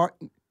my cart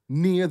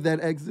near that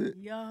exit?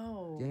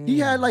 Yo. He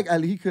had like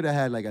he could have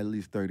had like at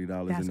least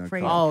 $30 That's in that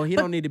crazy. car. Oh, he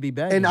don't need to be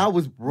begging. And I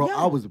was broke. Yo.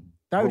 I was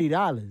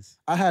 $30.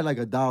 I had like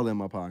 $1 in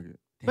my pocket.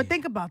 But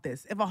think about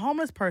this. If a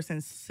homeless person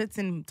sits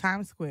in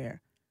Times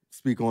Square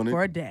Speak on it.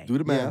 for a day, Do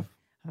the math.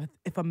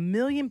 if 1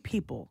 million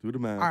people Do the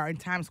math. are in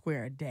Times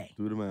Square a day,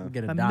 Do the math.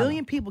 Get if a a dollar.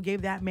 million people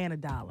gave that man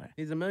 $1,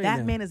 He's a millionaire.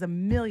 that man is a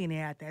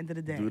millionaire at the end of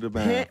the day. Do the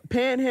math.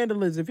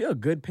 Panhandlers, if you're a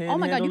good panhandler. Oh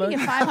my God, you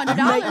can get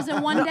 $500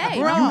 in one day.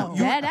 Bro.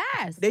 Dead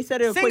ass. They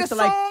said it Sing a equates to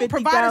like song,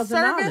 provide a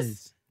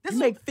service. $50,000. This You is-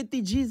 make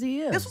 50 G's a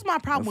year. This was my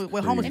problem That's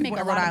with homeless crazy. They people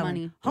make in a Rhode lot of Island.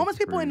 money. Homeless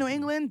That's people in New crazy.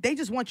 England, they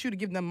just want you to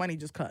give them money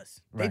just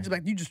cause. They Right. just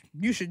like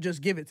you should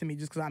just give it to me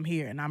just cause I'm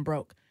here and I'm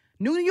broke.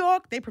 New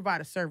York, they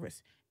provide a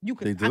service. I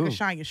They do. can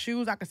shine your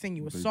shoes. I can sing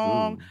you a They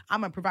song. do.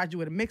 I'm gonna provide you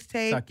with a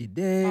mixtape. Suck your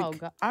dick. Oh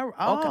God.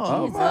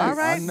 Oh, Jesus. all I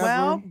right. never-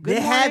 Well, good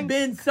There morning. have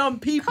been some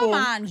people. Come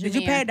on, Jameer. Did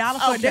you pay $1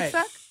 for a dick Okay.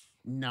 suck?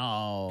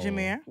 No.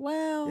 Jameer?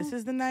 Well, This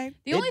is the night.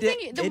 The It only de- thing,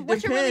 it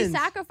what you're really depends.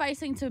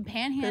 sacrificing to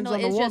panhandle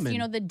Depends on is the just,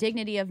 woman. the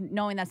dignity of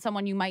knowing that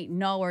someone you might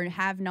know or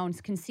have known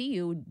can see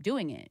you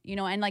doing it,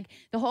 and like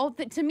the whole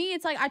to me,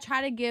 it's like I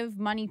try to give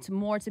money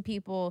to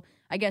people,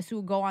 I guess,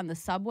 who go on the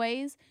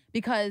subways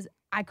because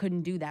I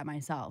couldn't do that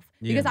myself.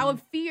 Because I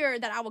would fear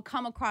that I would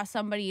come across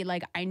somebody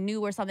like I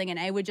knew or something and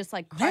it would just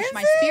like crush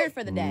my Lindsay? spirit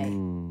for the day.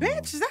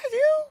 Bitch, is that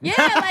you? Yeah,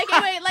 like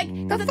anyway, like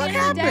 'cause at the fuck end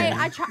of the day,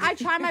 happened? I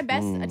try my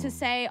best to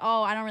say,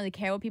 oh, I don't really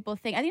care what people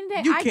think. At the end of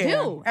the day, You I care. do. At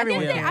the end of Everyone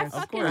the day, I cares. Of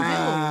fucking course.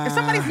 do. If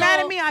somebody's So, mad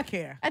at me, I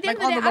care. At the end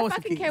Like, of the on day, I lowest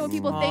fucking of care what keys.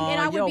 people think, and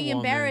I Aw, would yo, be woman.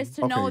 embarrassed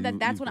to Okay, know you- that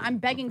that's you- when I'm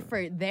begging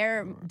for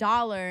their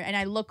dollar, and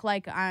I look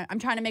like I'm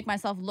trying to make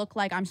myself look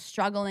like I'm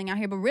struggling out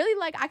here. But really,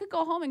 like I could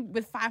go home and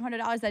with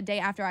 $500 that day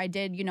after I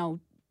did,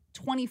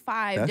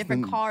 25 That's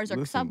different the- cars or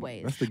listen,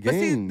 subways. That's the But see,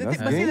 game. the, That's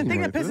thi- but see, the game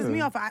thing right that pisses me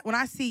there. off when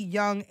I see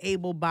young,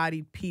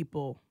 able-bodied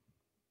people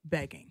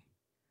begging.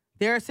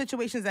 There are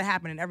situations that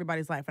happen in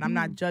everybody's life, and I'm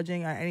not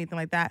judging or anything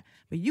like that.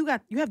 But you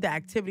have the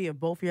activity of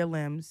both your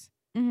limbs.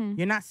 Mm-hmm.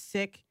 You're not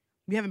sick.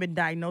 You haven't been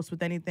diagnosed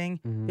with anything.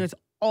 Mhm. There's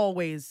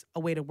always a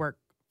way to work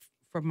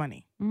for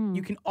money. Mm-hmm.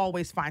 You can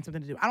always find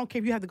something to do. I don't care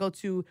if you have to go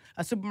to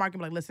a supermarket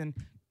and be like, listen,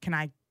 can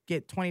I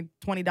get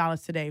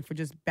 $20 today for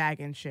just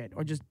bagging shit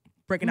or just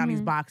breaking down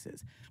these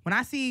boxes? When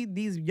I see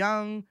these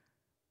young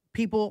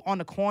people on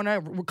the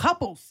corner,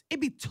 couples, it'd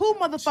be two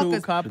motherfuckers.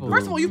 Two couples.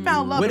 First of all, you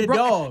found love. With and a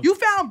dog. You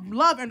found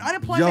love and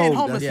unemployment and Yo, that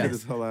homelessness. shit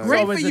is hilarious.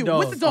 Great Always for a you. dog.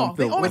 With the dog.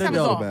 They With always a have a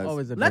dog. dog.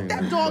 Always a Let dog.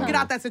 that dog get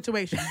out that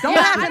situation. Don't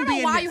Yeah, have I him don't know be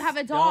in why this. you have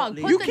a dog.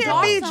 leave Put You the can't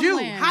dog feed you.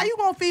 somewhere. How you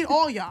gonna feed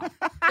all y'all? The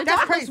That's dog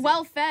crazy. looks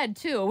well fed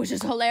too, which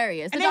is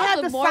hilarious. The And they dogs have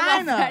look the more well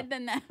sign up. fed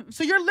than them.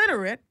 So you're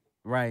literate,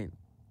 Right.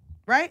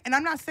 right? And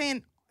I'm not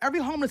saying every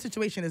homeless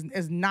situation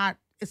is not.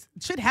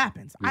 Shit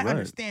happens. I You're right.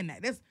 understand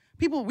that. There's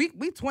people. We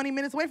 20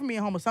 minutes away from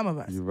being homeless. Some of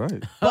us. You're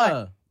right.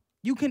 But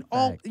you can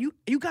all Fact.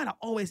 you gotta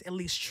always at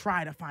least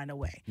try to find a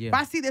way. Yeah. If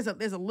I see there's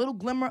a little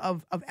glimmer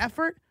of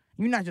effort,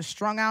 you're not just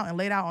strung out and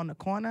laid out on the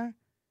corner,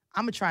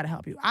 I'm gonna try to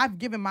help you. I've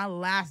given my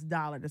last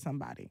dollar to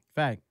somebody.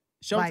 Fact.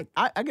 Like-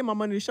 I give my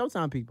money to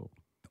Showtime people.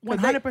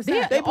 100%.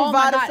 They Oh my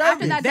provide a God, after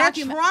service. that They're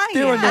document- trying.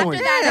 Still After annoying.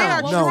 that,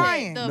 They what are was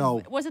trying. it? The,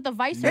 No. Was it the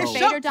Vice No. or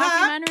Vader Showtime.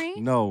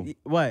 documentary? No.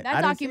 What? That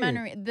I didn't see it.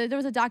 documentary, there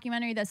was a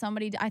documentary that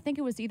somebody, I think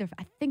it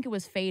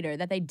was Fader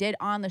that they did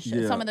on the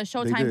Yeah, some of the they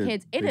Showtime did.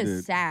 kids. It They is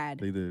did. sad.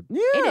 They did. Yeah.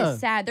 It is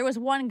sad. There was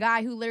one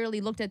guy who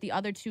literally looked at the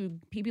other two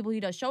people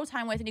he does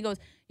Showtime with, and he goes,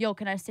 "Yo,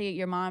 can I stay at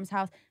your mom's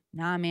house?"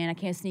 Nah, man, I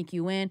can't sneak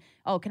you in.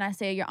 Oh, can I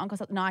stay at your uncle's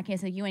house? No, I can't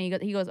sneak you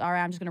in. He goes, all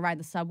right, I'm just gonna ride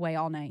the subway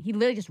all night. He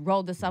literally just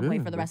rode the subway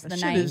Yeah, for the rest of the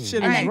Shit night, is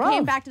and then rough.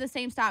 came back to the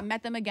same stop,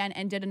 met them again,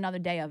 and did another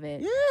day of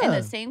it. In Yeah.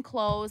 the same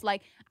clothes,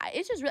 like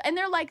it's just, and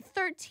they're like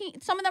 13.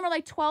 Some of them are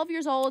like 12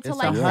 years old to It's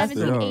like a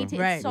 17, hustle. 18.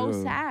 Right. It's so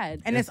Yeah.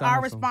 sad. And It's it's our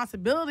awesome.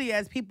 responsibility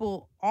as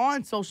people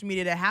on social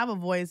media to have a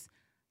voice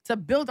to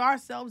build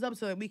ourselves up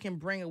so that we can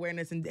bring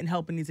awareness and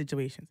help in these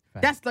situations.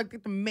 Fact. That's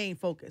like the main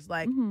focus.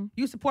 Like, Mhm.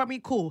 you support me,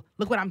 cool.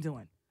 Look what I'm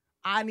doing.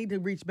 I need to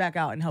reach back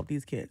out and help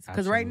these kids.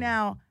 Because right Absolutely.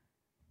 now,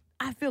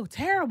 I feel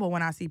terrible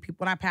when I see people,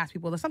 when I pass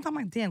people. Sometimes I'm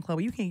like, damn,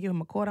 Chloe, you can't give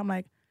them a quarter. I'm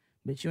like,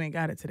 bitch, you ain't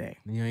got it today.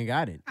 You ain't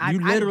got it. I You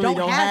literally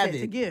don't have have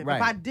it to give. Right.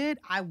 If I did,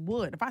 I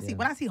would. If I see Yeah.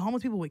 when I see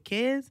homeless people with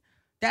kids,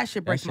 that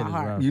shit breaks shit my is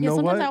heart. rough. You Yeah, know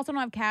sometimes what? I also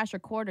don't have cash or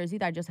quarters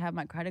either. I just have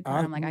my credit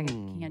card. I'm like, I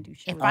can't do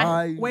shit. If with it.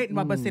 I wait,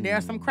 but see, there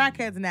are some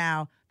crackheads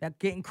now that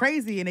getting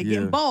crazy and they Yeah,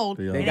 getting bold.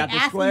 they are. and They got the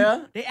asking square?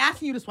 You, they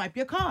asking you to swipe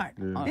your card.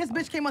 Yeah. This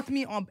bitch came up to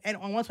me on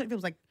 125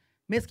 was like,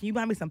 Miss, can you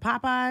buy me some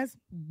Popeyes?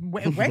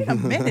 Wait a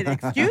minute,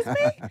 excuse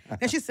me?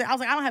 And she said, I was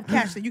like, I don't have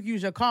cash, so you can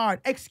use your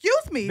card.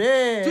 Excuse me.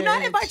 Do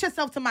not Bitch. invite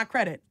yourself to my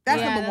credit. That's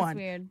Yeah, number that's one.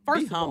 weird. First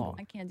Be of all. humble.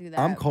 I can't do that.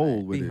 I'm but-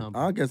 cold with Be it.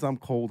 humble. I guess I'm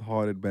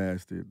cold-hearted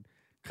bastard.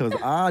 Cause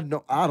I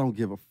don't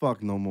give a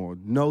fuck no more.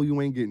 No, you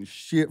ain't getting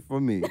shit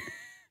from me.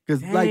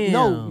 Cause like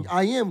no,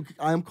 Damn.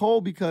 I am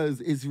cold because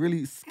it's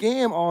really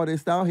scam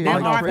artists out here. There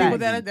like are crazy.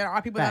 people there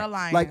are people that are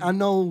lying. Like I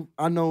know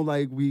I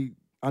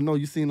know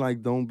you seen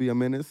like Don't Be a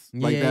Menace.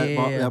 Like Yeah, that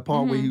part, yeah. that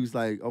part where Mhm. he was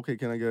like, okay,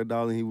 can I get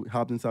 $1? And he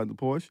hopped inside the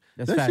Porsche.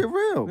 That's that fact. shit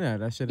real. Yeah,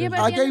 that shit Yeah, is. but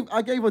real.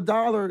 I gave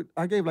 $1.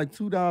 I gave like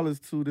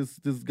 $2 to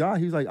this guy.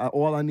 He's like,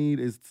 all I need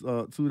is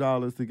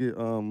 $2 to get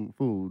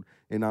food,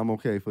 and I'm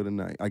okay for the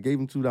night. I gave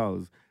him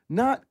 $2.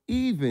 Not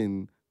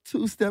even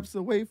 2 steps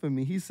away from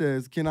me, he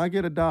says, "Can I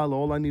get $1?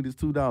 All I need is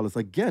 $2."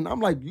 Again, I'm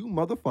like, you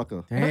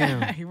motherfucker.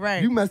 Damn.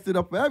 right. You messed it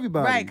up for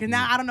everybody. Right, because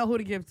now I don't know who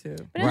to give to.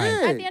 But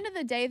Right. at the end of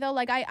the day, though,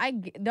 like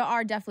there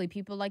are definitely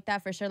people like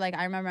that for sure. Like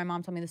I remember my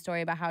mom told me the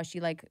story about how she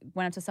like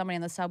went up to somebody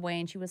in the subway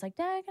and she was like,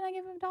 "Dad, can I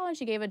give him $1?" And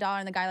she gave $1,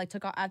 and the guy like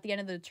took off at the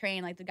end of the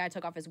train. Like the guy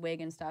took off his wig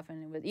and stuff,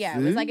 and it was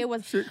it was like it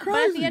was. Shit But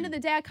at the crazy. end of the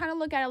day, I kind of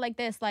look at it like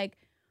this, like.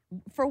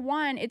 For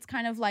one, it's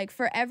kind of like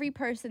for every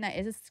person that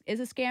is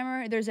a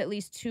scammer, there's at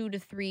least 2 to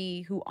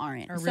 3 who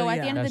aren't. Or So really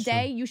at the end of the That's true.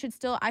 day, you should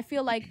still. I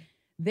feel like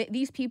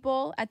these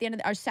people at the end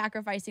of are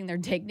sacrificing their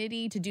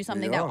dignity to do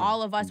something that are.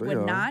 all of us They would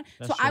are. not.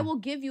 That's So I true. will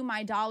give you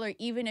my $1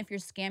 even if you're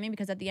scamming,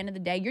 because at the end of the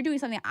day, you're doing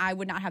something I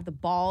would not have the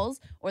balls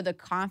or the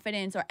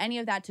confidence or any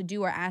of that to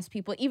do or ask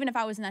people, even if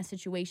I was in that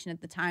situation at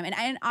the time. And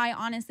I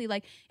honestly,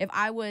 like, if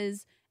I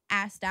was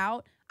asked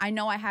out, I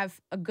know I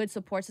have a good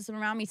support system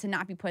around me to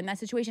not be put in that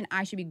situation.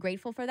 I should be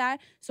grateful for that.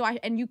 So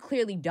and you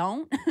clearly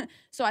don't.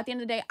 So at the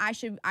end of the day, I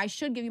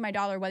should give you my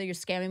 $1 whether you're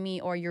scamming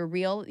me or you're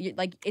real.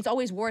 Like it's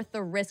always worth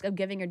the risk of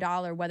giving your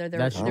 $1 whether they're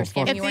That's they're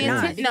true. scamming If you the, or not.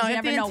 intent, because you if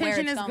never the know where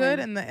intention it's is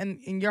going. good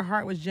and your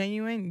heart was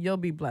genuine, you'll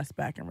be blessed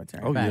back in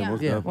return. Oh yeah, Yeah.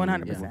 most Yeah. definitely.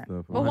 100%. Most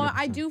definitely. But what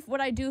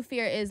 100%. I do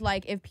fear is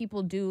like if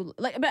people do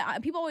like,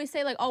 but people always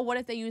say like, oh, what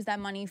if they use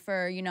that money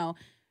for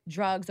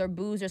drugs or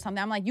booze or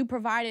something? I'm like, you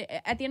provide it.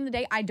 At the end of the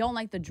day, I don't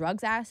like the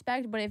drugs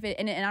aspect, but if it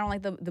and I don't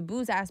like the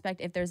booze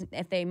aspect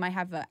if they might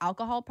have an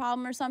alcohol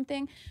problem or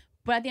something.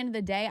 But at the end of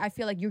the day, I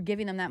feel like you're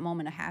giving them that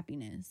moment of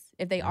happiness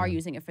if they are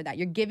using it for that.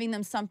 You're giving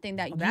them something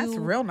that That's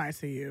real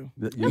nice of you.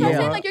 No, Yeah. but I'm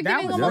saying like you're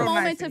That giving was them a real nice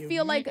moment of to you.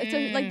 feel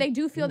like they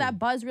do feel that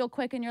buzz real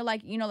quick, and you're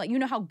like you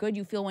know how good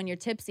you feel when you're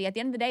tipsy. At the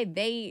end of the day,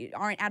 they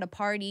aren't at a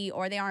party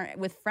or they aren't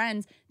with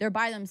friends. They're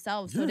by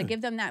themselves. So to Yeah.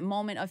 give them that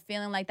moment of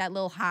feeling like that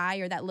little high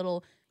or that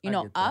little I get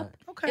that. up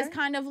Okay. is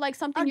kind of like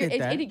something I get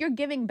that. you're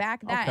giving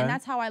back that, Okay. and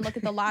that's how I look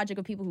at the logic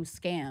of people who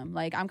scam.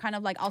 Like I'm kind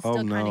of like I'll still Oh,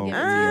 kind of no. give it to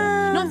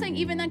you. No, I'm saying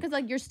even then because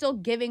like you're still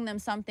giving them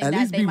something At that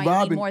least they be might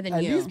Robin. need more than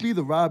At you. least be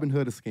the Robin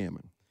Hood of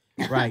scamming.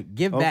 Right.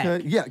 Give Okay.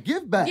 back. Yeah.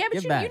 Give back. Yeah, but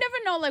Give you back. never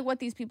know like what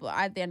these people are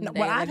at the end No, of the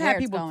but day, I've like had where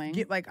it's people going.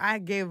 get like I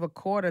gave a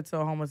quarter to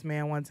a homeless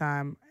man one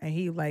time, and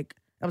he like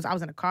I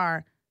was in a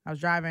car, I was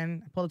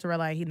driving, I pulled up to a red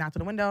light, he knocked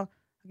on the window,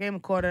 I gave him a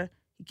quarter,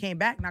 he came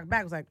back, knocked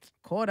back, was like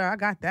quarter, I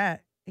got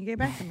that, and he gave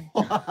back to me.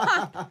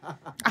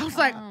 I was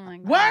like, Oh my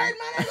God. word,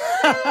 man.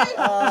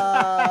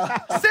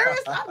 Serious?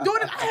 I'm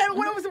doing it. I had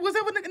what was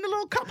it in the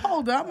little cup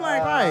holder? I'm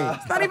like, Right.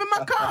 it's not even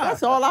my car.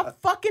 That's all I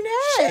fucking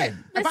had.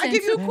 If I Listen,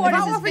 give you 2 quarters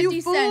if I is offer you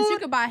 50 cents. You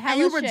food could buy and hella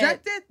you shit.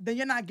 reject it, then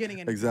you're not getting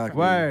anything. Exactly.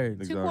 Word.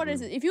 Exactly. 2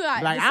 quarters. If you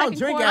got Like, the I don't second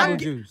drink quarter, apple I'm,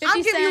 juice. 50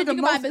 I'm giving you cents, the you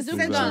can buy most bazooka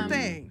essential gum.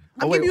 thing. Oh,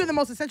 I'm wait. giving you the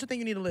most essential thing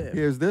you need to live.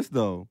 Here's this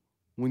though.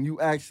 When you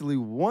actually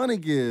want to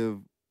give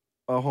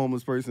a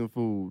homeless person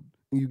food,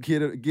 and you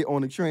get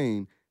on the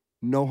train,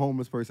 no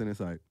homeless person in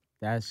sight.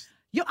 That's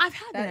Yo, I've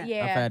had that.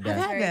 Yeah, I've had that's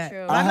that. very that.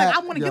 true. But I'm I like,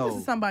 had- I want to give this yo,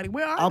 to somebody.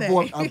 Where are I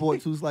they?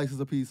 bought 2 slices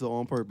of pizza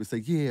on purpose. Say,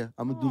 yeah,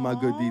 I'm gonna do my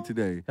good deed Aw.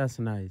 today. that's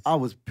nice. I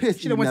was pissed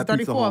Should have eating went to that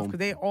pizza 34th home. because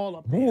they all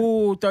up there.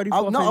 Ooh,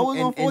 34th No, I was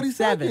and- on and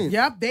 42nd.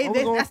 Yep, they I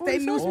was on that's their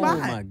new 42nd. Oh spot.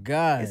 my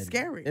God. It's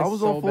scary. I was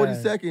so on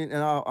bad. 42nd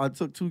and I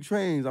took 2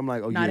 trains. I'm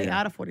like, oh Nah, yeah, they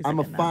out of 42nd I'm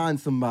gonna now. find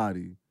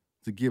somebody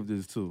to give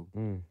this to.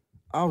 Mm,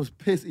 I was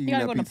pissed eating You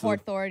gotta that go to pizza. Port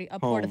Authority.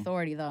 Port home.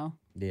 Authority though.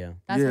 yeah.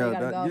 That's Yeah, where you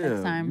gotta that- go yeah,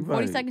 next time. you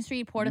right. 42nd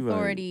Street, Port You right.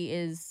 Authority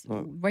is Uh,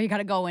 where you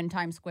gotta go in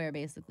Times Square,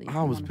 basically. if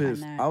I you was wanna find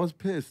pissed. that. I was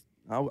pissed.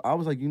 I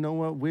was like, you know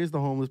what? Where's the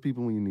homeless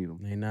people when you need them?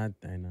 They not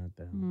there.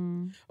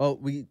 Mm. Oh,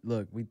 we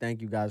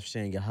thank you guys for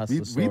sharing your hustle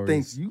We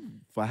stories. thank you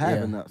for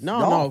having us. No,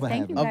 Y'all no. for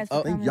Thank having you us. guys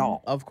for Thank coming.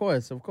 y'all. Of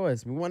course.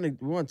 We want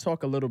to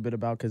talk a little bit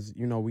about because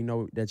we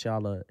know that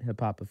y'all are hip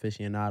hop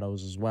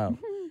aficionados as well.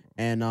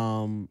 And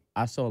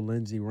I saw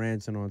Lindsay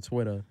ranting on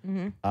Twitter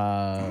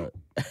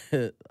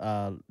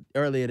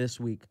earlier this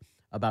week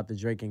about the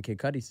Drake and Kid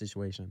Cudi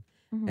situation.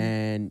 Mhm.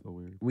 And So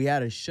weird. we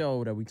had a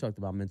show that we talked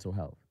about mental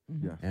health.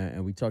 Yes.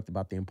 And we talked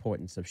about the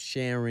importance of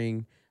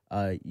sharing,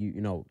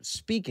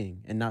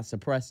 speaking and not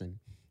suppressing.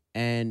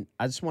 And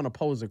I just want to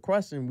pose a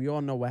question. We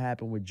all know what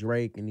happened with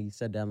Drake, and he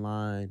said that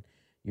line,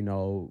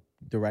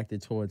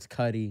 directed towards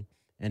Cudi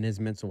and his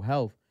mental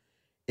health.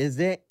 Is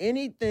there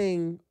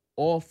anything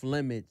off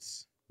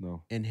limits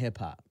No. in hip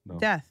hop? No.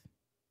 Death.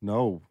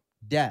 No.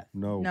 Death.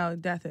 No. No,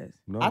 death is.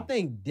 No. I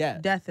think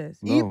death. Death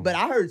is. No. But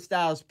I heard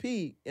Styles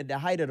P at the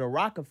height of the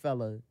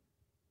Rockefeller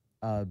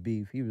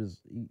beef. He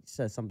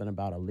said something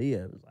about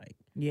Aaliyah. It was like,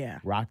 Yeah.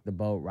 rock the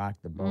boat,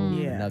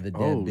 Yeah. another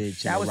dead Oh, bitch.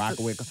 shit. That was rock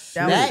so, with.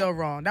 that was so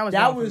wrong. That was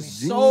that wrong for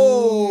was me. so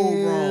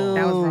wrong.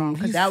 That was wrong.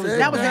 He That was- said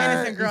That was an that.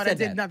 innocent girl He that said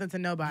did that. nothing to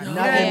nobody. You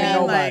know Nothing what I to mean?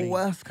 nobody.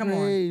 Like, That's come on.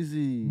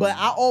 crazy. But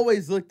I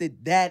always looked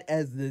at that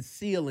as the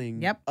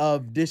ceiling Yep.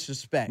 of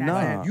disrespect. That's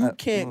Like, it. you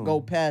can't no.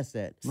 go past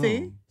that. No.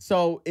 See?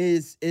 So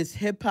is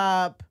hip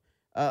hop?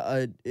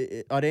 Are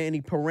there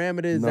any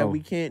parameters that No. we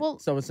can't? Well,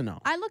 so it's a no.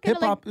 I look at Hip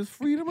it like hop is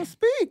freedom of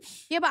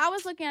speech. yeah, but I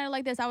was looking at it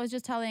like this.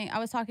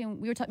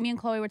 Me and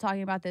Chloe were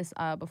talking about this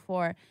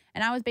before,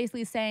 and I was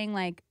basically saying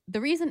like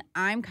the reason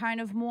I'm kind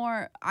of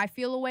I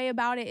feel a way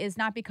about it is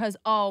not because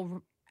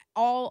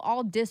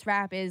all diss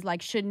rap is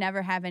like should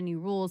never have any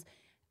rules.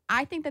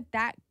 I think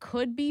that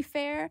could be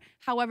fair.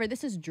 However,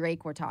 this is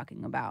Drake we're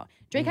talking about.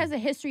 Drake has a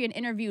history in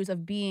interviews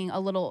of being a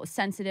little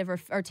sensitive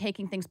or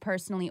taking things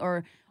personally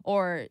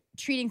or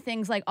treating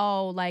things like,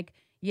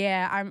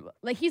 yeah, I'm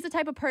like, he's the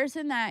type of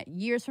person that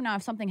years from now,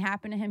 if something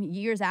happened to him,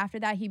 years after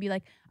that, he'd be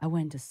like, I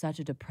went into such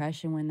a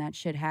depression when that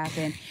shit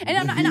happened. And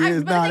I'm not, and He I,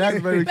 is. but the Nah, thing that's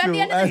is, very but at the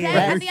true. end of the day,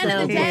 That's at the end of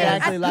the very day, true.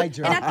 Exactly like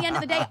Drake. and at the end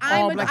of the day,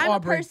 I'm a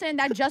Aubrey. person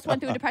that just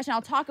went through a depression.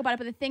 I'll talk about it,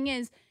 but the thing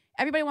is,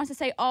 everybody wants to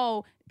say,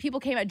 "Oh, people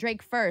came at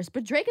Drake first,"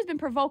 but Drake has been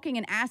provoking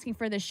and asking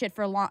for this shit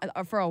for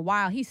a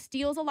while. He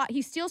steals a lot.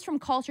 He steals from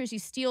cultures. He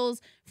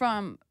steals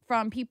from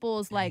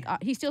people's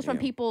he steals from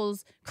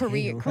people's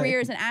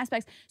careers and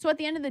aspects. So at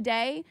the end of the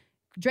day,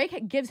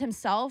 Drake gives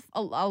himself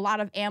a lot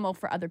of ammo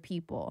for other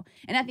people.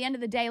 And at the end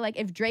of the day, like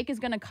if Drake is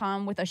gonna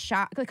come with a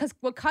shot, because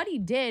what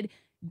Cudi didn't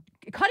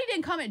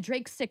come at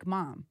Drake's sick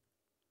mom.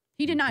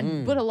 He did not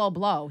put a low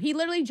blow. He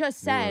literally just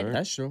said. Right.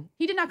 That's true.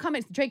 He did not come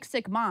at Drake's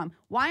sick mom.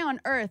 Why on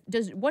earth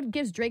what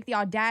gives Drake the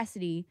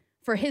audacity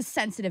for his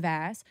sensitive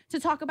ass to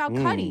talk about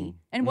Cudi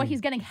and what he's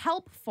getting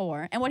help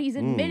for and what he's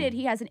admitted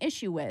he has an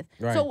issue with?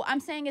 Right. So what I'm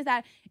saying is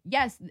that,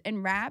 yes,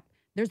 in rap,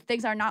 there's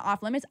things that are not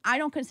off limits. I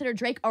don't consider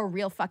Drake a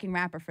real fucking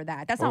rapper for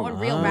that. That's not what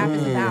real rap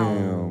is about.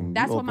 Damn.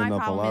 That's You what my opened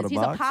up a problem lot is. of He's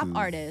a pop boxes.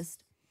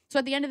 artist. So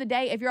at the end of the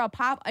day, if you're a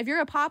pop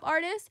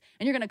artist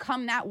and you're gonna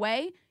come that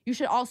way, you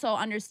should also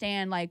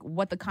understand like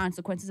what the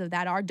consequences of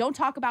that are. Don't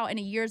talk about in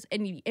a year's.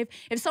 And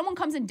if someone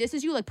comes and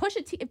disses you, like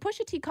if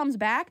Pusha T comes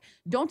back,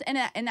 don't and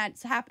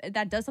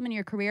that does something in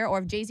your career, or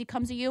if Jay-Z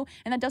comes to you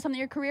and that does something in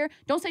your career,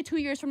 don't say 2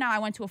 years from now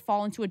I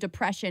fall into a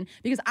depression,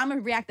 because I'm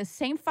gonna react the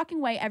same fucking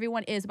way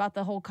everyone is about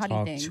the whole Cudi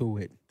Talk thing. to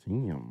it.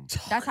 Damn.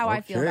 That's how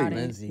I feel Okay. about it.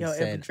 Lindsay Yo,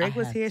 said, if Drake "I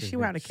was have here, to she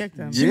would have kicked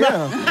him.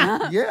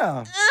 Yeah.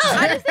 Yeah.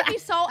 I just think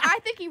I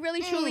think he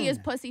really truly is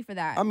pussy for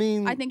that. I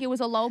mean, I think it was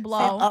a low blow.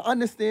 I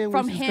understand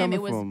where From she's him, coming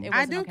it was. from. It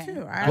I wasn't do okay. too.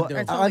 But I I totally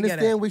get it.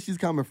 understand where she's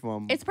coming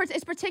from. It's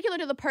particular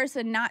to the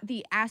person, not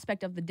the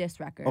aspect of the diss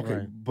record. Okay,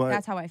 Right. but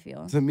That's how I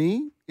feel. to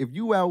me, if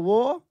you at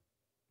war,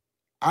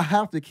 I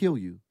have to kill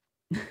you.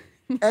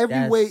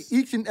 Every way, That's-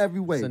 each and every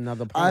way. That's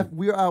another point.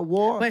 We're at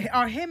war. But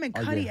are him and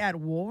Oh, Cudi yeah. at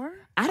war?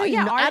 I didn't,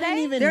 yeah, know, are I they? didn't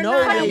even They're know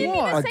not Cudi at they. didn't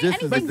war. even say This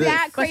is anything the-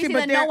 that But crazy see, but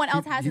that no they're- one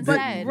else hasn't did-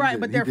 said. Right,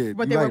 but He they're did.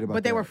 but You're they right were about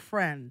but they that. were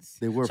friends.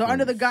 They were so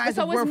under the friends. guys But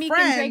so of was we're Meek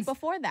friends. and Drake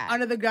before that.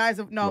 Under the guys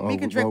of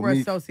Meek and Drake well, were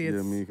Meek- associates.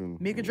 yeah, Meek and-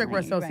 Meek and Drake were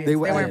Right, right. associates. They They,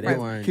 were. weren't they friends.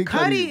 weren't. Kid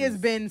Cudi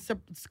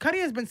Cudi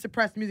has been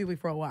suppressed musically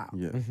for a while.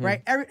 Yeah.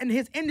 Right? And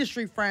his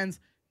industry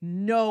friends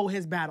know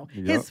his battle.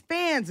 Yep. His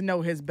fans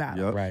know his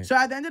battle. Yep. Right. So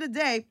at the end of the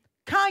day,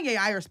 Kanye,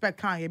 I respect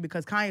Kanye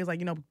because Kanye is like,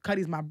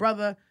 Cudi's my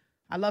brother.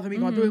 I love him.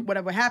 He's going to do it.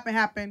 Whatever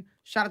happened.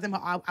 Shout out to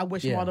him. I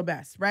wish him Yeah. all the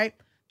best, right?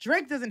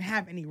 Drake doesn't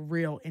have any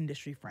real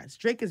industry friends.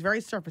 Drake is very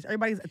surface.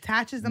 Everybody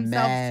attaches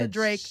themselves to Mad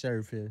Drake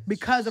surface.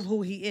 because of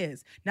who he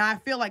is. Now, I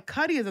feel like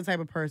Cudi is the type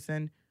of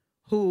person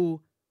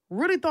who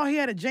really thought he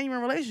had a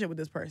genuine relationship with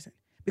this person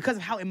because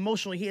of how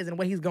emotional he is and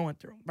what he's going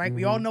through, right?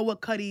 We all know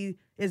what Cudi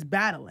is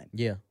battling.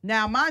 Yeah.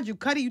 Now, mind you,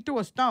 Cudi, you threw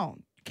a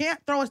stone. You can't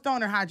throw a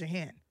stone and hide your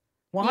hand.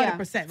 100%.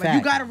 Like, Fact.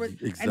 you gotta, and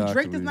Drake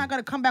Exactly. is not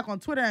gonna come back on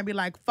Twitter and be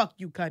like, "Fuck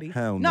you, Cudi."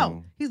 Hell no.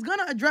 no. He's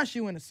gonna address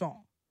you in a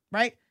song,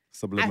 right?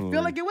 Subliminally. I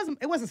feel like it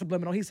wasn't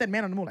subliminal. He said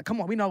 "Man on the Moon." Like,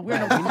 come on, we know.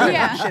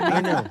 Yeah. Shit, We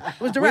man. know.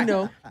 It was direct. We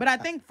know. But I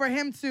think for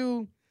him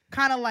to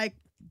kind of like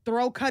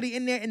throw Cudi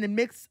in there in the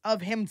mix of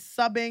him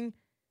subbing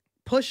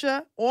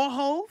Pusha or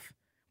Hove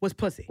was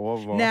pussy. Or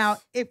Ross. Now,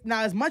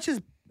 as much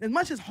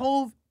as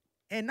Hove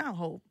and not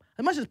Hove,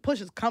 as much as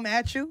Pusha's come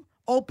at you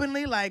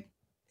openly, like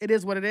it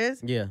is what it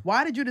is. Yeah.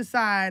 Why did you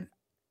decide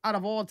out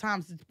of all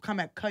times to come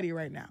at Cudi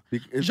right now?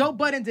 It's- Joe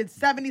Budden did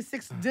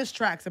 76 diss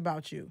tracks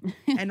about you,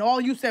 and all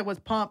you said was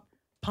pump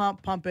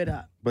it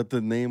up. But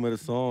the name of the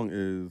song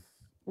is.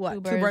 What? Two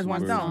Two birds, birds,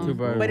 one one stone. stone. Two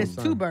birds, But one it's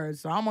stone. two birds,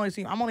 so I'm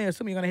only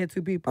assuming you're gonna hit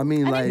two people. I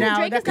mean, I like. think now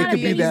Drake that is could gonna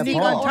be be that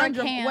unique part. on or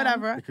tundra, Cam.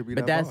 whatever. It could be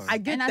But that that's- bar. I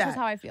get And that's that. just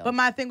how I feel. But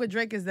my thing with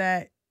Drake is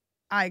that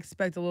I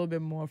expect a little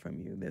bit more from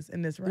you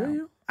in this round.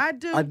 you? I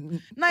do. I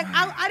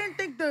didn't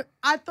think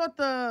I thought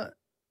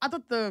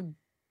the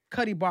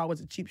Cudi bar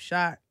was a cheap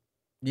shot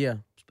Yeah.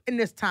 in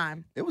this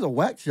time. It was a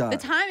whack shot. The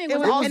timing It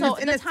was was- in also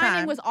this- in the this timing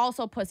time. was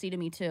also pussy to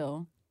me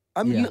too.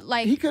 I mean, Yeah.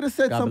 Like- he could have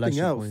said God bless something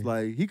you, else. Queen.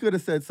 Like he could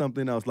have said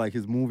something else, like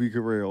his movie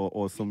career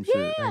or some shit.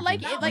 Yeah,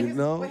 like it, like You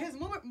know?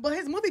 But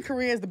his movie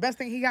career is the best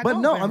thing he got. But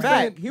going no, for him I'm right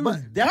saying Fact. He was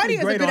but definitely Cudi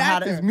is a great good on how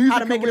actor. to, his music how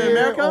to make it in career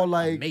America. or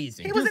like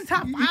Amazing. He was in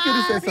top he could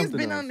have said five. He's something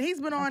been else. on. He's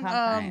been on.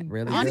 Right.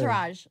 Really?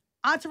 Entourage.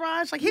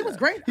 Entourage. Like he was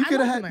great. He I could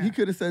love have the had. He man.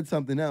 could have said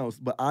something else,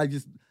 but I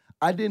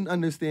didn't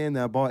understand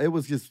that bar.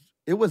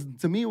 It was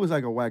to me. It was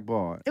like a whack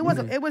bar. It was.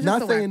 It was just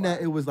Not a whack saying that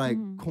bar. it was like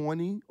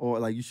corny or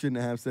like you shouldn't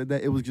have said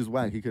that. It was just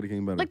whack. He could have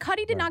came better. Like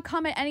Cudi did not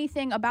comment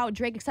anything about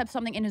Drake except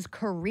something in his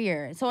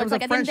career. So It it's was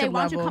like a at the end of the day, friendship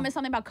why don't you level. comment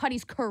something about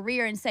Cudi's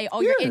career and say,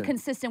 oh, you're Yeah.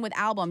 inconsistent with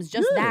albums,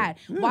 just Yeah, that.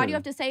 Why do you yeah.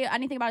 have to say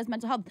anything about his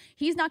mental health?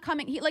 He's not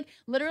coming. He like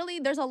literally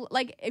there's a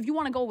like if you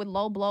want to go with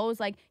low blows,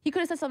 like he could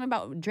have said something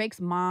about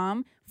Drake's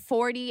mom,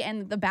 40,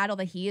 and the battle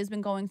that he has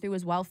been going through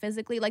as well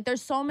physically. Like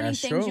there's so many That's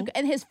things true.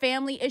 and his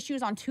family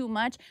issues on Too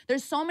Much.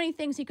 There's so many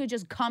things he could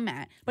just come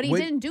at, but he Would-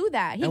 didn't do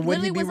that. He And would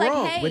literally he be was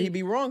wrong? like, hey, Would he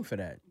be wrong for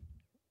that?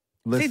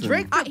 Listen, See,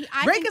 Drake. I Drake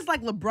think- is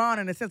like LeBron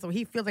in the sense of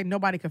he feels like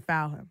nobody can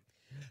foul him.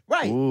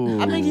 Right. Ooh.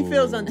 I think he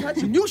feels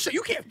untouchable.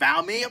 You can't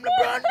foul me. I'm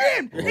LeBron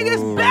James. Nigga,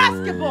 it's Ooh.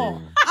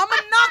 basketball. I'ma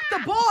knock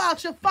the ball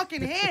out your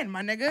fucking hand,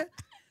 my nigga.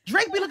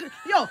 Drake be looking,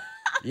 Yo.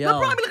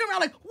 LeBron be looking around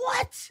like,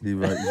 what? He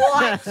right.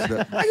 What?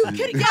 That- Are you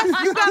kidding?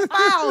 Yes, you got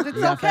fouled. It's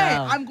You got okay.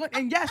 fouled. I'm good.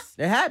 And yes,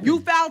 It happened. you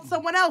fouled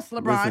someone else,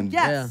 LeBron. Listen,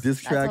 yes.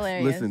 Diss tracks.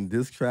 hilarious. Listen,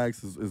 diss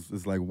tracks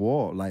is like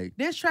war. Like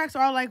These tracks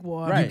are like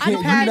war. Right. I can't- don't you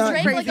look not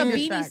at Drake like a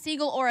crazy Beanie track.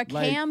 Siegel or a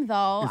Like, Cam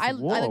though. it's I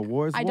war.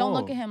 War is I don't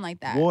war. look at him like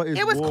that. war is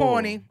It was war.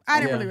 corny. I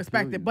didn't Yeah. really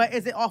respect it, but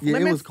is it off Yeah,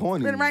 limits? it was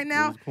corny. Right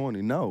now, It was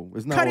corny. No,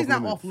 it's not. Cudi's off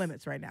not limits. off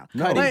limits right now.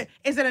 No. But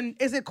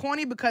is it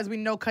corny because we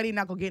know Cudi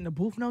not gonna get in the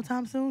booth no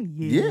time soon?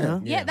 Yeah.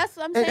 Yeah, that's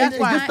what I'm And saying. that's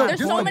why- There's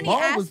just so the many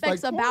bar was,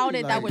 aspects like, about corny,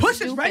 it that like- was Push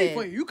stupid. is ready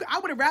for you. I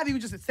would have rather you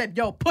just said,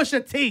 "Yo, push a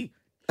T,"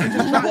 and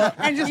just drop,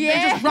 and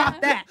just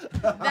drop that.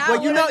 That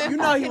Well, you would've know, been he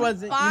fucking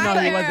wasn't. fire. You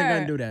know, he wasn't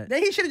gonna do that.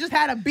 Then he should have just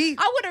had a beat.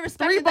 I would have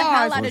respected 3 the hell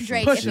bars. out of Push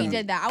Drake it. if he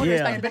did that. I would Yeah.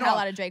 have respected the hell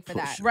out of Drake for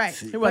that. Right.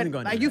 He wasn't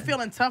gonna Like do you that.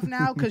 feeling tough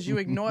now because you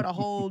ignored a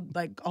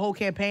whole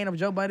campaign of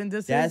Joe Budden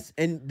disses? That's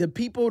and the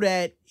people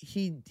that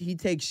he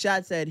takes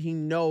shots at, he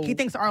knows. He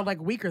thinks are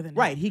like weaker than him.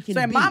 Right, he can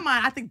So in my beat.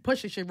 mind, I think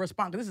Pusha should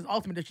respond because this is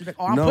ultimate disrespect.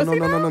 Oh, I'm No, pussy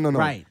no, now? no.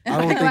 Right. I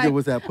don't think Like, it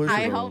was that push.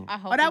 I hope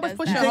Oh, that he was does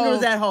Pusha You that. think it was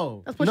Hov. that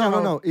whole? That's Pusha No,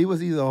 Hov. no. It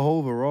was either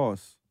Hove or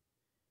Ross.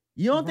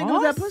 You don't think it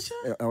was that Ross?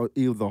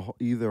 Pusha?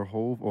 Either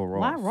Hove or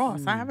Ross. Why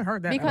Ross? I haven't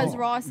heard that. at Because all.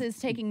 Ross is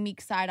taking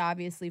Meek's side,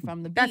 obviously,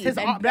 from the beef. That's his-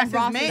 and that's his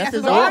Ross man- is- that's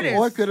his Or- artist.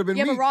 Or it could have been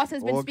Yeah, but Meek. Ross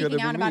has been Or it could've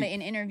speaking out been about Meek. it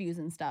in interviews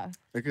and stuff.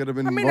 It could have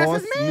been I mean,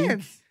 Ross, that's his Meek,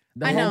 man.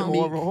 The I know. homie.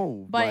 or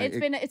Hove. But Like,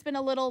 it's been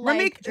a little like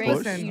Ramik, Drake.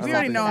 listen, used we to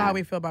already do know that. how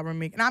we feel about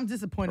Ramik, and I'm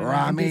disappointed in him,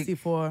 Ramik.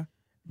 DC4.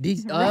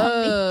 That's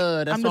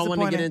I'm what I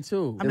want to get disappointed.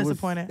 into. I'm it was-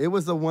 disappointed. It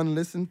was a one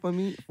listen for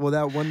me. For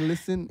that one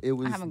listen, it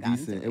was haven't gotten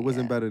to decent. it It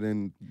wasn't yet. better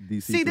than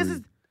DC. See, this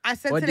is I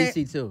said Or today.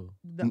 DC too.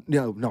 no,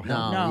 No,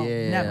 No,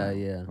 yeah, never.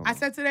 yeah. I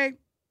said today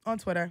on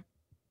Twitter,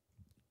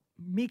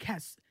 Meek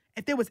has.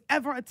 If there was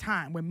ever a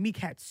time where Meek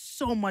had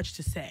so much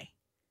to say,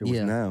 It was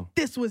Yeah. now.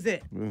 this was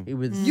it. Yeah. He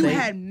was. You safe.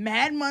 had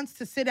mad months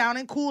to sit down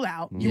and cool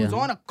out. You Yeah. was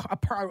on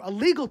a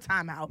legal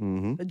timeout.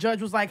 Mhm. The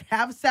judge was like,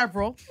 have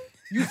several.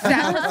 You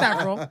sat for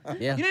several.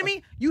 Yeah. You know what I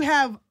mean? You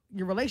have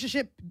your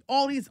relationship,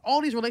 all these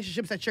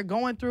relationships that you're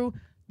going through.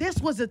 This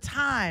was a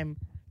time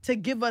to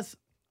give us,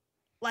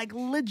 like,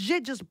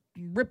 legit just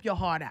rip your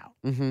heart out.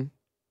 Mm-hmm.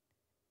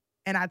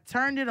 And I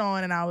turned it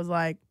on and I was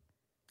like,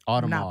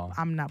 Audemars.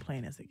 I'm not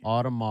playing this again.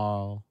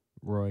 Audemars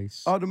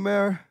Royce. Oh, the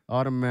mayor.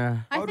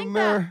 Audemars. I Oh, the think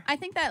mayor.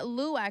 that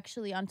Lou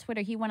actually on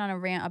Twitter he went on a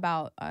rant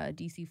about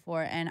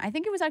DC4 and I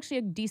think it was actually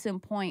a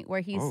decent point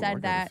where he Oh, I said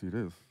gotta that see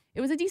this.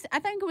 it was a decent. I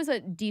think it was a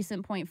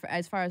decent point for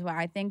as far as what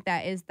I think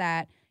that is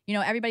that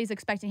everybody's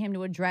expecting him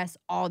to address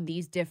all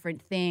these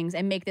different things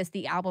and make this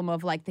the album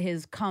of like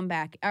his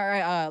comeback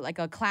or like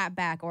a clap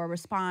back or a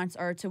response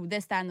or to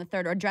this, that, and the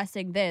third, or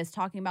addressing this,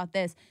 talking about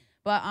this.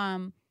 But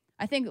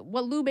I think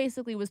what Lou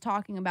basically was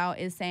talking about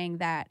is saying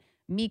that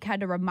Meek had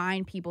to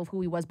remind people of who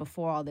he was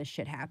before all this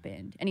shit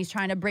happened, and he's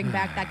trying to bring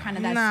back that kind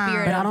of that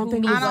spirit. But of I don't who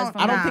think he it was was.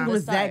 from I don't the think it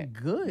was start. that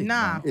good.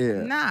 Nah,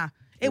 Yeah. nah.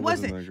 It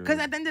wasn't that because great.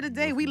 at the end of the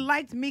day, we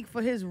liked Meek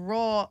for his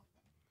raw,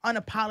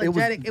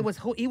 unapologetic. It was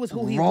who he was.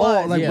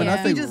 Raw, like when I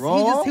he say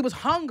raw, he was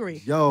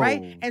hungry, Yo.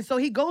 right? And so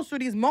he goes through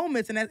these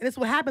moments, and that's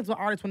what happens with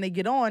artists when they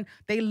get on.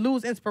 They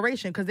lose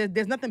inspiration because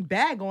there's nothing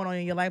bad going on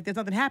in your life. There's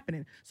nothing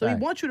happening. So Right.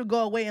 he wants you to go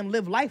away and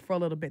live life for a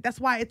little bit. That's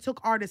why it took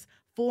artists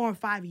 4 or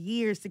 5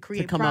 years to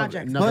create come out with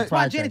projects. another That's why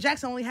project. Janet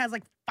Jackson only has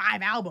like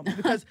 5 albums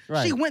because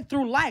Right. she went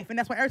through life, and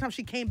that's why every time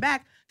she came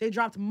back, they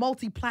dropped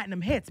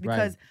multi-platinum hits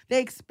because they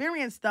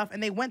experienced stuff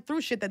and they went through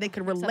shit that they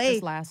could Except relate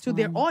this last to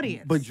their one.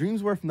 audience. But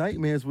Dreams Worth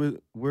Nightmares were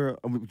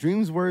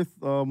Dreams Worth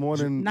more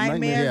than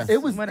Nightmares.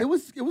 It was Yeah. it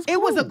was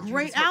It was a cool.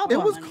 great album.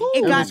 It was cool.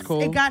 It It got was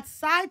cool. it got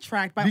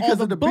sidetracked by all because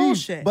the of the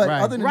bullshit. beef. But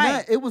Right. other than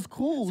Right. that, it was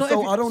cool. So,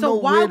 if- I don't know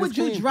why where would this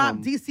you came drop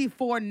from.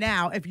 DC4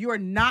 now if you are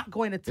not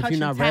going to touch you're and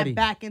not tap ready.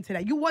 back into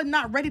that? You were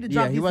not ready to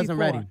drop Yeah, he DC4. wasn't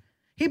ready.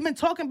 He'd been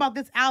talking about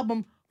this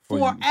album For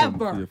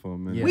forever. a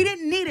minute. We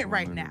didn't need it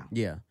right now.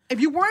 Yeah. If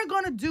you weren't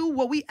going to do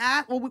what we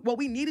asked, what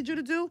we needed you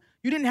to do,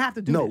 you didn't have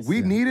to do No, this.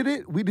 we needed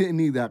it. We didn't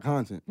need that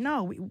content.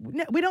 No,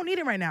 we don't need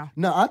it right now.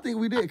 No, I think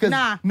we did. Cause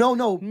Nah. No.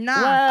 Nah.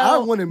 I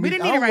wanted We Meek.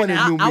 didn't need I it right wanted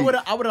now. new I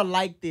Meek. would have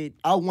liked it.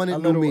 I wanted a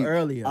new little Meek.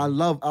 earlier. I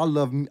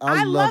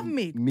love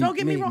Meek. Don't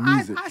get me wrong.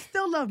 Music. I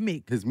still love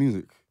Meek. His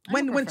music.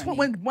 When I prefer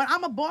when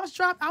I'm a boss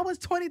dropped, I was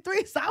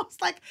 23, so I was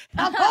like,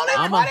 I'm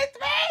only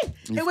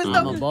 23. It was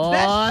I'm a the boss.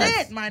 best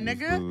shit, my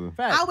nigga.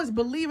 Fact. I was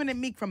believing in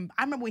Meek from.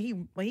 I remember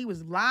when he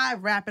was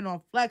live rapping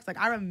on Flex. Like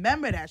I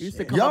remember that He used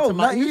to shit. come Yo, up to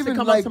my, not he used to even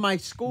come like up to my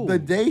school. The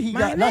day he My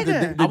got, not the,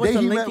 nigga. the I went day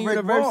to he met Lincoln Rick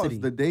University.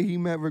 Ross. The day he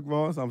met Rick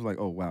Ross, I was like,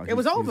 oh wow, It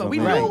was he's over. We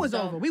amazing. knew it was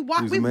over. We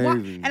watched. He's We watched,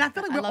 amazing. and I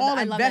feel like I we're love all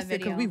that- I love that invested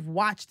because video. we've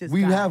watched this.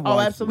 We guy. have Oh,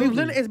 watched absolutely. We've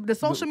literally it's the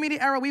social media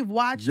era. We've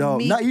watched. Yo,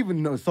 Meek. not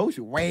even no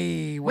social.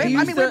 Way. Wait, He I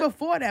used mean, to- way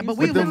before that, but He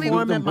we used to literally.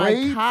 perform at my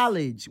braids?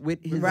 college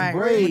with his Right,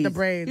 with braids. the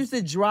braids. He used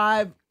to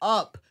drive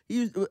up.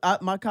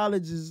 My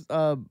college is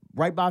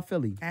right by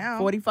Philly. Ow.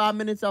 45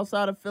 minutes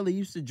outside of Philly. He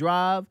used to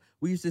drive.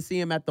 We used to see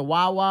him at the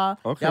Wawa.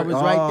 Okay. That was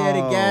right there,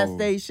 the gas Oh.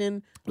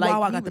 station.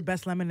 Wawa he got was- the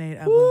best lemonade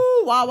ever.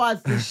 Woo,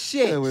 Wawa's the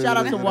shit. Wait, Shout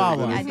out wait, to wait,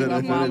 Wawa. wait, I do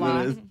love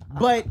Wawa.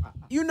 But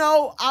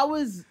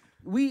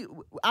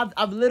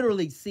I've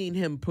literally seen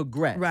him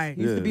progress. Right.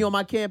 He used to be Yeah. on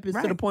my campus to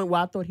Right. the point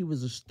where I thought he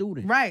was a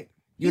student. Right.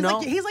 You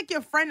know? he's like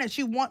your friend that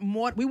you want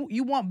more.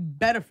 You want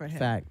better for him.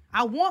 Fact.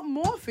 I want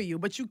more for you,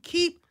 but you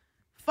keep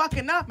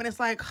fucking up, and it's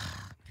like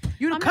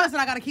you the cousin.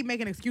 I gotta keep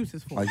making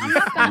excuses for. I You.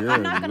 just- I'm yeah,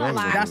 not gonna you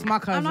lie. love That's it. my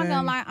I'm cousin. not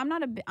gonna lie.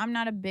 I'm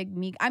not a big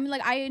Meek. I mean,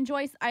 like I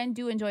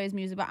do enjoy his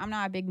music, but I'm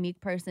not a big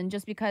Meek person.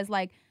 Just because,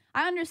 like,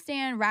 I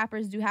understand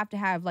rappers do have to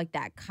have like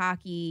that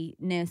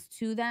cockiness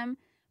to them.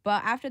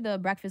 But after the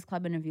Breakfast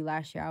Club interview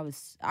last year, I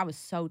was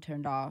so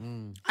turned off.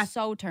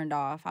 So turned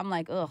off. I'm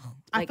like, ugh.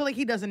 I feel like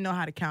he doesn't know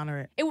how to counter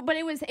it. But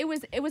it was a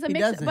He mix.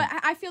 doesn't. But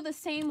I feel the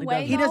same He way.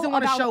 doesn't. He doesn't though,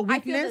 wanna about- show I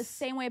feel the weakness.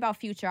 same way about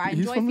Future. I He's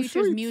enjoy from the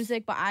Future's streets.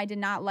 music, but I did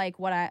not like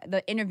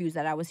the interviews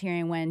that I was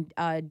hearing when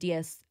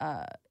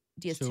DS2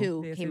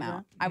 DS2 came dropped?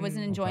 out. I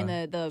wasn't enjoying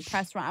Okay. the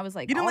press run. I was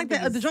like, You didn't all like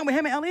of the these- joint with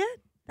him and Elliot?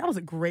 That was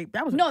a great.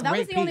 No, that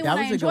was the only That one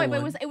was I a good enjoyed.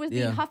 But one. it was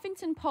Yeah. the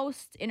Huffington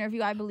Post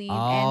interview, I believe. Oh,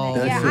 And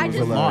that yeah, shit I was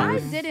just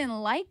hilarious. I didn't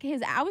like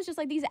his. I was just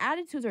like, these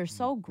attitudes are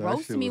so gross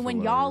shit to me was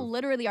when y'all hilarious.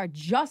 literally are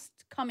just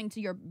coming to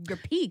your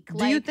peak.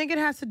 Do you think it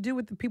has to do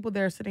with the people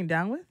they're sitting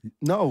down with?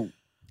 No,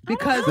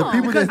 Because The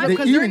people because, that they're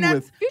because eating you're in that,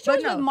 with. Future but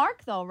was no. with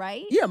Mark though,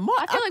 right? Yeah, Mark.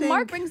 I feel like Mark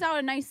think- brings out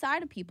a nice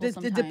side of people. It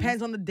sometimes.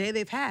 depends on the day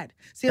they've had.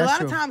 See, a That's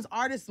lot of true. times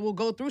artists will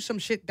go through some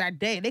shit that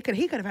day. He could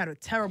have had a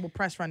terrible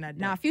press run that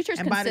day. Nah, Future's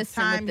and by the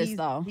consistent with time this,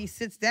 though. he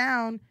sits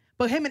down,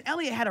 but him and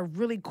Elliot had a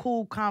really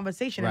cool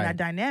conversation in Right. that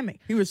dynamic.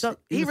 He was so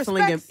he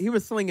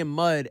was slinging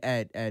mud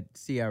at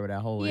Sierra that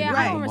whole Yeah, interview.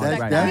 I don't Right. respect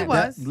That- that. He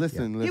was.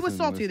 Listen, he was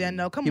salty listen. then,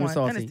 though. Come He on, was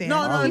salty. understand?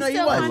 No, He no, he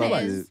still was. kinda He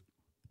was. is.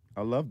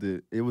 I loved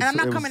it. It was. And I'm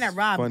not it coming was at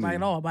Rob funny.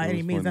 at all by It any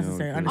was means funny.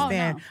 necessary. Okay.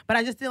 Understand? no. But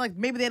I just feel like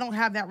maybe they don't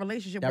have that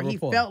relationship That where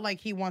rapport. he felt like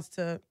he wants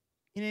to.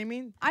 You know what I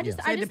mean? I just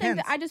So I it just think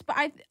that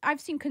depends. I've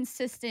seen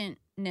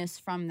consistentness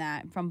from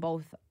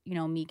both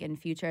Meek and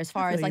Future as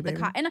far feel as like you, the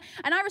baby.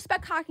 and I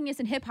respect cockiness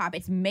in hip hop.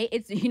 It's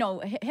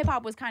hip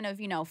hop was kind of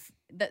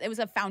it was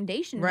a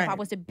foundation. Of Right. hip hop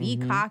was to be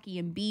Mhm. cocky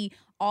and be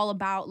all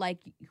about like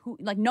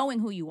knowing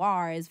who you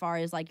are as far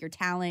as like your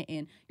talent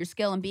and your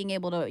skill and being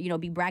able to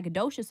be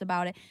braggadocious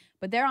about it.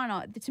 But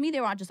to me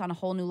they were just on a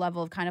whole new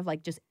level of kind of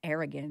like just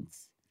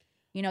arrogance.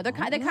 They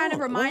kind of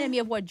reminded me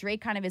of what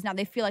Drake kind of is now.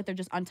 They feel like they're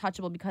just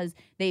untouchable because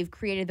they've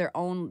created their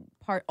own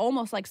part,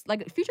 almost like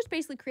Future's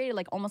basically created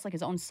like almost like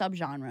his own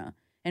subgenre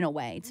in a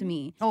way to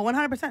me. Oh,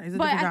 100%.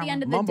 But at the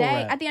end of the Mumble day,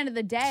 rap. at the end of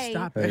the day,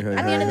 Stop Hey, it. hey,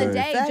 at the end of the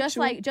hey, day,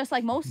 hey. just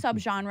like most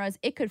subgenres,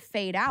 it could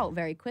fade out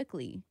very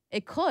quickly.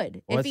 It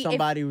could. Or If he,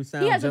 somebody who he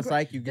sounds has a just gr-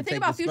 like you the can thing take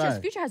about the Future is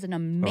spot. Future has an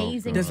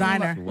amazing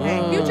Designer. team.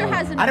 Wow. Future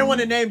has an I didn't want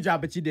to name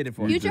drop, but you did it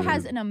for me. Future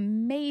has did. an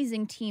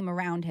amazing team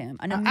around him,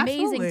 an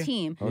amazing absolutely.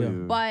 team. Oh, Yeah. yeah.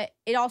 But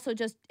it also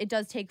it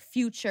does take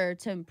Future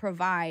to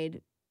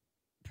provide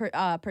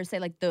per se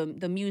like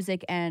the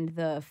music and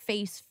the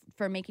face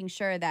for making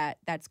sure that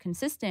that's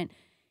consistent.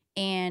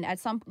 And at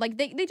some like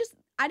they just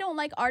I don't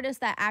like artists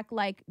that act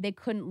like they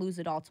couldn't lose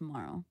it all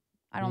tomorrow.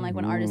 I don't like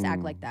when artists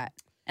act like that.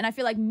 And I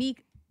feel like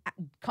Meek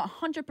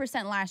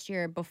 100% last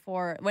year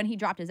before when he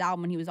dropped his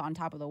album when he was on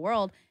top of the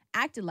world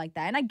acted like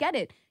that. And I get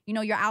it. You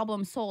know, your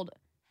album sold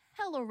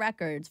hella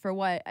records for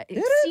what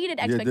exceeded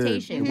Yeah, it did.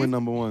 expectations. It went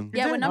number one.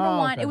 Yeah, did? when number Oh,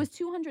 one, okay. it was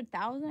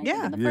 200,000.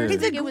 Yeah. the Yeah. first He week.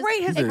 did It was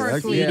great his it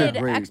first week. exceeded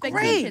Yeah, great.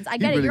 expectations. I He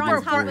get it. really You're did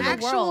on top great. of For the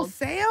actual world.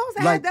 sales,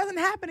 that Like- doesn't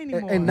happen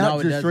anymore. And No, not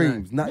it just doesn't.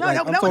 streams. Not No, like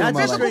no, I'm no, talking it's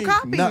about physical like,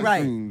 copies. not Right.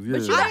 streams.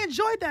 But Yeah. you I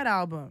enjoyed that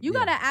album. You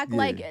gotta act Yeah.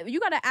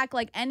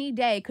 like any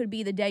day could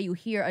be the day you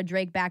hear a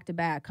Drake back to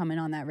back coming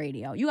on that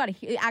radio. You gotta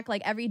act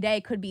like every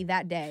day could be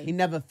that day. He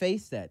never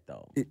faced that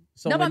though.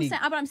 So No, but when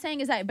what I'm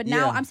saying is that. But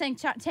now Yeah. I'm saying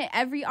to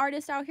every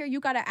artist out here,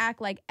 you gotta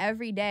act like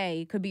every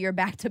day could be your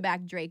back to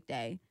back Drake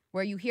day,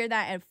 where you hear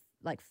that and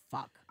like,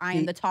 fuck, I am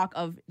He- the talk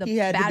of the he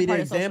had bad to be part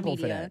the of social example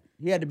for media.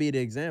 that. He had to be the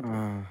example.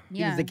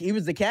 Yeah. He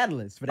was the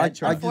catalyst for I that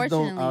track. just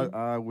don't. Unfortunately.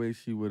 I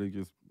wish he would have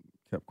just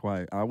kept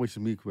quiet. I wish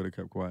Meek would have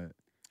kept quiet.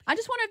 I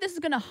just wonder if this is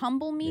gonna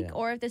humble Meek Yeah.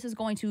 or if this is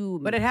going to.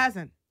 But it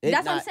hasn't.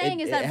 That's what I'm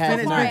saying is that has so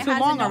It's far been it too hasn't.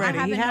 long I already. He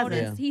haven't hasn't.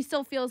 noticed. He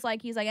still feels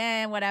like he's like,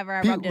 whatever.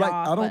 I He- rubbed it like,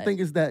 off. I don't but- think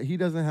it's that he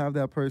doesn't have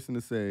that person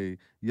to say,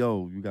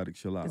 "Yo, you got to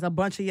chill out." There's a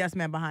bunch of yes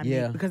men behind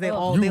Yeah. me because they Ugh.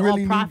 all You they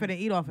really all profit need-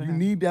 and eat off of You him.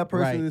 need that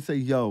person Right. to say,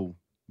 "Yo,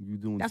 you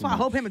doing." That's too why I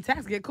much." hope him and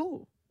Tax get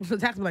cool. So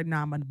Tax be like,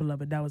 nah, my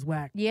beloved, that was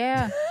whack.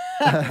 Yeah.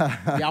 Yeah,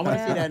 I want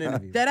to see that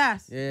interview. Dead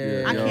ass.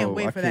 Yeah. I Yo, can't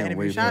wait I for that can't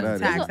interview. wait Shout for out to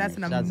that Tax. That's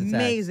interview. an Shout out to Tax.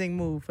 amazing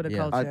move for the Yeah.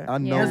 culture. I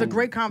know. There's a Yeah.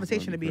 great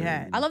conversation to be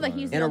had. I love that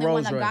he's the In a only one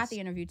Rolls that got Royce. the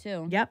interview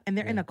too. Yep, and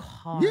they're in a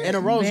car. Yeah. In a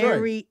Rolls Royce.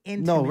 Very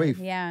intimate. No, Rafe.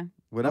 Yeah.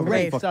 Whatever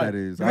Rafe, the fuck sorry. that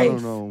is. I Rafe.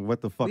 don't know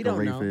what the fuck We a don't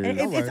Rafe know. is.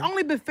 And it's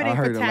only befitting I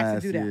for heard it Tax to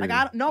last do that. year.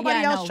 Like nobody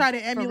Yeah, else no, try to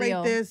for emulate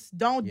real. this.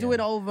 Don't do Yeah. it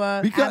over.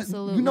 Because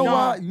Absolutely. you know No.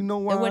 why? You know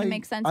why? wouldn't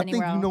make sense I think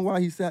anywhere you know else. why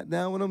he sat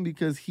down with him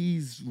because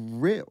he's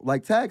real.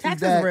 Like Tax Tax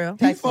is is that. real. He's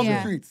Tax from is the real.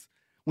 streets.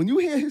 When you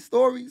hear his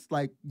stories,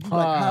 like, you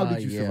like how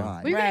did you yeah.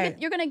 survive? Well, Right.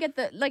 you're gonna get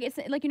the like it's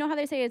like you know how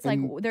they say it's like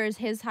And- there's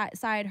his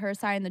side, her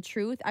side, and the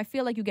truth. I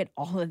feel like you get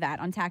all of that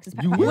on Tax's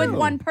You with will.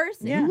 one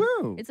person. Yeah. You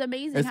will. It's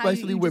amazing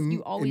Especially how you, with just, me,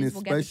 you always and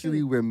will get the especially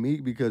truth. with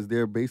Meek because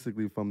they're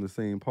basically from the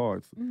same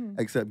parts, Mhm.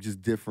 except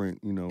just different,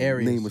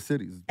 Areas. name of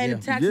cities. And Yeah.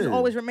 Tax has Yeah.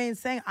 always remained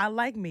saying, I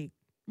like Meek.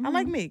 I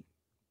like Mhm. Meek.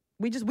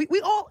 We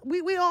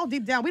all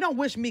deep down, we don't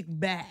wish Meek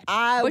bad.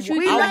 But you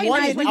I recognize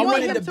wanted, when I you wanted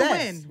want him the to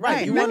best. win.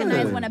 Right, You Yeah.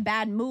 recognize when a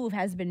bad move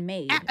has been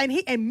made.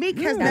 And Meek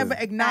has Yeah. never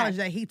acknowledged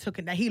that he took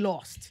it, that he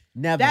lost.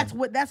 Never.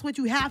 That's what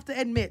you have to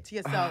admit to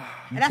yourself.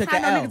 You And that's took how I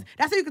a know L. niggas.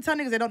 That's how you can tell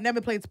niggas they don't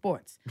never played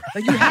sports.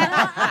 Like you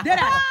have dead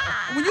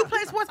ass. When you play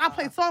sports, I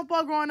played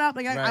softball growing up.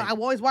 Like Right. I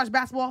always watched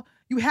basketball.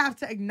 You have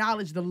to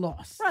acknowledge the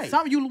loss. Right.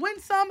 Some you win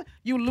some,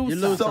 you lose You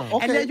some. lose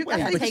some. And then you, wait,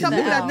 that's how you but can take tell the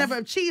people that's L. never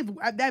achieved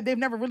that they've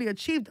never really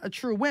achieved a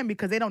true win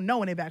because they don't know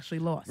when they've actually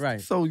lost. Right.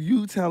 So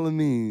you telling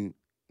me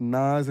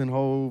Nas and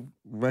Hov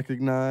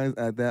recognized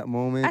at that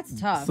moment That's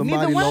tough.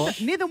 somebody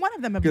lost? Neither one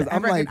of them have. 'Cause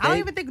I'm like, I don't they-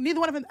 even think neither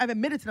one of them have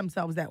admitted to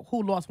themselves that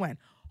who lost when.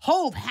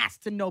 Hove has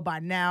to know by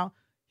now.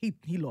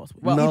 He lost.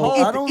 Well, no,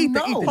 Hov- I don't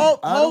know. Hov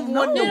I don't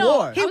won the know.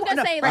 war. I was gonna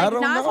No, say I like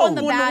don't Nas know. won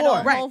the Won the battle,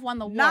 war. Right. Hov won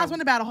the war. Nas won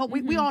the battle.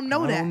 We all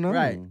know I that. don't know.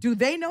 Right. Do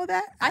they know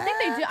that? I think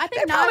they do. I They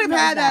think probably Nas have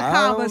had knows that I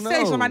don't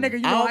conversation, know. my nigga. You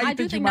know I I do ain't think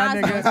you think my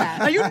Nas nigga. knows that.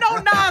 Now, you know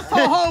Nas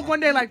told Hov one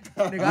day like,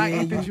 nigga, I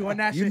ain't think you on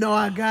that You shit. know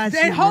I got you.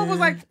 Then Hov was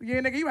man. like,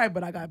 yeah, nigga, you right,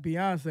 but I got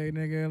Beyonce,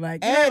 nigga.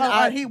 Like, And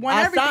yeah, he won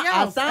everything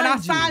else. And I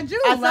signed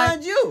you. I like-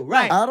 signed you.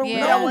 Right. I don't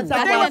Yeah. know. One But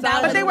time they, I were,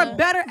 signed but they you. were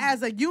better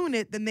as a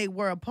unit than they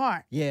were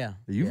apart. Yeah.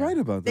 You're Yeah. right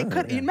about They that.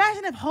 could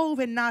imagine if Hov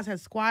and Nas had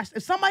squashed.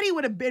 If somebody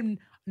would have been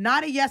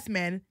not a yes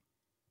man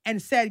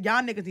and said,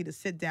 y'all niggas need to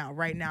sit down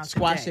right now.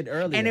 Squash today," it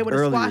earlier. And they would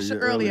have Earlier, squashed it yeah,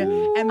 earlier.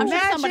 earlier. Imagine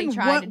sure somebody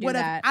tried what to do would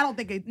have. that. I don't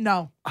think it.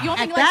 No. You don't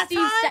think At like that Steve?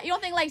 time, You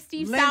don't think like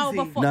Steve Lindsay. Stout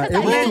before? Nah, Because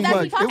it was he too much.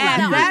 talks It was about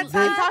too that.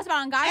 much. He talks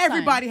about on Guy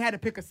everybody had to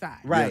pick a side.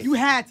 Right. You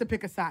had to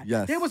pick a side.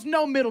 Yes. There was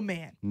no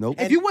middleman. Nope.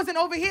 If you wasn't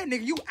over here,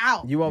 nigga, you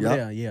out. You over Yup.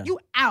 there. Yeah. You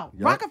out.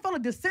 Yup. Rockefeller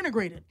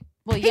disintegrated.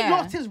 Well, He yeah.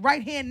 lost his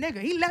right hand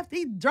nigga.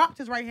 He dropped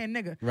his right hand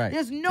nigga. Right.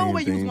 There's no Same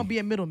way you was thing. gonna be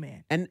a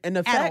middleman. And the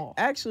At fact, all.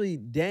 actually,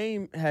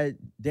 Dame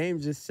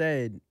just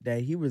said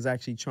that he was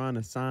actually trying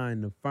to sign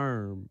the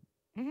firm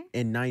Mhm.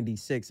 in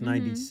 96, Mhm.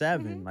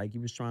 97. Like he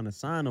was trying to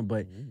sign them,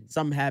 but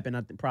something happened.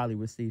 I think probably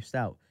with Steve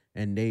Stout,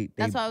 and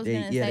That's what I was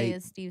gonna say.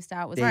 Is Steve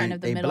Stout was kind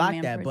of the blocked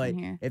middleman that. person But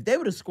here. if they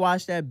would have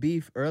squashed that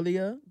beef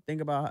earlier,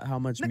 think about how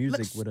much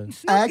music would have.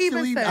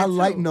 Actually, I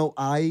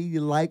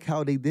like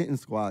how they didn't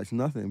squash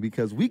nothing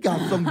because we got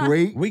some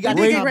great, We got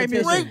great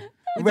competition. music.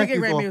 We did get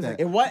great off music. that.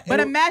 It what? But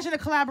it, imagine the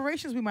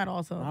collaborations we might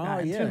also have Oh,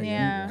 gotten, yeah. too.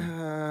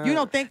 Yeah. You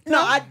don't think no,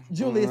 so?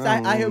 Julius,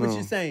 I hear what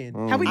you're saying.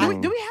 Have we, do, I we,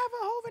 don't do know. we have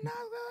a Hov and Nas?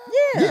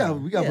 Yeah,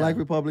 we got Black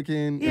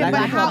Republican. Yeah,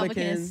 Black but how-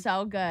 Republican is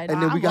so good.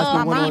 And then we got I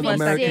the one lost on my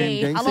American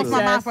BBC. Gangster. I lost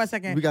my mind for a Success.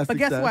 second. We got but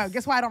guess Success. what?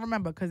 Guess why I don't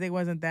remember? Because they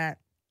wasn't that.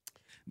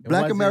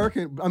 Black wasn't-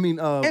 American. I mean,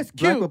 It's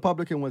Black cute.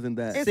 Republican wasn't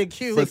that. It's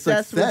cute. But Success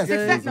was Success good.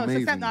 Success, was no,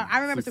 amazing. Success, no, I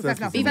remember Success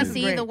now. was Success is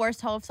BBC, great. the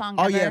worst whole song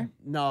Oh ever. yeah,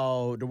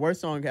 no, the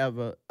worst song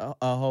ever,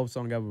 a whole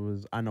song ever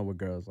was "I Know What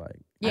Girls Like."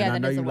 Yeah, and I that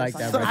know is you the like worst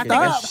that song. I record.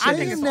 think Stop it's, I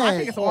think it's, I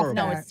think it's off saying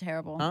No, that. it's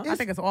terrible. Huh? I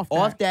think it's off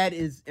Off that. that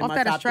is in Off my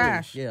that is top three.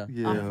 trash. Yeah.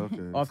 Yeah,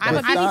 okay. Off I that.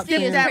 would BBC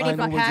skip is that. pretty I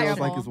know what girls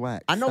fucking like is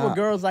whack. I know Stop. what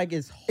girls like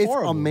is It's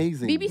horrible.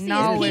 amazing. BBC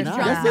No, is peak it's not.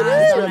 drama. Yes, it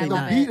That's is. what I The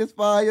love beat it. is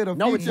fire. The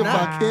No, it's feature by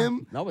not.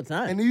 Kim. No, it's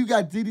not. And then you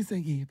got Diddy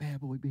saying, "Yeah, bad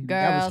boy, baby."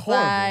 That was Girls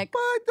horrible. like. But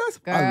that's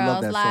I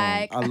love Girls that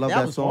like- song. I love That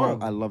that was song.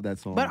 horrible. I love that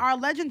song. But our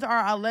legends are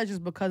our legends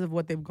because of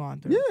what they've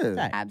gone through. yeah.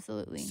 Fact.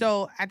 Absolutely.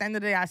 So at the end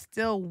of the day, I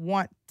still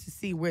want to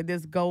see where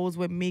this goes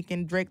with Meek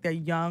and Drake. They're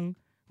young.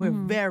 We're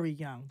very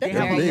young. They They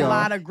have could- a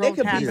lot of They growth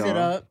could piece happening. it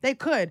up. They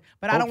could,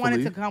 but I don't want it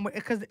to Hopefully. come with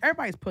because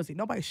everybody's pussy.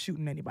 Nobody's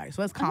shooting anybody.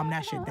 So let's calm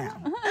that shit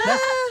down.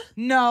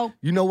 No,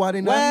 You know why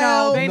they not?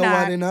 Well, no, they you know not.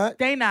 why they not?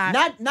 They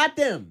not. Not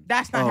them.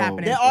 That's not Oh.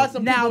 happening. There are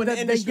some now people in the,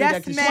 the industry yes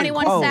that can men,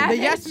 21 Oh. Savage.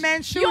 the yes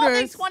men You don't think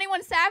shooters.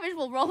 21 Savage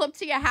will roll up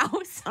to your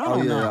house? I Oh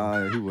don't yeah,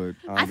 know. he would.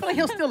 I feel like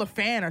he'll steal a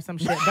fan or some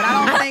shit, but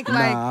I don't think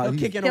like Nah, He'll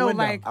he's- kick in a he'll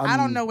window. like. I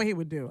don't know what he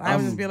would do. I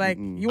would just be like,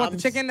 "You want the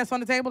chicken that's on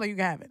the table, or you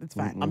can have it. It's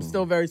fine." I'm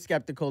still very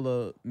skeptical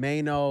of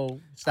Mano No,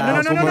 style.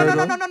 no, no, no, no, no,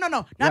 no, no, no, no,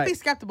 no. Not Right. be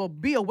skeptical.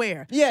 Be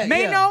aware. Yeah,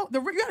 Mano, yeah.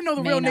 you gotta know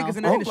the real Mano. niggas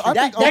in the I industry. think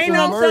That's Uncle what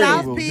I'm Mano, saying.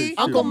 Styles will P, hit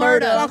Uncle shit.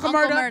 Murder. Uncle Uncle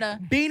Murder, Murder.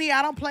 Beanie.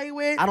 I don't play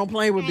with. I don't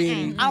play with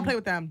Beanie. I don't play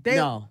with them. They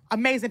No.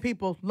 amazing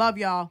people. Love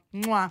y'all.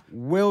 Mwah.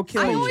 Will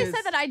kill I you. always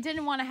said that I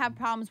didn't want to have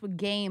problems with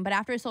Game, but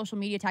after his social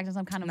media tactics,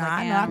 I'm kind of Nah, like,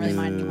 I yeah, know. I don't really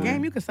mind Yeah. anymore.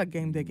 Game, you can suck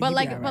game dick. But You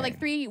like, be but alright. like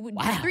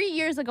 3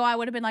 years ago, I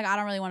would have been like, I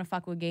don't really want to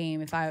fuck with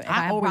Game. If I I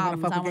have always want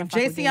problems, to fuck I with want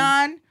game. to fuck with Game.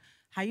 Jason,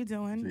 how you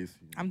doing?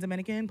 Jason. I'm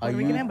Dominican, Are Puerto you-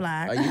 Rican, and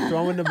black. Are you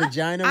throwing the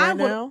vagina I right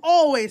would now?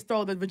 always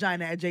throw the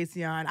vagina at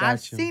Jason. I've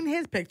Gotcha. seen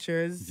his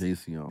pictures.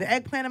 Jason. The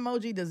eggplant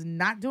emoji does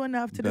not do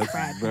enough to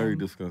describe That's very him.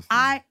 disgusting.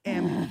 I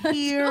am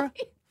here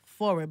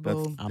for it,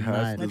 boo. I'm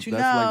that's- not. Let you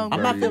that's know. like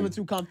I'm not very- feeling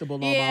too comfortable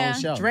on my Yeah.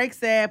 own show. Drake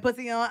said,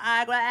 "Pussy on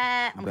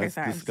agua." Okay, That's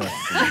sorry.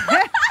 disgusting.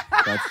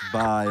 That's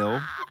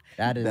vile.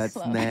 That is That's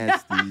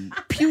nasty.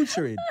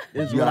 putrid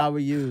is what Yeah. I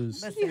would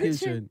use. Listen.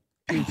 Putrid.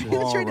 Putrid. Putrid, it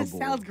Horrible.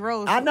 sounds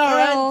gross. I know,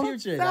 right? Oh,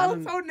 Putrid. I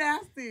Sounds don't- so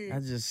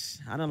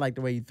nasty. I don't like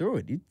the way you threw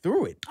it. You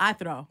threw it. I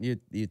throw. You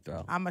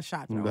throw. I'm a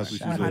shot Mm, thrower. that's what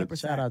she said. 100%.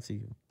 Shout out to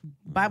you.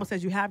 Bible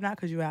says you have not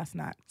because you ask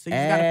not. So you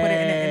just gotta put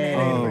it in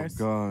the Oh universe.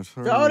 gosh.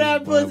 Throw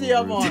that pussy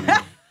up on me.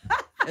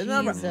 It's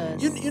not-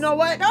 Jesus. You know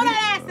what? Throw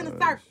that ass in the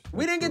search.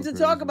 We didn't get to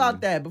talk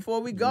about that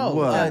before we go.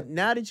 What?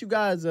 Now that you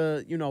guys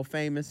are,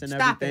 famous and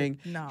Stop it.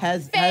 everything, No.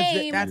 has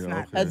Fame. That's Yeah,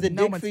 not. okay. has the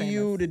No dick one's for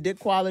you, famous. the dick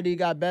quality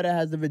got better?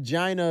 Has the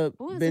vagina Ooh,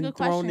 that's a been good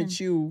thrown question. at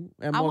you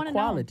and I more wanna know.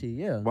 quality?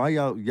 Yeah. Why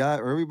y'all?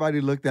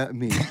 Everybody looked at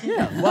me.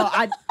 Yeah. Well,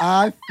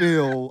 I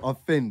feel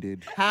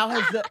offended. how's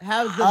the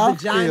I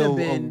vagina feel,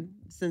 been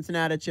since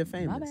now that you're My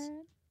famous? bad.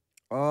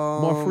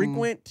 More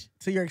frequent?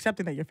 So you're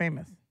accepting that you're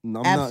famous.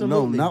 No,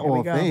 Absolutely. not Here we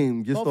off go.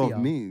 fame, just Both of off y'all.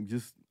 me.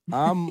 Just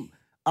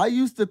I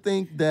used to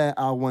think that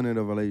I wanted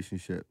a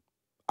relationship.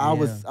 I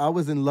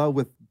was in love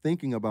with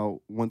thinking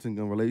about wanting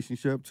a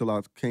relationship till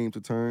I came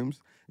to terms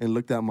and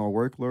looked at my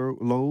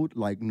workload.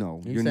 Like,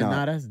 no, You you're said, not.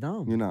 nah, that's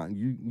dumb. You're not.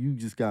 You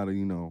just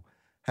gotta,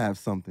 have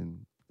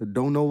something.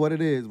 Don't know what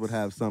it is, but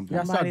have something. You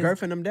gotta start Somebody's-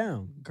 girthing them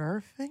down.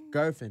 Girthing?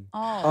 Girthing.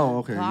 Oh,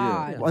 okay,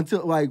 God. yeah.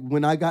 Until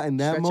when I got in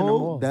that Stretching them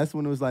mode, off. that's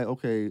when it was like,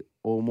 okay,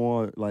 or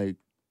more like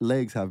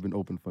legs have been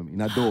open for me,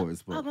 not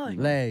doors, but Oh, boy.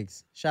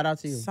 Legs. Shout out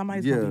to you.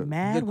 Somebody's Yeah. gonna be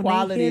mad. The when they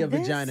quality hear of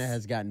this. vagina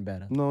has gotten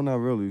better. no, not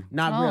really.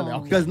 Not Oh. really.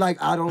 Okay. Because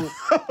I don't.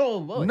 Oh,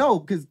 boy. No,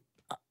 because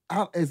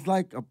it's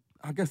like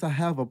I guess I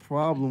have a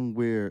problem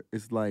where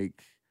it's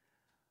like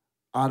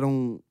I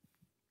don't.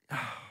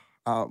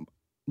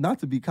 Not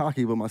to be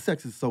cocky, but my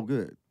sex is so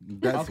good.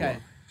 That's Okay.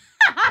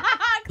 why.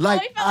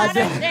 Like Chloe fell out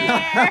of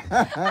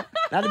chair.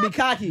 Not to be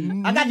cocky.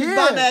 I got this Yeah.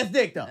 bomb ass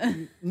dick though.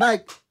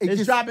 like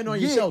It's dropping on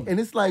your shoulder. and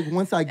it's like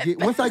once I get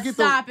the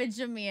Stop it,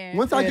 Jameer.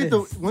 once I It get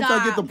the is. once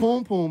I get the Stop.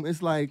 poom poom,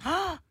 it's like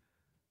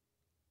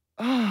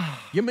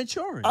You're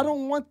maturing. I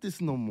don't want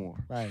this no more.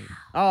 Right.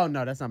 Oh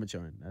no, that's not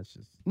maturing. That's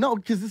just. No,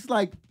 because it's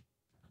like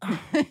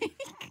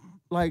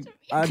like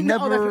I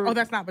No, never.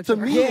 that's not. But to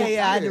you're me, right.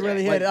 Yeah, I had to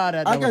really hear like, all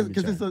that. I That guess wasn't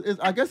because maturing.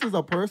 I guess it's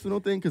a personal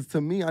thing. Because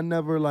to me, I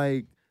never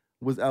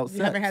was out.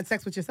 You haven't had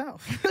sex with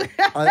yourself.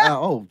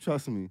 Oh,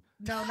 trust me.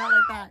 No, not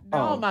like that.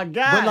 No. Oh my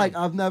god. But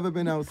I've never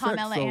been out sex,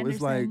 Pamela so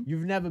it's like Anderson.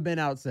 You've never been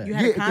outside. You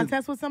had Yeah, a 'cause-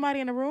 contest with somebody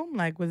in the room?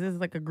 Like, was this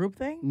like a group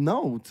thing?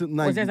 no.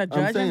 Like there a I'm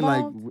judge saying,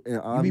 involved? like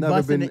You I've be never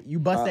busting been. it. You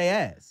bust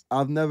their ass.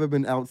 I've never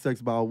been out sex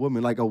by a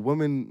woman. Like a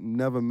woman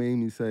never made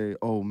me say,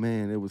 "Oh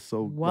man, it was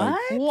so." What?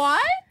 Like,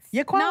 What?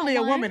 Your quality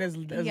Not of one. woman is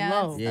Yes.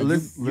 low. Yeah,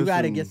 Listen- you got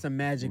to listen, get some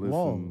magic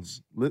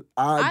walls.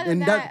 Either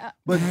and that,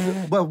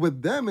 but with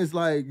them, it's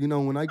like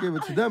when I give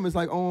it to them, it's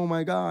like, oh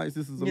my gosh,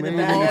 this is You're the amazing.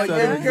 bad et guy.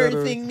 cetera, et cetera.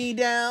 cursing me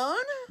down.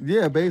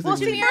 Yeah, basically. Well,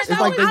 see, First,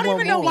 first, I I don't don't want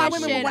even know why more.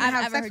 women Shit want to I've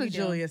have ever sex heard with you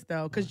do. Julius,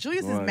 though. Because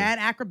Julius is Right. mad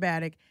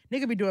acrobatic.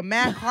 Nigga be doing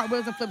mad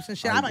cartwheels and flips and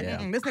shit. Oh, I'm like, yeah.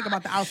 this nigga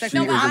about to out sex She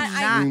me. is I'm not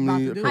extremely about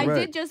to do I it.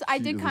 correct. did She is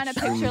kind of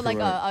extremely picture like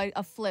correct.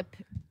 a flip.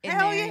 In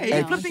Hell there, yeah. you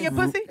He know? flipped in your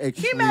pussy? Can you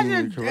Extremely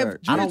imagine if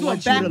correct. Julius I don't do a want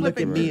you to backflip look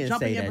at and me and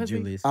jump in say your that, pussy?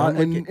 Julius. Don't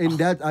look at, And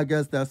that I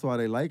guess that's why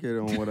they like it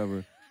or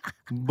whatever.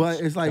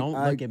 But it's like don't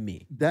look at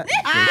me. that.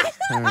 Just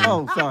turn.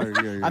 Oh, sorry.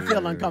 Yeah, I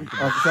feel yeah.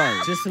 uncomfortable. Oh, sorry.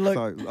 Just look.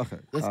 Sorry. Okay.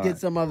 Let's all get right.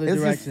 some other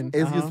It's direction.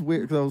 Just, it's just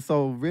weird.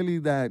 So really,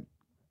 that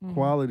Mhm.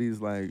 quality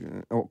is like,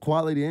 or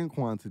quality and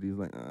quantity is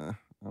like,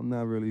 I'm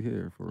not really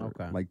here for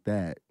Okay. like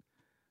that.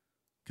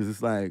 Because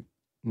it's like,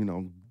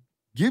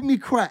 give me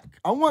crack.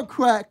 I want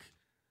crack.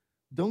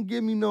 Don't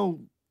give me no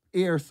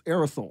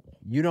aerosol.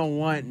 You don't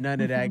want none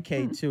of that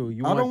K2.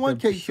 You I don't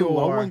want the K2. pure-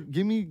 I want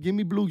give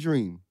me Blue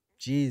Dream.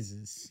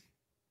 Jesus.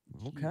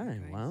 Okay,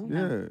 well,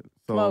 Yeah.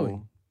 So.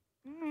 Chloe.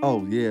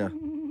 Oh yeah. I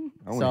want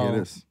to So- hear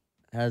this.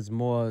 has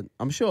more.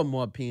 I'm sure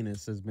more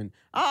penis has been.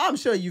 I'm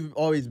sure you've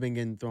always been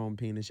getting thrown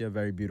penis. You're a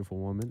very beautiful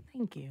woman.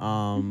 Thank you.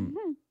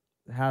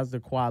 How's the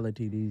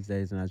quality these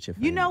days? And that's your.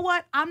 You know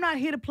what? I'm not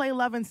here to play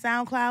Love and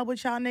SoundCloud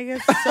with y'all niggas.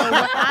 So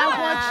what I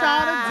want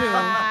y'all to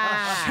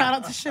do, shout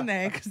out to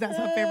Shanae, because that's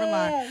her favorite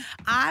line.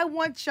 I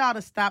want y'all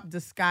to stop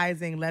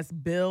disguising let's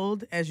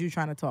build as you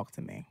trying to talk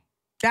to me.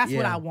 That's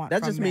what I want. That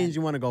from just men. means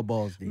you want to go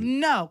balls deep.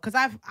 No, because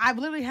I've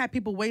literally had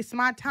people waste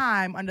my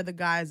time under the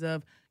guise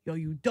of, yo,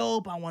 you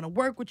dope, I want to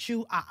work with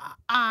you.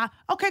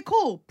 Okay,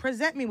 cool.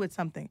 Present me with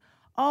something.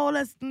 Oh,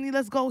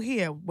 let's go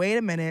here. Wait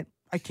a minute.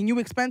 Can you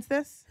expense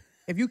this?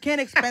 If you can't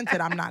expense it,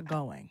 I'm not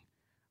going.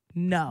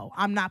 No,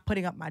 I'm not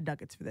putting up my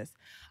ducats for this.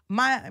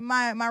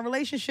 My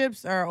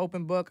relationships are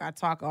open book. I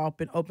talk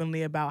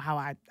openly about how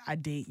I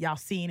date. Y'all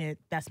seen it.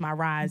 That's my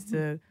rise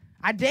to.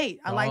 I date.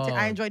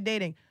 I enjoy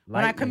dating.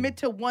 When I Lightning. commit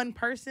to one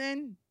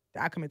person,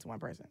 I commit to one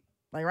person.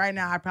 Like right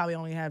now, I probably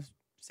only have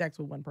sex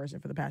with one person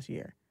for the past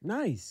year.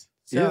 Nice.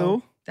 So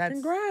Ew.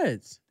 that's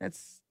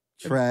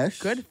Trash.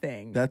 a good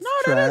thing. That's No,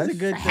 trash. that is a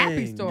good It's a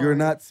happy thing. story. You're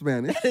not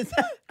Spanish.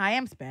 I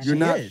am Spanish. You're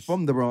not is.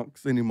 from the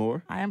Bronx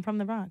anymore. I am from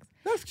the Bronx.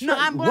 That's true. No,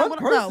 I'm One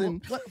person.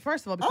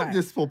 first of all, be I'm quiet.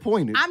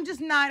 disappointed. I'm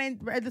just not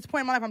in. At this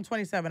point in my life, I'm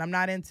 27. I'm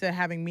not into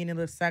having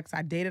meaningless sex.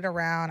 I dated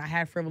around. I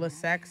had frivolous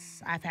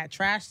sex. I've had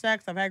trash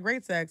sex. I've had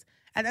great sex.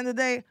 At the end of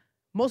the day,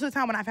 most of the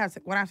time when I have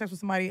sex with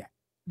somebody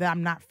that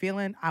I'm not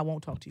feeling, I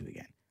won't talk to you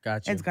again.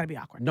 Gotcha. It's gonna be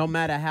awkward. No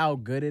matter how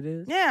good it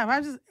is.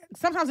 Yeah,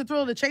 sometimes the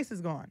thrill of the chase is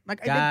gone.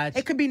 Like Gotcha.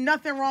 it could be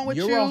nothing wrong with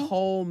You're you. a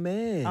whole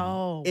man.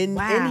 Oh, in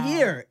wow.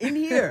 here, in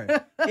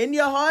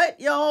your heart,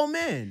 you're a whole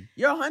man.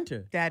 You're a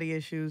hunter. Daddy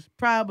issues,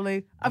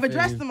 probably. I've feel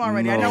addressed you. them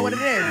already. I know what it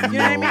is. You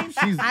know what I No. mean?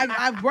 She's-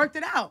 I've worked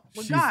it out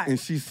with God. And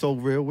she's so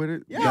real with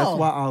it. Yo. That's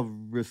why I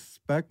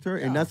respect her,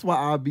 and Yo. that's why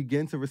I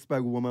begin to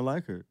respect women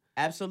like her.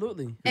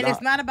 Absolutely. And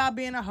it's not about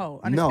being a hoe.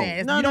 No. Understand?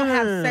 It's- No, you don't no,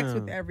 have no, sex no.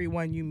 with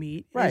everyone you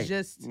meet. Right. It's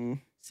just Mm.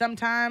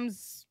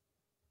 sometimes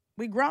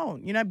we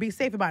grown. You know, be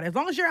safe about it. As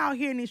long as you're out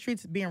here in these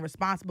streets being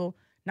responsible,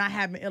 not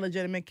having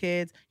illegitimate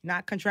kids,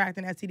 not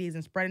contracting STDs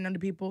and spreading them to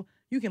people,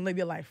 you can live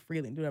your life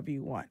freely and do whatever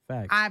you want.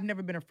 Facts. I've I've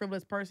never been a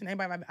frivolous person.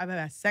 Anybody I've ever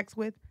had sex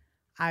with,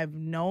 I've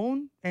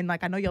known, and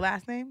like I know your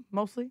last name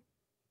mostly.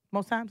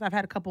 Most times I've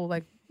had a couple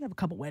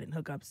wedding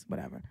hookups,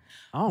 whatever.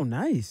 Oh,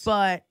 nice.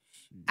 But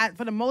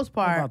for the most How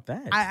part, about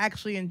that? I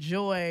actually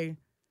enjoy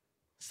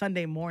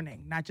Sunday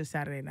morning, not just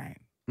Saturday night.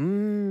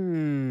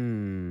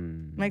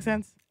 Make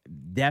sense?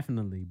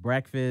 Definitely.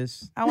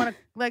 Breakfast. I want to,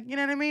 like, you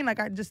know what I mean?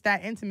 Like, just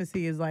that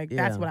intimacy is like,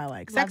 that's Yeah. what I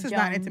like. Love Sex is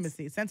not Jones.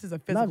 intimacy. Sex is a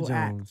Love physical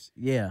act. Jones.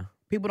 Yeah.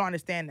 People don't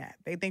understand that.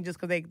 They think just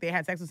because they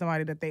had sex with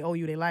somebody that they owe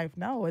you their life.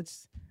 No,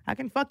 I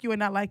can fuck you and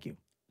not like you.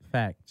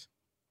 Fact.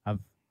 I've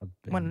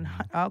been...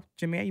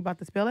 Jameer, you about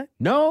to spill it?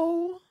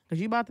 No. Because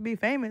you about to be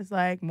famous,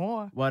 like,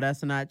 more. Well,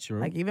 that's not true.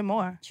 Like, even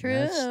more. True.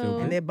 That's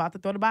stupid. And they're about to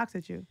throw the box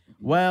at you.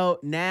 Well,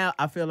 now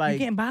I feel You like.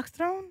 getting box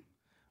thrown?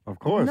 Of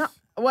course. No,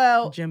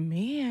 well,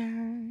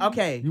 Jameer.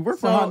 okay. You work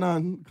for so- Hot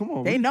 9. Come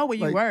on. They know where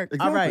you Like, work.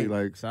 Exactly. All right.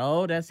 Like,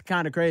 So that's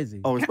kind of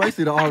crazy. oh,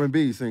 especially the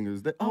R&B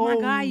singers. Oh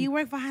my God, you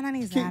work for Hot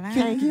 97?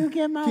 Can you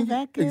get my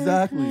vacuum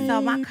Exactly. clean?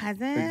 So my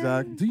cousin.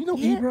 Exactly. Do you know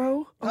Yeah.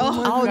 Ebro?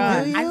 Oh, Oh,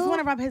 God. do you? I just want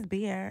to rub his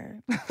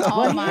beard.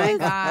 Oh my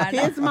God.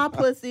 Here's my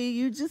pussy.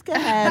 You just can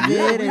have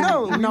Yeah, it. we And,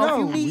 know, you we know,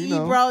 know, if you we need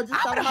know. bro, just I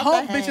talk would about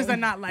hope the bitches hang. are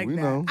not like We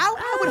that. know.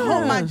 I would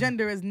hope my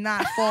gender is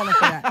not falling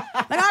for that.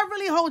 Like, I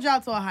really hold y'all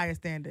to a higher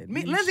standard.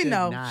 Me, You Lindsay, should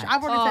no. not.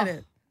 I've already said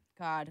it.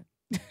 God.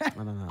 I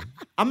don't know.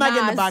 I'm not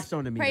getting the Nas. box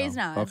thrown to me. Praise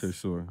though. Nas. Okay,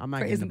 sure. I'm not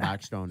Praise getting the Nas.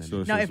 box thrown to Sure,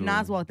 me. No, sure, if sure.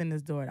 Nas walked in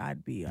this door,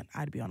 I'd be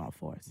on all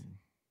fours.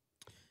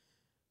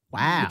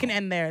 Wow. We can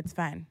end there. It's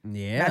fine.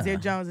 Yeah. Nazir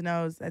Jones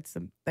knows that's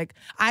some, like,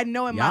 I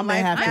know in Y'all my might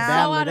life have to I'm now. so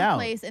battle out it of out.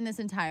 place in this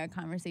entire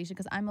conversation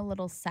because I'm a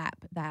little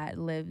sap that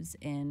lives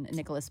in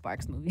Nicholas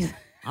Sparks movies.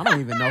 I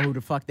don't even know who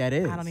the fuck that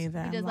is. I don't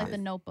either. He does I'm like lost. The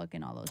Notebook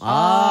and all those.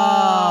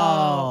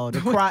 Oh, the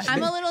cry.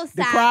 I'm a little The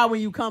sad. cry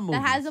when you come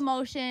movies. That has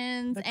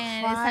emotions The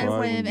and is cry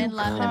when sensitive you and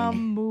loving.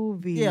 come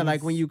movies. Yeah,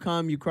 like when you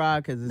come, you cry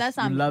because That's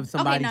you not love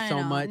somebody okay,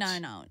 so much.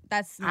 No,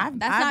 that's I've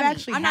not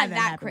actually me. I'm had not that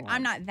that. happen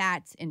I'm once. not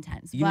that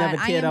intense. You but never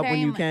I teared am up when very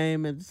you mu-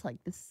 came, and it's like,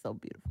 this is so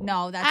beautiful.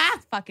 No,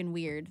 that's fucking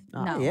weird.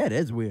 Oh, No. yeah, it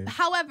is weird.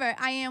 However,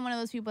 I am one of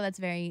those people that's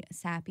very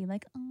sappy.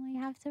 Like, oh, I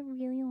have to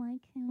really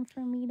like him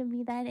for me to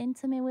be that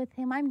intimate with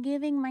him. I'm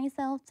giving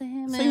myself to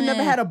him. So you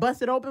never had a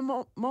busted open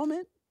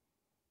moment?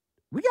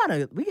 We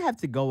have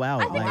to go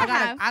out. I think like, I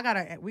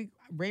have.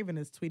 Raven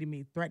is tweeting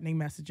me threatening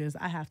messages.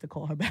 I have to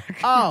call her back.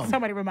 Oh.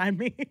 Somebody remind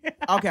me.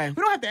 Okay. We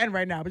don't have to end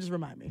right now, but just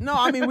remind me. No,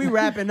 I mean we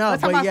wrapping up,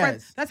 That's how but my yes.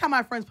 friends. That's how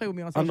my friends play with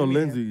me on I social know,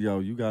 media. Lindsay, yo,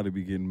 you got to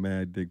be getting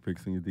mad dick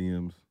pics in your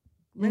DMs.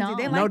 Lindsay, No.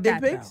 they No like dick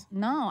that, pics? though.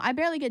 No, I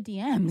barely get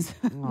DMs.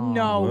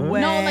 No What?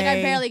 way. No, like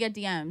I barely get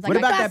DMs. Like What I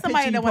about got that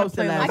somebody picture you that wanna posted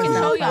play last I can week?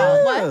 show Yeah.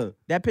 y'all. What?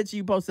 That picture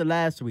you posted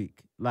last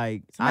week.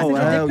 Like, Somebody Oh,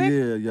 sent you a hell dick pic?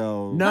 yeah,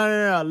 yo.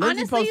 no. Lindsay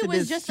Honestly, posted it was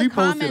this. just She the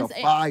posted comments.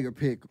 a fire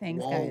pic.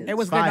 Thanks, Whoa. guys. It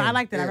was Fire. good. I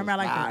liked it. I It remember I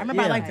was liked it. I fire.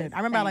 remember I Yeah. liked it. I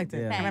remember I liked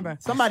it. Yeah. I remember.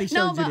 Somebody No,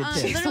 showed you but the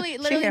tip.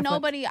 literally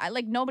handful.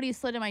 nobody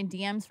slid in my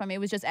DMs from it. It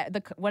was just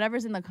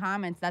whatever's in the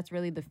comments. That's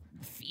really the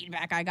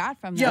feedback I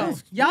got from Yo,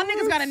 them. y'all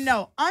niggas gotta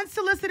know,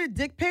 unsolicited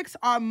dick pics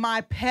are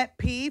my pet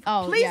peeve.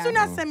 Oh, Please yeah. do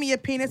not send me a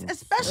penis,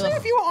 especially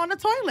if you were on the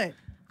toilet.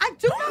 I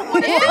do not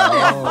want to see Ew.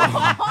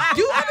 this.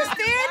 Do you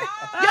understand?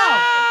 Yo,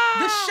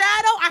 the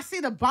shadow, I see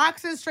the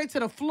boxes straight to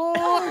the floor.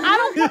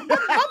 I don't,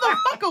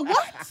 motherfucker,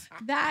 what?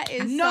 That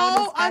is No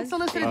so disgusting.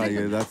 unsolicited Oh, dick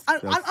yeah, pics.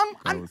 that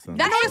I'm- was something.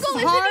 That I know this angle is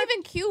isn't hard.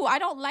 even cute. I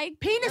don't like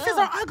Penises ugh.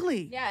 are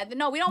ugly. Yeah,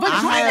 no, we don't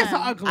Vaginas want are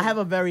them. ugly. I have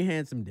a very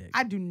handsome dick.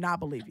 I do not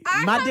believe you.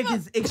 I My have dick a-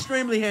 is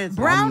extremely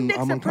handsome. Brown I'm dicks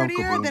are prettier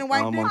uncomfortable. than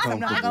white I'm dicks. I'm not gonna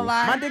uncomfortable.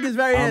 lie. My dick is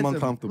very I'm handsome.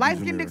 uncomfortable. Light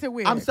skin Jamil. dicks are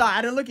weird. I'm sorry,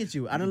 I didn't look at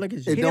you. I didn't look at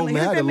It you. He don't didn't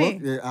look matter. at me.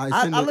 Look,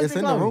 I looked it's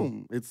in the at Chloe.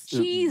 room.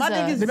 Jesus. My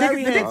dick is The very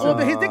dick- the dick- handsome.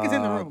 well, his dick is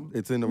in the room.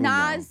 It's in the room. Nas,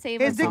 now.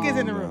 save His us dick all. is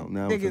in the Now, room.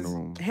 Now Dick it's in the is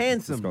room.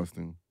 handsome.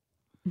 Disgusting.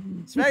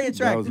 It's very That was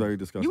attractive. very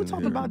disgusting. You to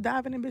talked hear. about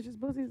diving in bitches'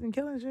 pussies and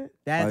killing shit.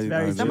 That's I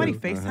very do. true. Somebody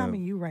I have.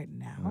 FaceTiming you right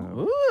now.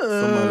 Ooh.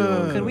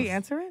 Somebody Could we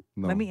answer it?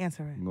 No. Let me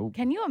answer it. Nope.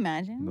 Can you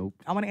imagine? Nope.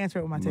 I want to answer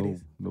it with my Nope.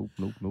 titties.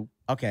 Nope.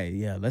 Okay,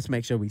 yeah, let's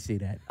make sure we see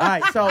that. All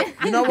right, so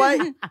you know what?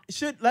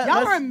 Y'all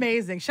are let's,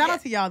 amazing. Shout out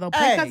to y'all though.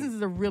 Hey. Play Cousins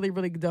is a really,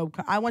 really dope.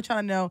 I want y'all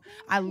to know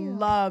I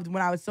loved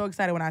when I was so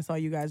excited when I saw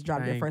you guys drop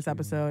your Thank first you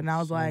episode, and I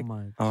was so like,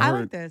 much. I heard-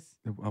 like this.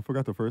 I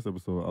forgot the first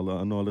episode.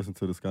 I know I listened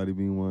to the Scotty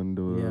Bean one,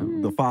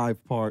 Yeah. the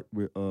 5-part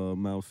with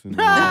Mouse and.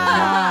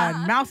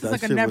 God, Mouse is that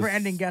like a shit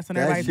never-ending guest on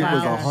That everybody's shit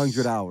was podcast.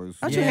 100 hours.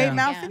 Don't you Yeah. hate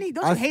Mouse? Yeah. Didn't he?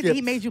 Don't I you hate that he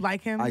skipped. made you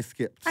like him? I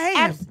skipped. I hate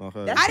him.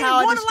 Okay. That's I didn't how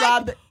I want to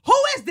described like. it.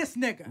 Who is this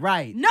nigga?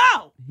 Right.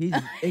 No. He's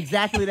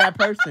exactly that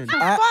person. Fuck.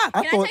 I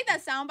Can I thought take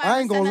that soundbite? I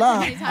ain't gonna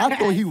lie. I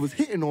thought he was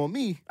hitting on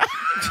me.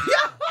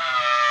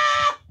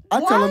 I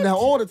tell him that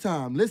all the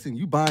time. Listen,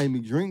 you buying me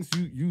drinks.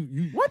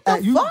 You. What the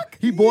fuck?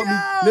 He bought me.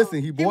 Yo.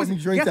 Listen, he bought me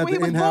drinks guess at when he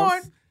the was in-house.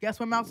 born? Guess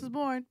when Mouse was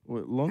born?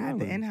 What, Long At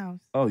the Island? in-house.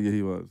 Oh yeah,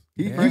 he was.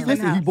 Yeah. First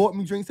Listen, he in-house. bought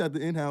me drinks at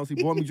the in-house. He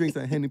bought me drinks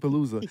at Henny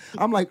Palooza.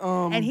 I'm like,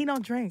 And he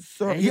don't drink.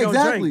 sir, And he don't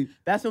exactly. drink.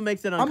 That's what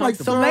makes it I'm like,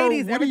 uncomfortable. So Sir,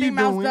 ladies, what are everything you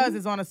Mouse doing? does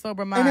is on a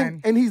sober And,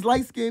 mind. and he's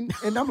light skinned,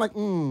 and I'm like,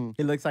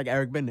 He looks like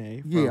Eric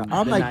Benet. From yeah.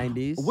 I'm the like,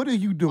 90s. what are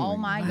you doing? Oh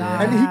my Yeah.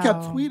 god. And he kept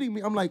Wow. tweeting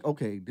me. I'm like,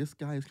 okay, this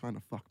guy is trying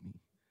to fuck me.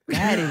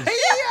 That is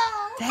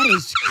Yo, that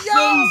is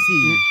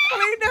crazy.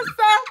 clean this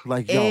up.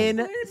 Like, yo,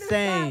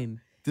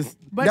 Insane.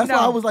 But that's why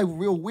no. I was like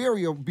real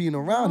wary of being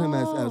around him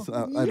at Yo, a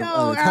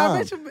Al,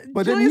 time. bitch,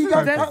 But then Julius he is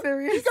got dead he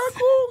serious. got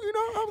cool, you know.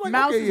 I was like,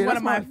 Mouse okay, is yeah, one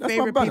of my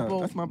favorite brother. people.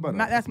 That's my brother.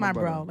 That's my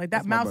brother. bro. Like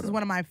That's that. my Mouse is brother.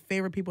 one of my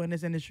favorite people in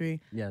this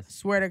industry. Yes.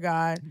 Swear to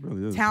God, He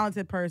really is.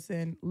 talented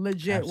person,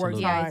 legit works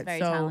Absolutely. Yeah, hard. he's very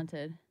so,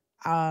 talented.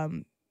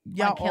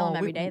 y'all kill him all,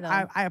 every day, though.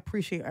 I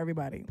appreciate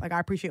everybody. Like I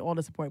appreciate all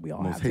the support we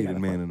all Most have. hated together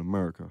man for- in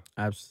America.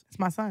 It's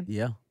my son.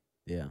 Yeah.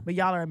 Yeah. But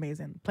y'all are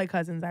amazing. Play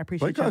Cousins. I Play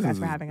appreciate you guys Cousins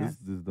for having us.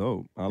 is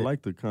dope. I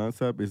like the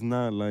concept. It's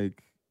not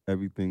like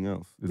everything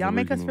else. It's Y'all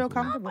make us original, feel so-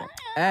 comfortable.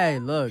 Hey,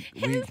 look.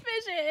 His We vision.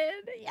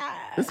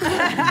 Yeah.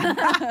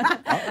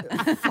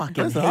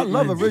 fucking Listen, I hate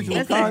love Lindsay. original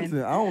Listen.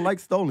 content. I don't like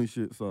stolen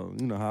shit, so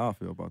you know how I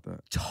feel about that.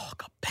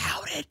 Talk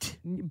about it.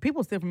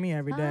 People steal from me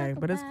every day,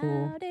 but it's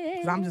cool. Talk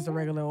Cause I'm just a about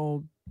regular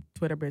old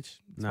Twitter bitch.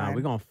 It's Nah, fine.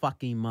 we're gonna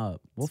fuck him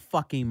up. We'll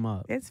fuck him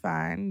up. It's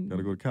fine.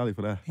 Gotta go to Cali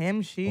for that.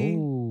 Him, she.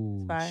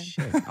 Oh fine.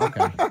 shit.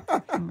 Okay.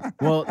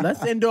 Well,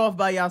 let's end off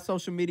by y'all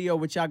social media,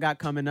 what y'all got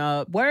coming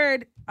up.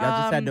 Word.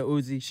 Y'all just had the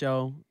Uzi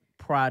show.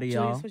 Proud of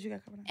y'all. Julius, what you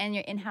got coming up? And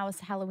your in-house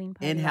Halloween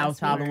party.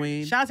 In-house last week.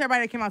 Halloween. Shout out to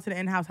everybody that came out to the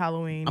in-house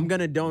Halloween. I'm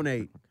gonna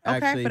donate. Okay,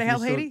 actually, for the if you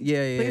Help still- Haiti?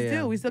 Yeah, yeah, Please yeah.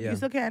 do. We still, yeah. you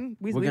still can.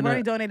 We've gonna-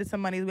 already donated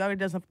some money. We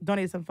already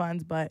donated some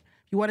funds, but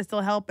if you want to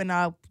still help, and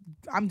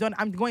I'm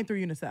going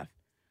through UNICEF.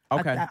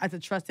 Okay. As a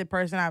trusted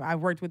person, I've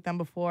worked with them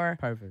before,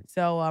 Perfect.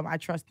 so I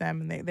trust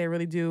them, and they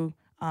really do.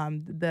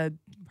 The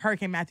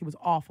Hurricane Matthew was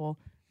awful,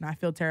 and I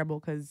feel terrible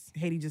because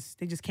Haiti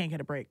they just can't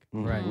get a break.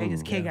 Right. They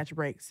just can't Yeah. get a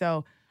break.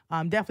 So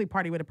definitely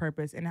party with a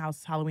purpose.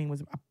 In-house Halloween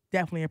was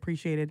definitely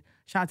appreciated.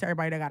 Shout out to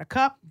everybody that got a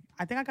cup.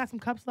 I think I got some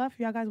cups left.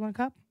 Y'all guys want a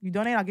cup? You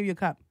donate, I'll give you a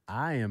cup.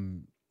 I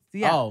am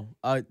Yeah. Oh,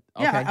 okay.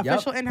 Yeah, Yep,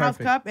 official in-house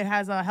perfect. cup. It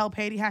has Help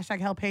Haiti,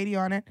 #Help Haiti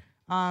on it.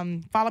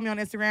 Follow me on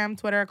Instagram,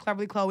 Twitter,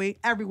 Cleverly Chloe,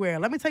 everywhere.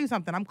 Let me tell you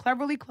something. I'm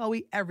Cleverly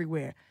Chloe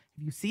everywhere.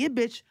 If you see a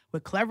bitch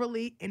with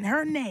Cleverly in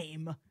her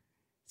name,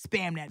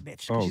 spam that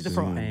bitch. 'Cause she's a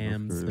fraud.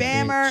 Spam, that's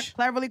Spam her, bitch.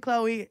 Cleverly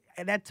Chloe.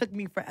 And that took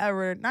me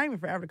forever, not even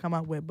forever to come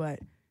up with, but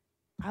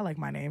I like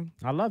my name.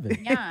 I love it.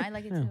 Yeah, I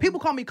like it too. People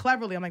call me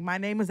Cleverly. I'm like, my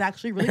name is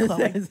actually really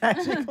Chloe. It's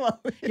actually Chloe.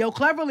 Yo,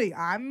 Cleverly.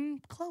 I'm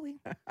Chloe.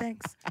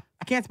 Thanks.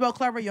 You can't spell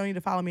clever. You don't need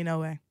to follow me no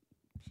way.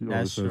 She That's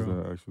always says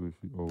true. that, actually.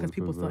 She always Because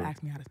people says still that.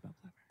 ask me how to spell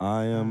clever.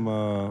 I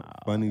am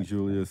Funny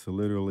Julius,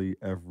 literally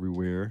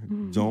everywhere.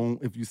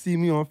 Don't, if you see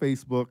me on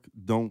Facebook,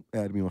 don't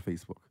add me on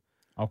Facebook.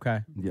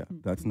 Okay, Yeah,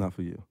 that's not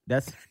for you.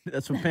 that's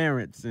for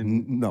parents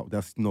and No,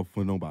 that's no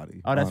for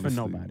nobody. Oh, that's for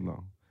honestly, nobody.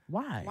 No,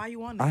 why? Why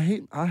you on there?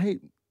 I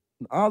hate.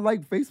 I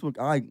like Facebook.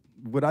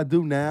 What I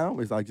do now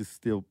is I just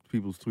steal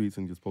people's tweets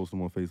and just post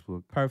them on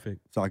Facebook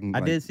Perfect. so I can. I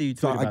like, did see you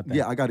so tweet about that.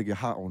 Yeah, I got to get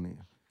hot on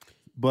there.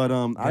 But I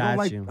Got don't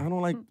like you. I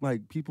don't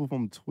like people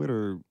from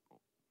Twitter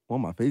on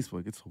my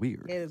Facebook. It's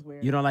weird. It is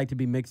weird. You don't like to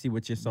be mixy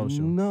with your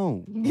social.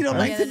 No, You don't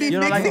Okay. like to be You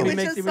don't like to mixy be with mixy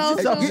your with your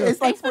social. social.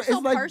 It's like Facebook's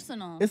so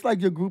personal. It's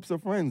like your groups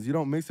of friends. You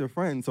don't mix your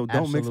friends, so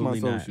don't mix my Absolutely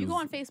not. socials. You go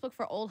on Facebook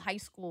for old high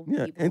school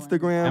Yeah, people. and-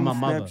 Instagram, And my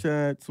mother.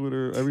 Snapchat,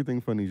 Twitter,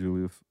 everything Funny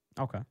Julius.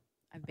 Okay.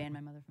 I've banned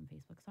my mother from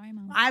Facebook. Sorry,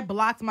 Mom. I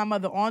blocked my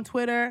mother on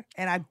Twitter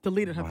and I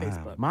deleted her Wow.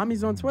 Facebook.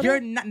 Mommy's on Twitter. You're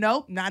not,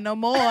 nope, not no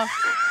more.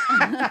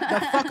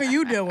 The fuck are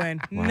you doing?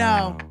 No,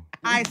 Wow.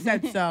 I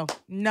said so.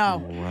 No,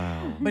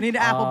 Wow. Benita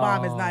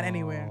Applebaum is not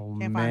anywhere. Can't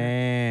find her.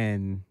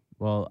 Man.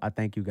 Well, I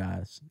thank you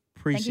guys.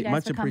 Appreciate guys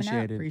much for coming up.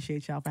 appreciated.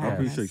 Appreciate y'all for I having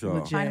appreciate us. y'all.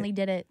 Legit. Finally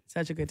did it.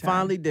 Such a good time.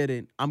 Finally did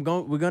it.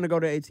 We're gonna go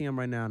to ATM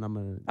right now and I'm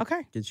gonna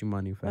Okay. get you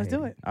money for Let's do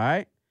Haiti. it. All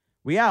right.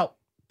 We out.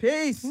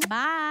 Peace.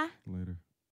 Bye. Later.